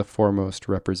is the foremost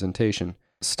representation.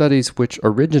 Studies which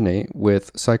originate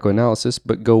with psychoanalysis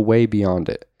but go way beyond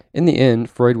it. In the end,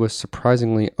 Freud was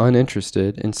surprisingly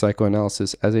uninterested in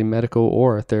psychoanalysis as a medical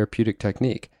or a therapeutic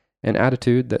technique, an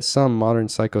attitude that some modern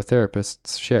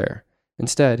psychotherapists share.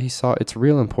 Instead, he saw its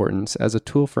real importance as a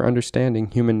tool for understanding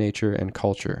human nature and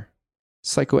culture.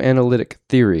 Psychoanalytic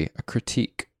theory, a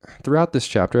critique. Throughout this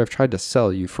chapter, I've tried to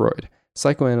sell you Freud.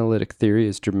 Psychoanalytic theory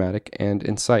is dramatic and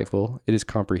insightful, it is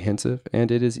comprehensive, and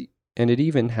it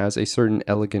even has a certain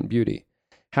elegant beauty.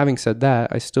 Having said that,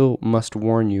 I still must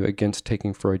warn you against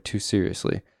taking Freud too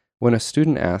seriously. When a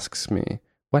student asks me,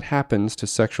 what happens to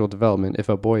sexual development if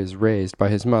a boy is raised by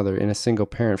his mother in a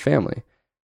single-parent family?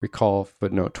 Recall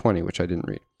footnote 20, which I didn't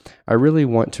read. I really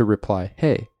want to reply,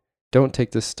 hey, don't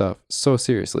take this stuff so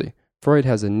seriously. Freud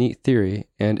has a neat theory,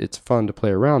 and it's fun to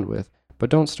play around with, but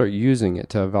don't start using it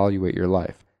to evaluate your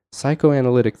life.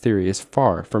 Psychoanalytic theory is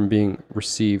far from being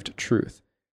received truth.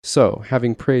 So,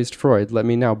 having praised Freud, let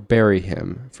me now bury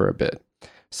him for a bit.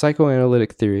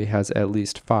 Psychoanalytic theory has at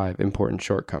least 5 important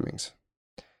shortcomings.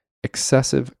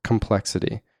 Excessive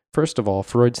complexity. First of all,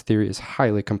 Freud's theory is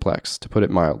highly complex, to put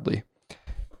it mildly.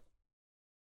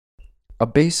 A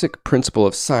basic principle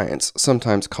of science,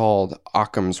 sometimes called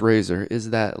Occam's razor, is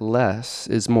that less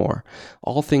is more.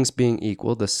 All things being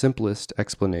equal, the simplest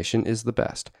explanation is the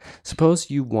best. Suppose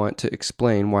you want to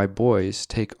explain why boys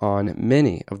take on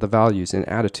many of the values and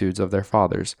attitudes of their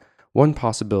fathers. One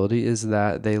possibility is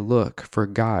that they look for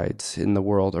guides in the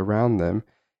world around them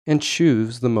and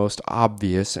choose the most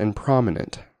obvious and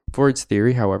prominent. Freud's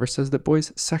theory, however, says that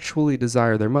boys sexually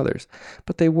desire their mothers,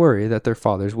 but they worry that their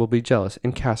fathers will be jealous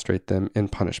and castrate them in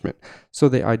punishment, so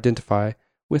they identify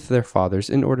with their fathers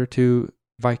in order to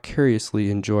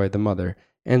vicariously enjoy the mother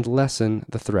and lessen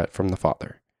the threat from the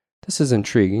father. This is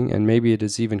intriguing, and maybe it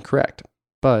is even correct,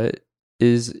 but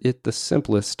is it the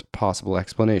simplest possible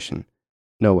explanation?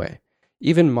 No way.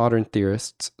 Even modern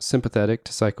theorists sympathetic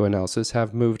to psychoanalysis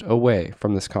have moved away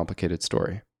from this complicated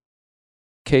story.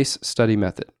 Case study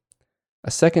method. A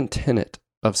second tenet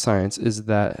of science is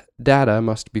that data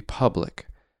must be public.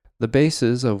 The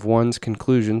basis of one's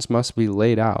conclusions must be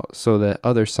laid out so that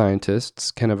other scientists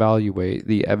can evaluate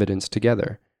the evidence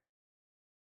together.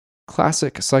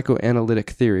 Classic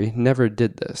psychoanalytic theory never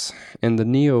did this, and the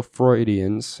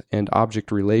neo-Freudians and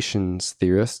object relations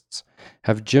theorists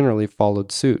have generally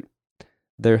followed suit.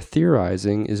 Their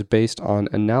theorizing is based on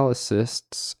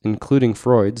analysis, including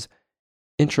Freud's,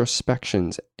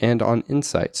 introspections, and on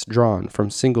insights drawn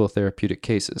from single therapeutic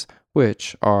cases,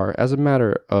 which are, as a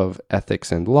matter of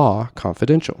ethics and law,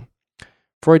 confidential.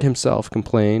 Freud himself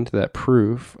complained that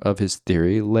proof of his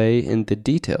theory lay in the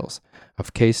details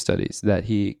of case studies that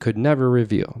he could never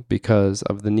reveal because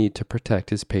of the need to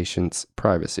protect his patients'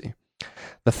 privacy.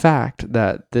 The fact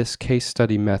that this case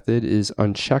study method is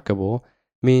uncheckable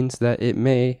means that it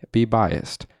may be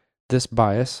biased. This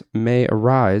bias may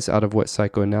arise out of what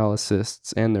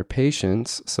psychoanalysts and their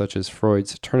patients, such as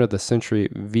Freud's turn-of-the-century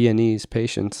Viennese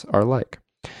patients, are like.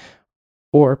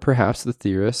 Or perhaps the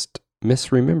theorist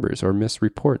misremembers or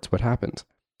misreports what happened.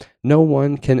 No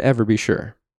one can ever be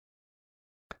sure.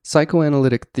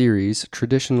 Psychoanalytic theory's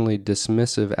traditionally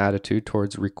dismissive attitude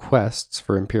towards requests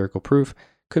for empirical proof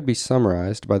could be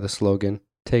summarized by the slogan,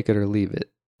 "Take it or leave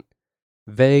it."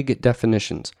 Vague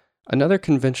definitions. Another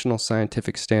conventional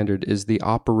scientific standard is the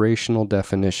operational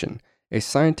definition. A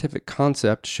scientific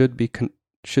concept should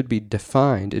be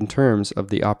defined in terms of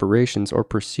the operations or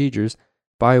procedures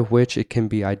by which it can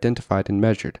be identified and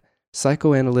measured.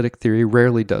 Psychoanalytic theory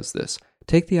rarely does this.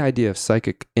 Take the idea of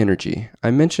psychic energy.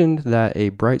 I mentioned that a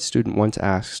bright student once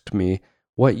asked me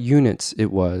what units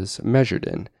it was measured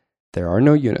in. There are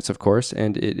no units, of course,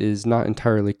 and it is not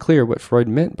entirely clear what Freud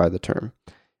meant by the term.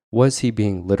 Was he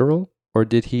being literal, or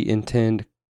did he intend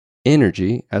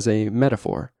energy as a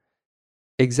metaphor?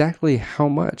 Exactly how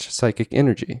much psychic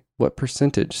energy, what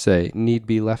percentage, say, need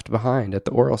be left behind at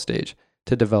the oral stage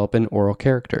to develop an oral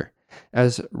character?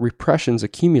 As repressions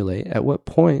accumulate, at what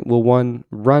point will one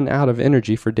run out of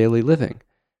energy for daily living?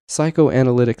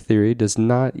 Psychoanalytic theory does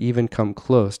not even come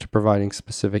close to providing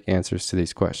specific answers to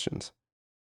these questions.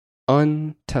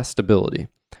 Untestability.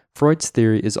 Freud's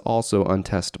theory is also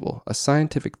untestable. A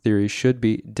scientific theory should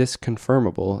be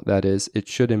disconfirmable, that is, it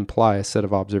should imply a set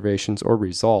of observations or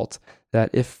results that,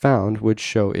 if found, would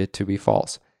show it to be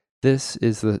false. This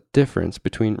is the difference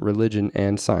between religion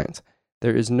and science.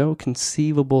 There is no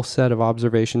conceivable set of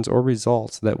observations or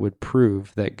results that would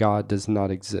prove that God does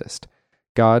not exist.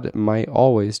 God might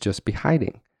always just be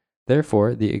hiding.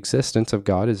 Therefore, the existence of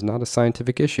God is not a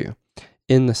scientific issue.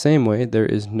 In the same way, there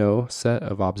is no set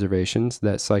of observations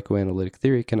that psychoanalytic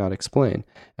theory cannot explain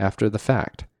after the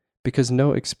fact. Because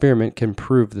no experiment can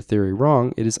prove the theory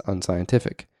wrong, it is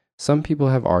unscientific. Some people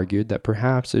have argued that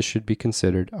perhaps it should be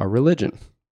considered a religion.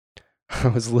 I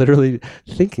was literally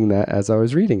thinking that as I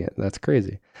was reading it. That's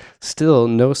crazy. Still,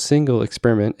 no single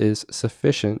experiment is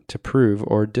sufficient to prove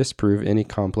or disprove any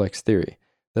complex theory.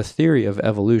 The theory of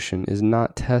evolution is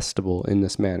not testable in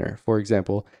this manner, for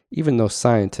example, even though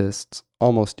scientists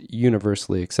almost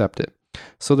universally accept it.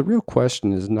 So the real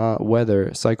question is not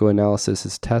whether psychoanalysis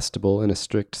is testable in a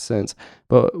strict sense,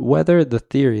 but whether the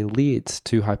theory leads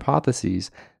to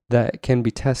hypotheses that can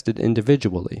be tested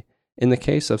individually. In the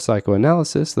case of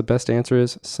psychoanalysis, the best answer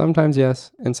is sometimes yes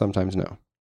and sometimes no.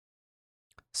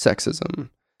 Sexism.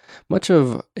 Much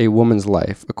of a woman's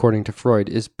life, according to Freud,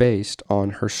 is based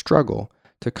on her struggle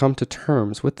to come to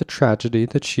terms with the tragedy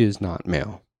that she is not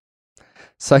male.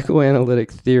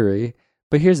 Psychoanalytic theory,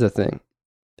 but here's the thing.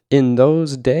 In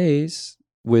those days,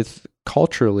 with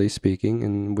culturally speaking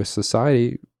and with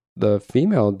society, the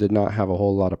female did not have a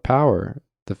whole lot of power.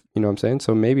 You know what I'm saying?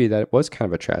 So maybe that was kind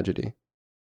of a tragedy.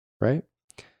 Right?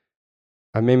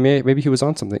 I mean, maybe he was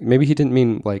on something. Maybe he didn't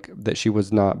mean like that she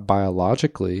was not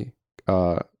biologically,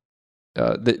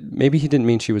 maybe he didn't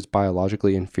mean she was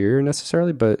biologically inferior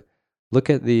necessarily, but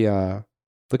look at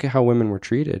how women were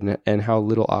treated and how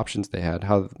little options they had,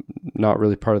 how not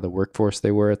really part of the workforce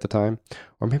they were at the time.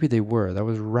 Or maybe they were. That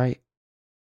was right.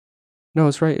 No,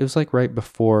 it's right. It was like right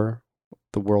before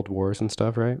the world wars and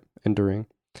stuff, right? And during.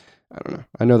 I don't know.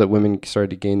 I know that women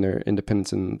started to gain their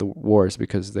independence in the wars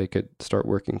because they could start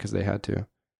working because they had to,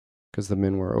 because the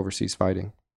men were overseas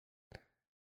fighting.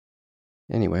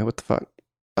 Anyway, what the fuck?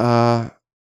 On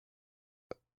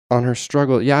her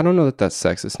struggle, yeah, I don't know that that's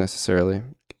sexist necessarily.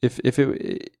 If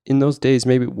it in those days,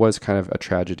 maybe it was kind of a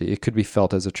tragedy. It could be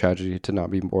felt as a tragedy to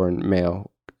not be born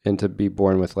male and to be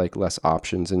born with like less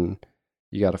options, and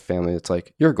you got a family that's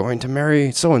like, you're going to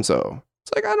marry so and so.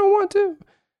 It's like, I don't want to.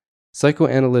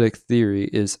 Psychoanalytic theory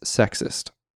is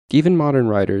sexist. Even modern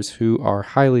writers who are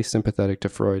highly sympathetic to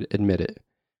Freud admit it.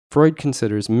 Freud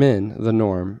considers men the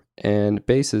norm and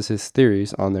bases his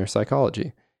theories on their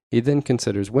psychology. He then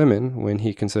considers women, when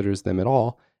he considers them at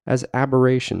all, as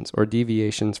aberrations or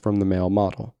deviations from the male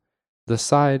model. The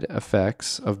side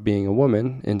effects of being a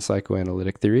woman in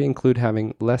psychoanalytic theory include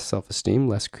having less self-esteem,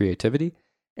 less creativity,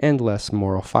 and less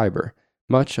moral fiber.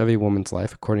 Much of a woman's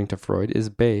life, according to Freud, is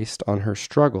based on her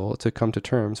struggle to come to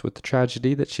terms with the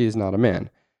tragedy that she is not a man.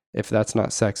 If that's not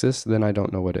sexist, then I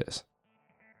don't know what is.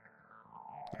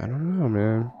 I don't know,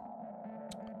 man.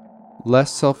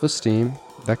 Less self-esteem,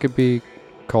 that could be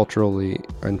culturally,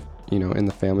 and in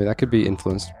the family, that could be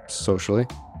influenced socially.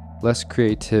 Less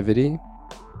creativity,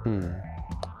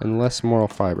 and less moral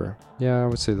fiber. Yeah, I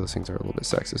would say those things are a little bit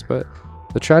sexist, but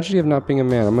the tragedy of not being a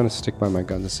man, I'm going to stick by my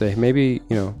guns and say maybe,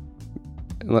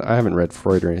 I haven't read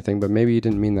Freud or anything, but maybe he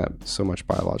didn't mean that so much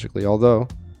biologically. Although,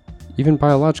 even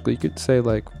biologically, you could say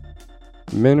like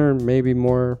men are maybe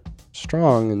more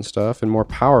strong and stuff and more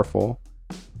powerful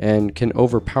and can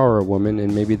overpower a woman,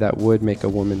 and maybe that would make a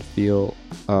woman feel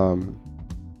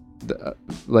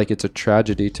like it's a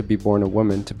tragedy to be born a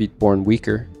woman, to be born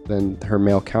weaker than her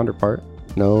male counterpart.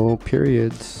 No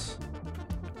periods,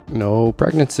 no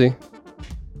pregnancy.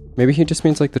 Maybe he just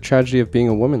means like the tragedy of being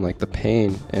a woman, like the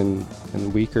pain and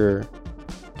weaker,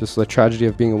 just the tragedy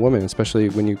of being a woman, especially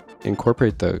when you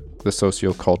incorporate the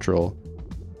socio-cultural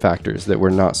factors that were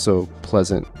not so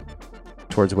pleasant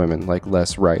towards women, like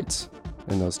less rights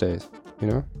in those days.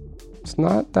 It's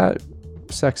not that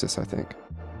sexist, I think.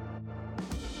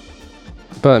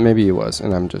 But maybe it was,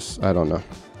 and I don't know.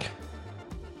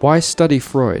 Why study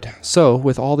Freud? So,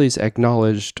 with all these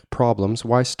acknowledged problems,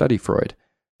 why study Freud?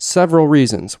 Several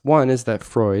reasons. One is that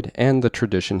Freud and the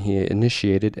tradition he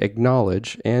initiated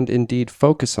acknowledge and indeed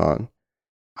focus on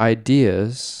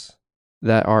ideas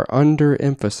that are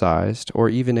underemphasized or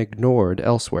even ignored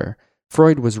elsewhere.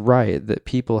 Freud was right that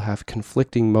people have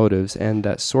conflicting motives and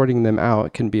that sorting them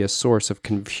out can be a source of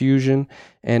confusion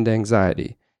and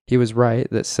anxiety. He was right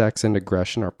that sex and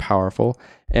aggression are powerful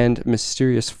and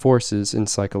mysterious forces in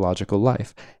psychological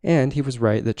life, and he was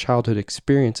right that childhood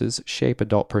experiences shape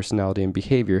adult personality and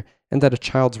behavior, and that a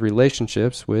child's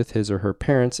relationships with his or her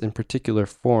parents in particular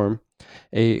form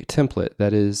a template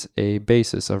that is a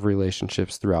basis of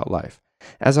relationships throughout life.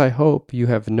 As I hope you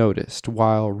have noticed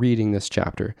while reading this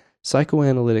chapter,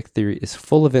 psychoanalytic theory is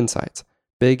full of insights,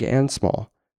 big and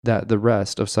small, that the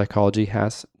rest of psychology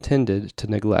has tended to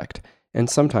neglect and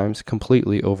sometimes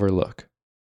completely overlook.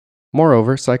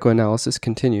 Moreover, psychoanalysis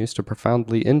continues to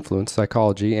profoundly influence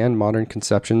psychology and modern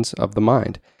conceptions of the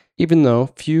mind, even though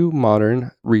few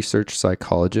modern research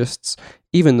psychologists,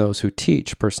 even those who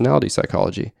teach personality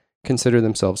psychology, consider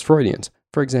themselves Freudians.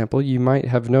 For example, you might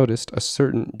have noticed a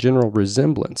certain general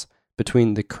resemblance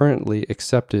between the currently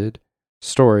accepted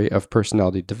story of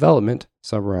personality development,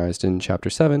 summarized in Chapter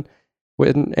 7,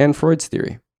 and Freud's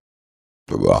theory.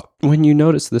 When you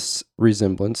notice this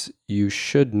resemblance, you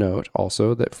should note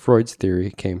also that Freud's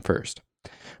theory came first.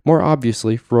 More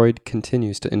obviously, Freud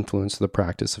continues to influence the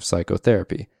practice of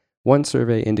psychotherapy. One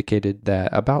survey indicated that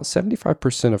about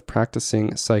 75% of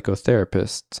practicing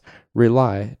psychotherapists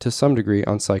rely to some degree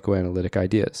on psychoanalytic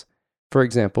ideas. For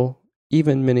example,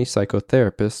 even many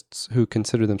psychotherapists who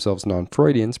consider themselves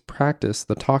non-Freudians practice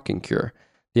the talking cure,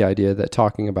 the idea that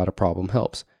talking about a problem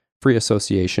helps. Free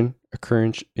association,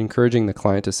 encouraging the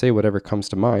client to say whatever comes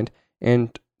to mind,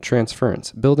 and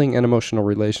transference, building an emotional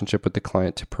relationship with the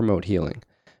client to promote healing.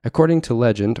 According to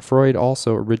legend, Freud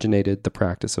also originated the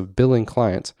practice of billing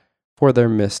clients for their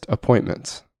missed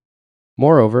appointments.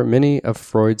 Moreover, many of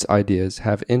Freud's ideas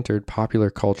have entered popular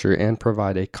culture and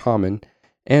provide a common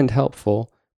and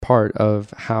helpful part of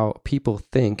how people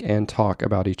think and talk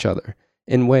about each other,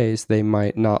 in ways they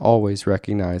might not always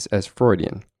recognize as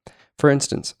Freudian. For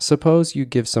instance, suppose you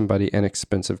give somebody an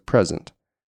expensive present.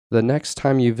 The next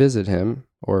time you visit him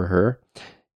or her,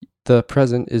 the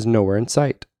present is nowhere in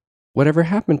sight. Whatever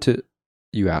happened to,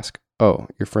 you ask? Oh,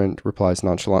 your friend replies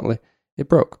nonchalantly, it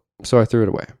broke, so I threw it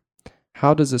away.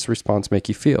 How does this response make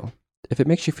you feel? If it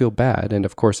makes you feel bad, and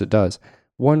of course it does,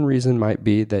 one reason might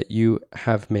be that you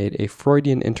have made a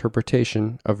Freudian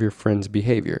interpretation of your friend's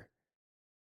behavior.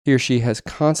 He or she has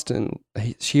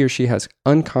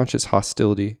unconscious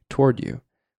hostility toward you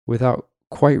without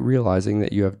quite realizing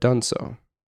that you have done so.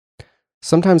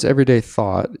 Sometimes everyday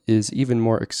thought is even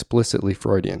more explicitly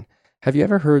Freudian. Have you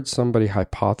ever heard somebody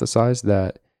hypothesize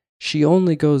that she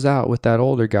only goes out with that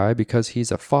older guy because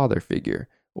he's a father figure,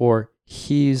 or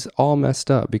he's all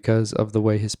messed up because of the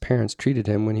way his parents treated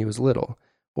him when he was little,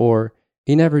 or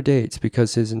he never dates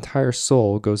because his entire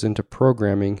soul goes into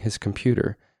programming his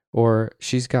computer, or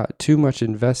she's got too much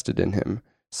invested in him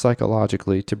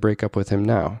psychologically to break up with him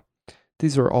now?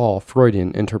 These are all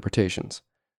Freudian interpretations.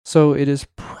 So it is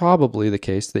probably the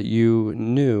case that you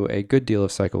knew a good deal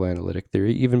of psychoanalytic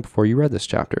theory even before you read this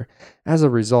chapter. As a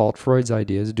result, Freud's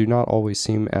ideas do not always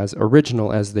seem as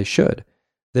original as they should.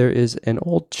 There is an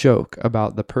old joke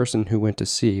about the person who went to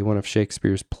see one of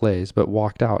Shakespeare's plays but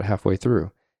walked out halfway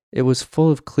through. It was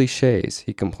full of cliches,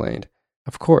 he complained.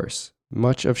 Of course,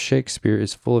 much of Shakespeare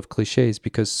is full of cliches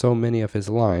because so many of his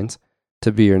lines,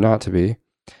 to be or not to be,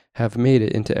 have made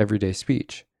it into everyday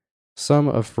speech. Some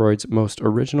of Freud's most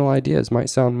original ideas might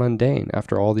sound mundane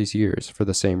after all these years for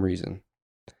the same reason.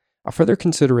 A further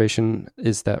consideration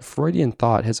is that Freudian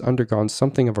thought has undergone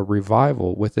something of a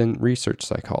revival within research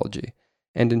psychology.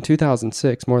 And in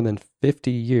 2006, more than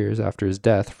 50 years after his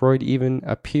death, Freud even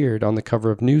appeared on the cover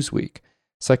of Newsweek.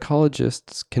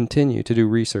 Psychologists continue to do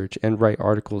research and write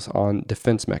articles on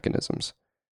defense mechanisms,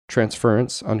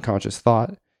 transference, unconscious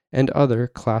thought, and other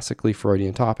classically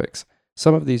Freudian topics.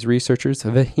 Some of these researchers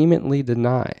vehemently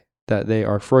deny that they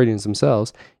are Freudians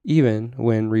themselves, even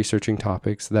when researching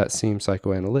topics that seem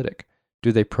psychoanalytic.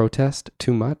 Do they protest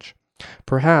too much?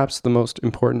 Perhaps the most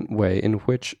important way in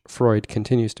which Freud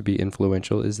continues to be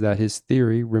influential is that his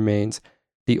theory remains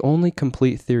the only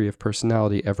complete theory of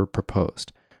personality ever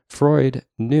proposed. Freud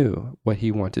knew what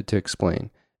he wanted to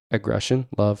explain: aggression,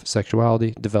 love,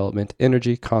 sexuality, development,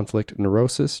 energy, conflict,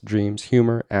 neurosis, dreams,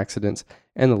 humor, accidents,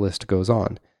 and the list goes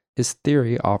on. His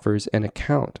theory offers an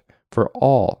account for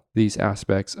all these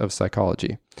aspects of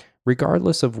psychology.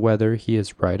 Regardless of whether he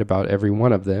is right about every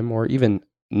one of them or even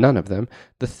none of them,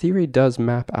 the theory does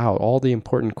map out all the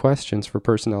important questions for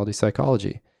personality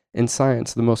psychology. In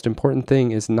science, the most important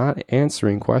thing is not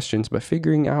answering questions, but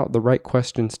figuring out the right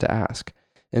questions to ask.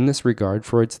 In this regard,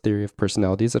 Freud's theory of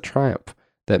personality is a triumph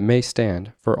that may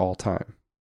stand for all time.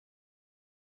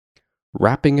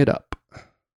 Wrapping it up.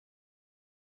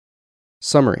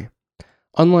 Summary.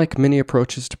 Unlike many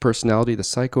approaches to personality, the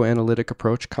psychoanalytic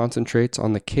approach concentrates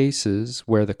on the cases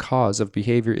where the cause of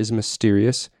behavior is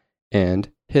mysterious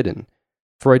and hidden.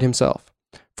 Freud himself.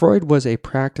 Freud was a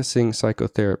practicing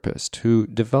psychotherapist who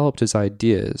developed his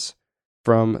ideas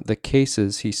from the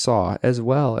cases he saw, as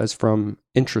well as from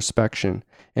introspection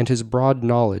and his broad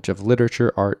knowledge of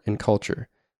literature, art, and culture.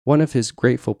 One of his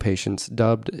grateful patients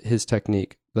dubbed his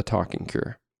technique the talking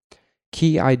cure.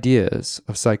 Key ideas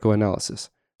of psychoanalysis.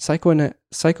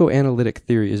 Psychoanalytic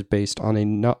theory is based on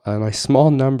a small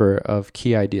number of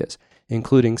key ideas,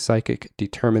 including psychic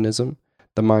determinism,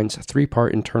 the mind's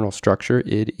three-part internal structure,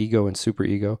 id, ego, and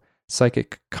superego,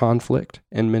 psychic conflict,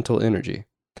 and mental energy.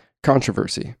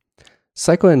 Controversy.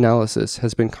 Psychoanalysis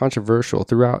has been controversial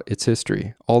throughout its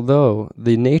history, although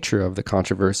the nature of the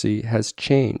controversy has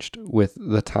changed with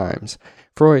the times.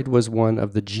 Freud was one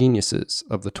of the geniuses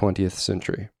of the 20th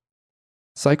century.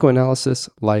 Psychoanalysis,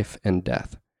 life, and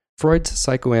death. Freud's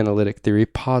psychoanalytic theory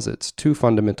posits two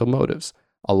fundamental motives: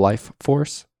 a life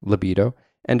force, libido,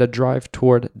 and a drive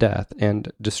toward death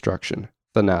and destruction,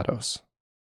 Thanatos.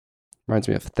 Reminds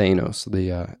me of Thanos,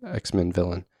 the X-Men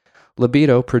villain.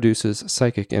 Libido produces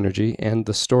psychic energy, and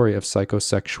the story of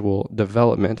psychosexual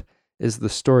development is the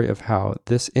story of how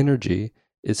this energy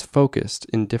is focused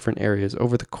in different areas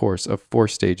over the course of 4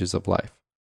 stages of life.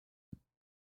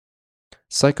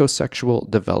 Psychosexual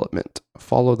development.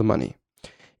 Follow the money.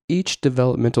 Each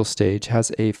developmental stage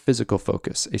has a physical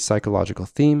focus, a psychological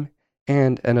theme,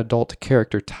 and an adult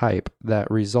character type that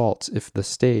results if the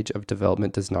stage of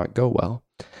development does not go well.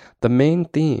 The main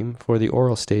theme for the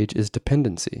oral stage is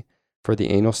dependency. For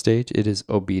the anal stage, it is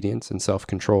obedience and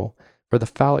self-control. For the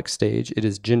phallic stage, it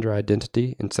is gender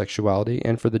identity and sexuality.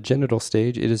 And for the genital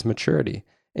stage, it is maturity,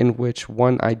 in which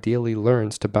one ideally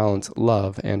learns to balance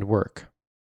love and work.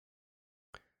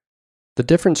 The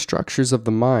different structures of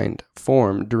the mind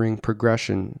form during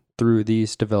progression through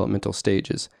these developmental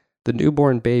stages. The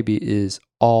newborn baby is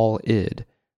all id.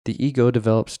 The ego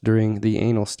develops during the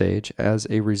anal stage as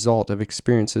a result of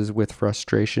experiences with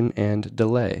frustration and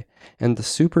delay, and the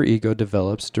superego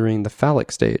develops during the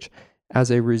phallic stage as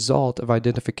a result of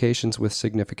identifications with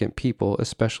significant people,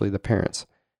 especially the parents.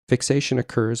 Fixation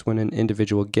occurs when an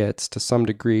individual gets, to some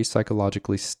degree,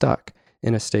 psychologically stuck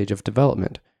in a stage of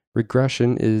development.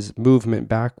 Regression is movement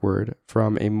backward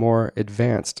from a more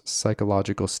advanced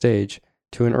psychological stage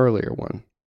to an earlier one.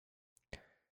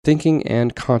 Thinking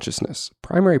and consciousness.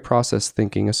 Primary process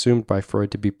thinking, assumed by Freud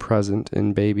to be present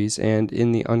in babies and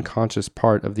in the unconscious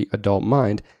part of the adult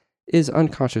mind, is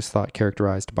unconscious thought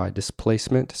characterized by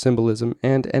displacement, symbolism,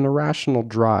 and an irrational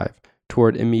drive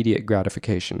toward immediate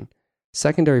gratification.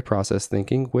 Secondary process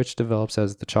thinking, which develops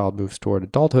as the child moves toward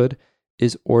adulthood,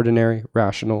 is ordinary,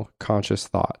 rational, conscious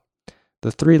thought.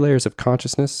 The 3 layers of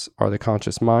consciousness are the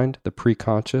conscious mind, the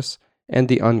preconscious, and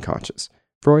the unconscious.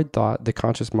 Freud thought the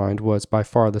conscious mind was by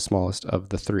far the smallest of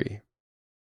the three.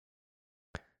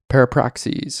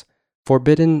 Parapraxes.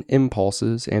 Forbidden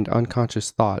impulses and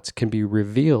unconscious thoughts can be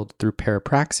revealed through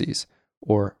parapraxes,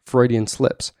 or Freudian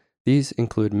slips. These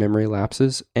include memory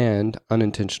lapses and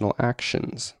unintentional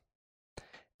actions.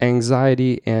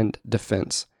 Anxiety and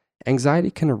defense.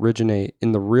 Anxiety can originate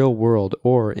in the real world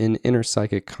or in inner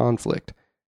psychic conflict,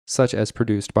 such as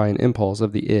produced by an impulse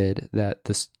of the id that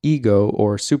the ego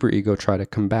or superego try to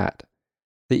combat.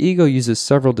 The ego uses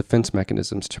several defense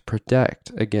mechanisms to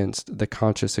protect against the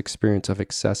conscious experience of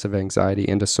excessive anxiety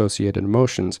and associated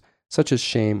emotions, such as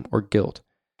shame or guilt.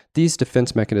 These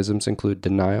defense mechanisms include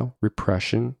denial,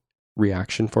 repression,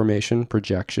 reaction formation,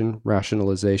 projection,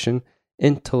 rationalization,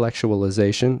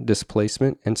 intellectualization,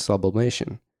 displacement, and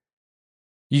sublimation.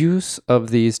 Use of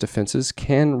these defenses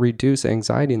can reduce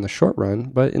anxiety in the short run,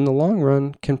 but in the long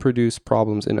run can produce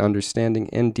problems in understanding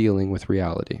and dealing with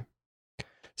reality.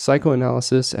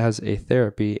 Psychoanalysis as a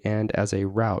therapy and as a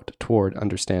route toward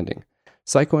understanding.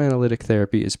 Psychoanalytic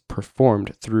therapy is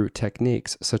performed through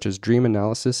techniques such as dream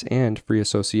analysis and free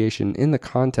association in the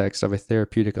context of a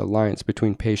therapeutic alliance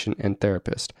between patient and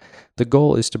therapist. The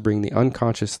goal is to bring the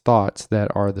unconscious thoughts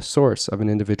that are the source of an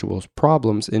individual's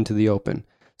problems into the open,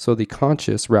 so the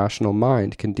conscious, rational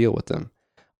mind can deal with them.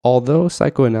 Although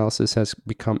psychoanalysis has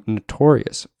become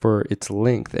notorious for its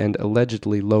length and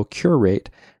allegedly low cure rate,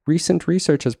 recent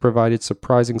research has provided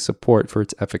surprising support for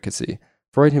its efficacy.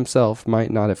 Freud himself might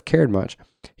not have cared much.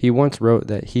 He once wrote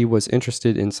that he was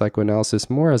interested in psychoanalysis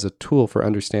more as a tool for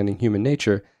understanding human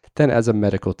nature than as a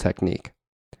medical technique.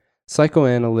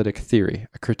 Psychoanalytic theory,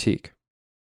 a critique.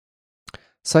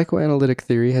 Psychoanalytic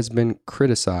theory has been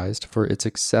criticized for its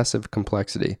excessive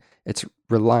complexity, its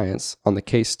reliance on the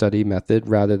case study method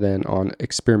rather than on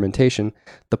experimentation,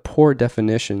 the poor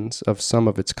definitions of some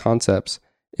of its concepts,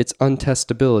 its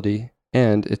untestability,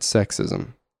 and its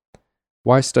sexism.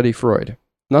 Why study Freud?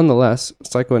 Nonetheless,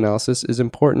 psychoanalysis is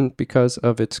important because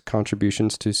of its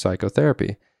contributions to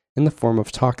psychotherapy, in the form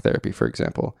of talk therapy, for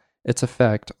example, its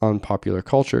effect on popular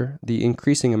culture, the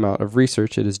increasing amount of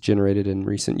research it has generated in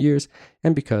recent years,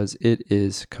 and because it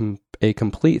is a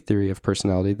complete theory of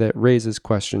personality that raises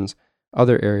questions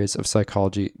other areas of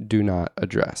psychology do not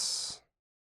address.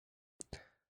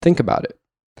 Think about it.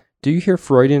 Do you hear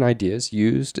Freudian ideas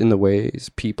used in the ways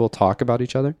people talk about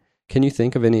each other? Can you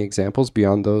think of any examples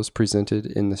beyond those presented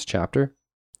in this chapter?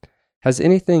 Has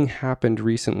anything happened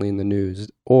recently in the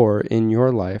news or in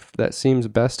your life that seems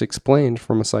best explained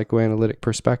from a psychoanalytic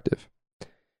perspective?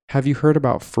 Have you heard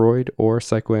about Freud or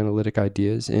psychoanalytic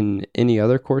ideas in any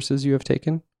other courses you have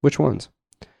taken? Which ones?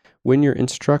 When your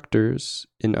instructors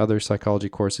in other psychology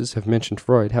courses have mentioned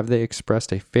Freud, have they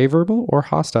expressed a favorable or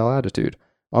hostile attitude?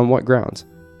 On what grounds?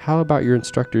 How about your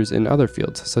instructors in other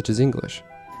fields, such as English?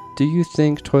 Do you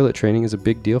think toilet training is a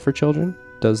big deal for children?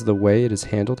 Does the way it is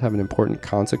handled have an important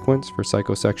consequence for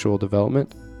psychosexual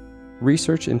development?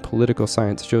 Research in political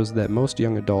science shows that most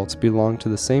young adults belong to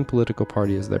the same political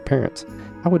party as their parents.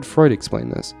 How would Freud explain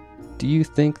this? Do you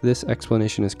think this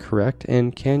explanation is correct,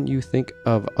 and can you think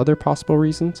of other possible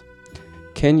reasons?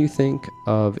 Can you think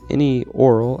of any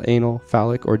oral, anal,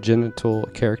 phallic, or genital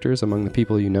characters among the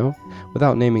people you know?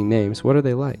 Without naming names, what are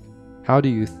they like? How do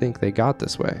you think they got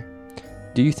this way?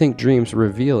 Do you think dreams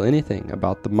reveal anything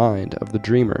about the mind of the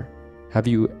dreamer? Have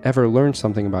you ever learned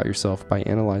something about yourself by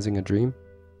analyzing a dream?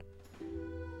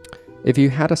 If you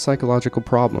had a psychological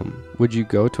problem, would you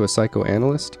go to a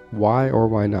psychoanalyst? Why or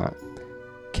why not?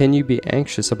 Can you be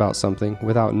anxious about something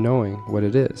without knowing what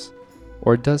it is?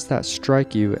 Or does that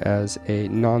strike you as a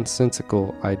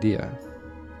nonsensical idea?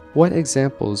 What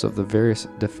examples of the various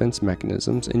defense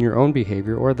mechanisms in your own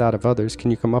behavior or that of others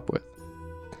can you come up with?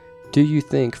 Do you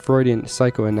think Freudian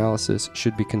psychoanalysis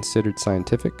should be considered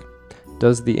scientific?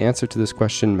 Does the answer to this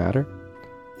question matter?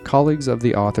 Colleagues of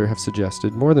the author have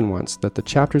suggested more than once that the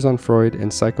chapters on Freud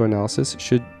and psychoanalysis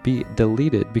should be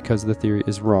deleted because the theory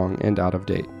is wrong and out of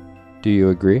date. Do you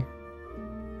agree?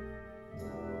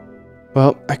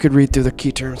 Well, I could read through the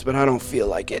key terms, but I don't feel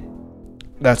like it.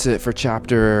 That's it for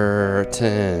chapter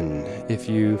 10. If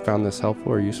you found this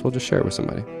helpful or useful, just share it with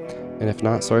somebody. And if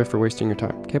not, sorry for wasting your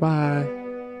time. Okay, bye.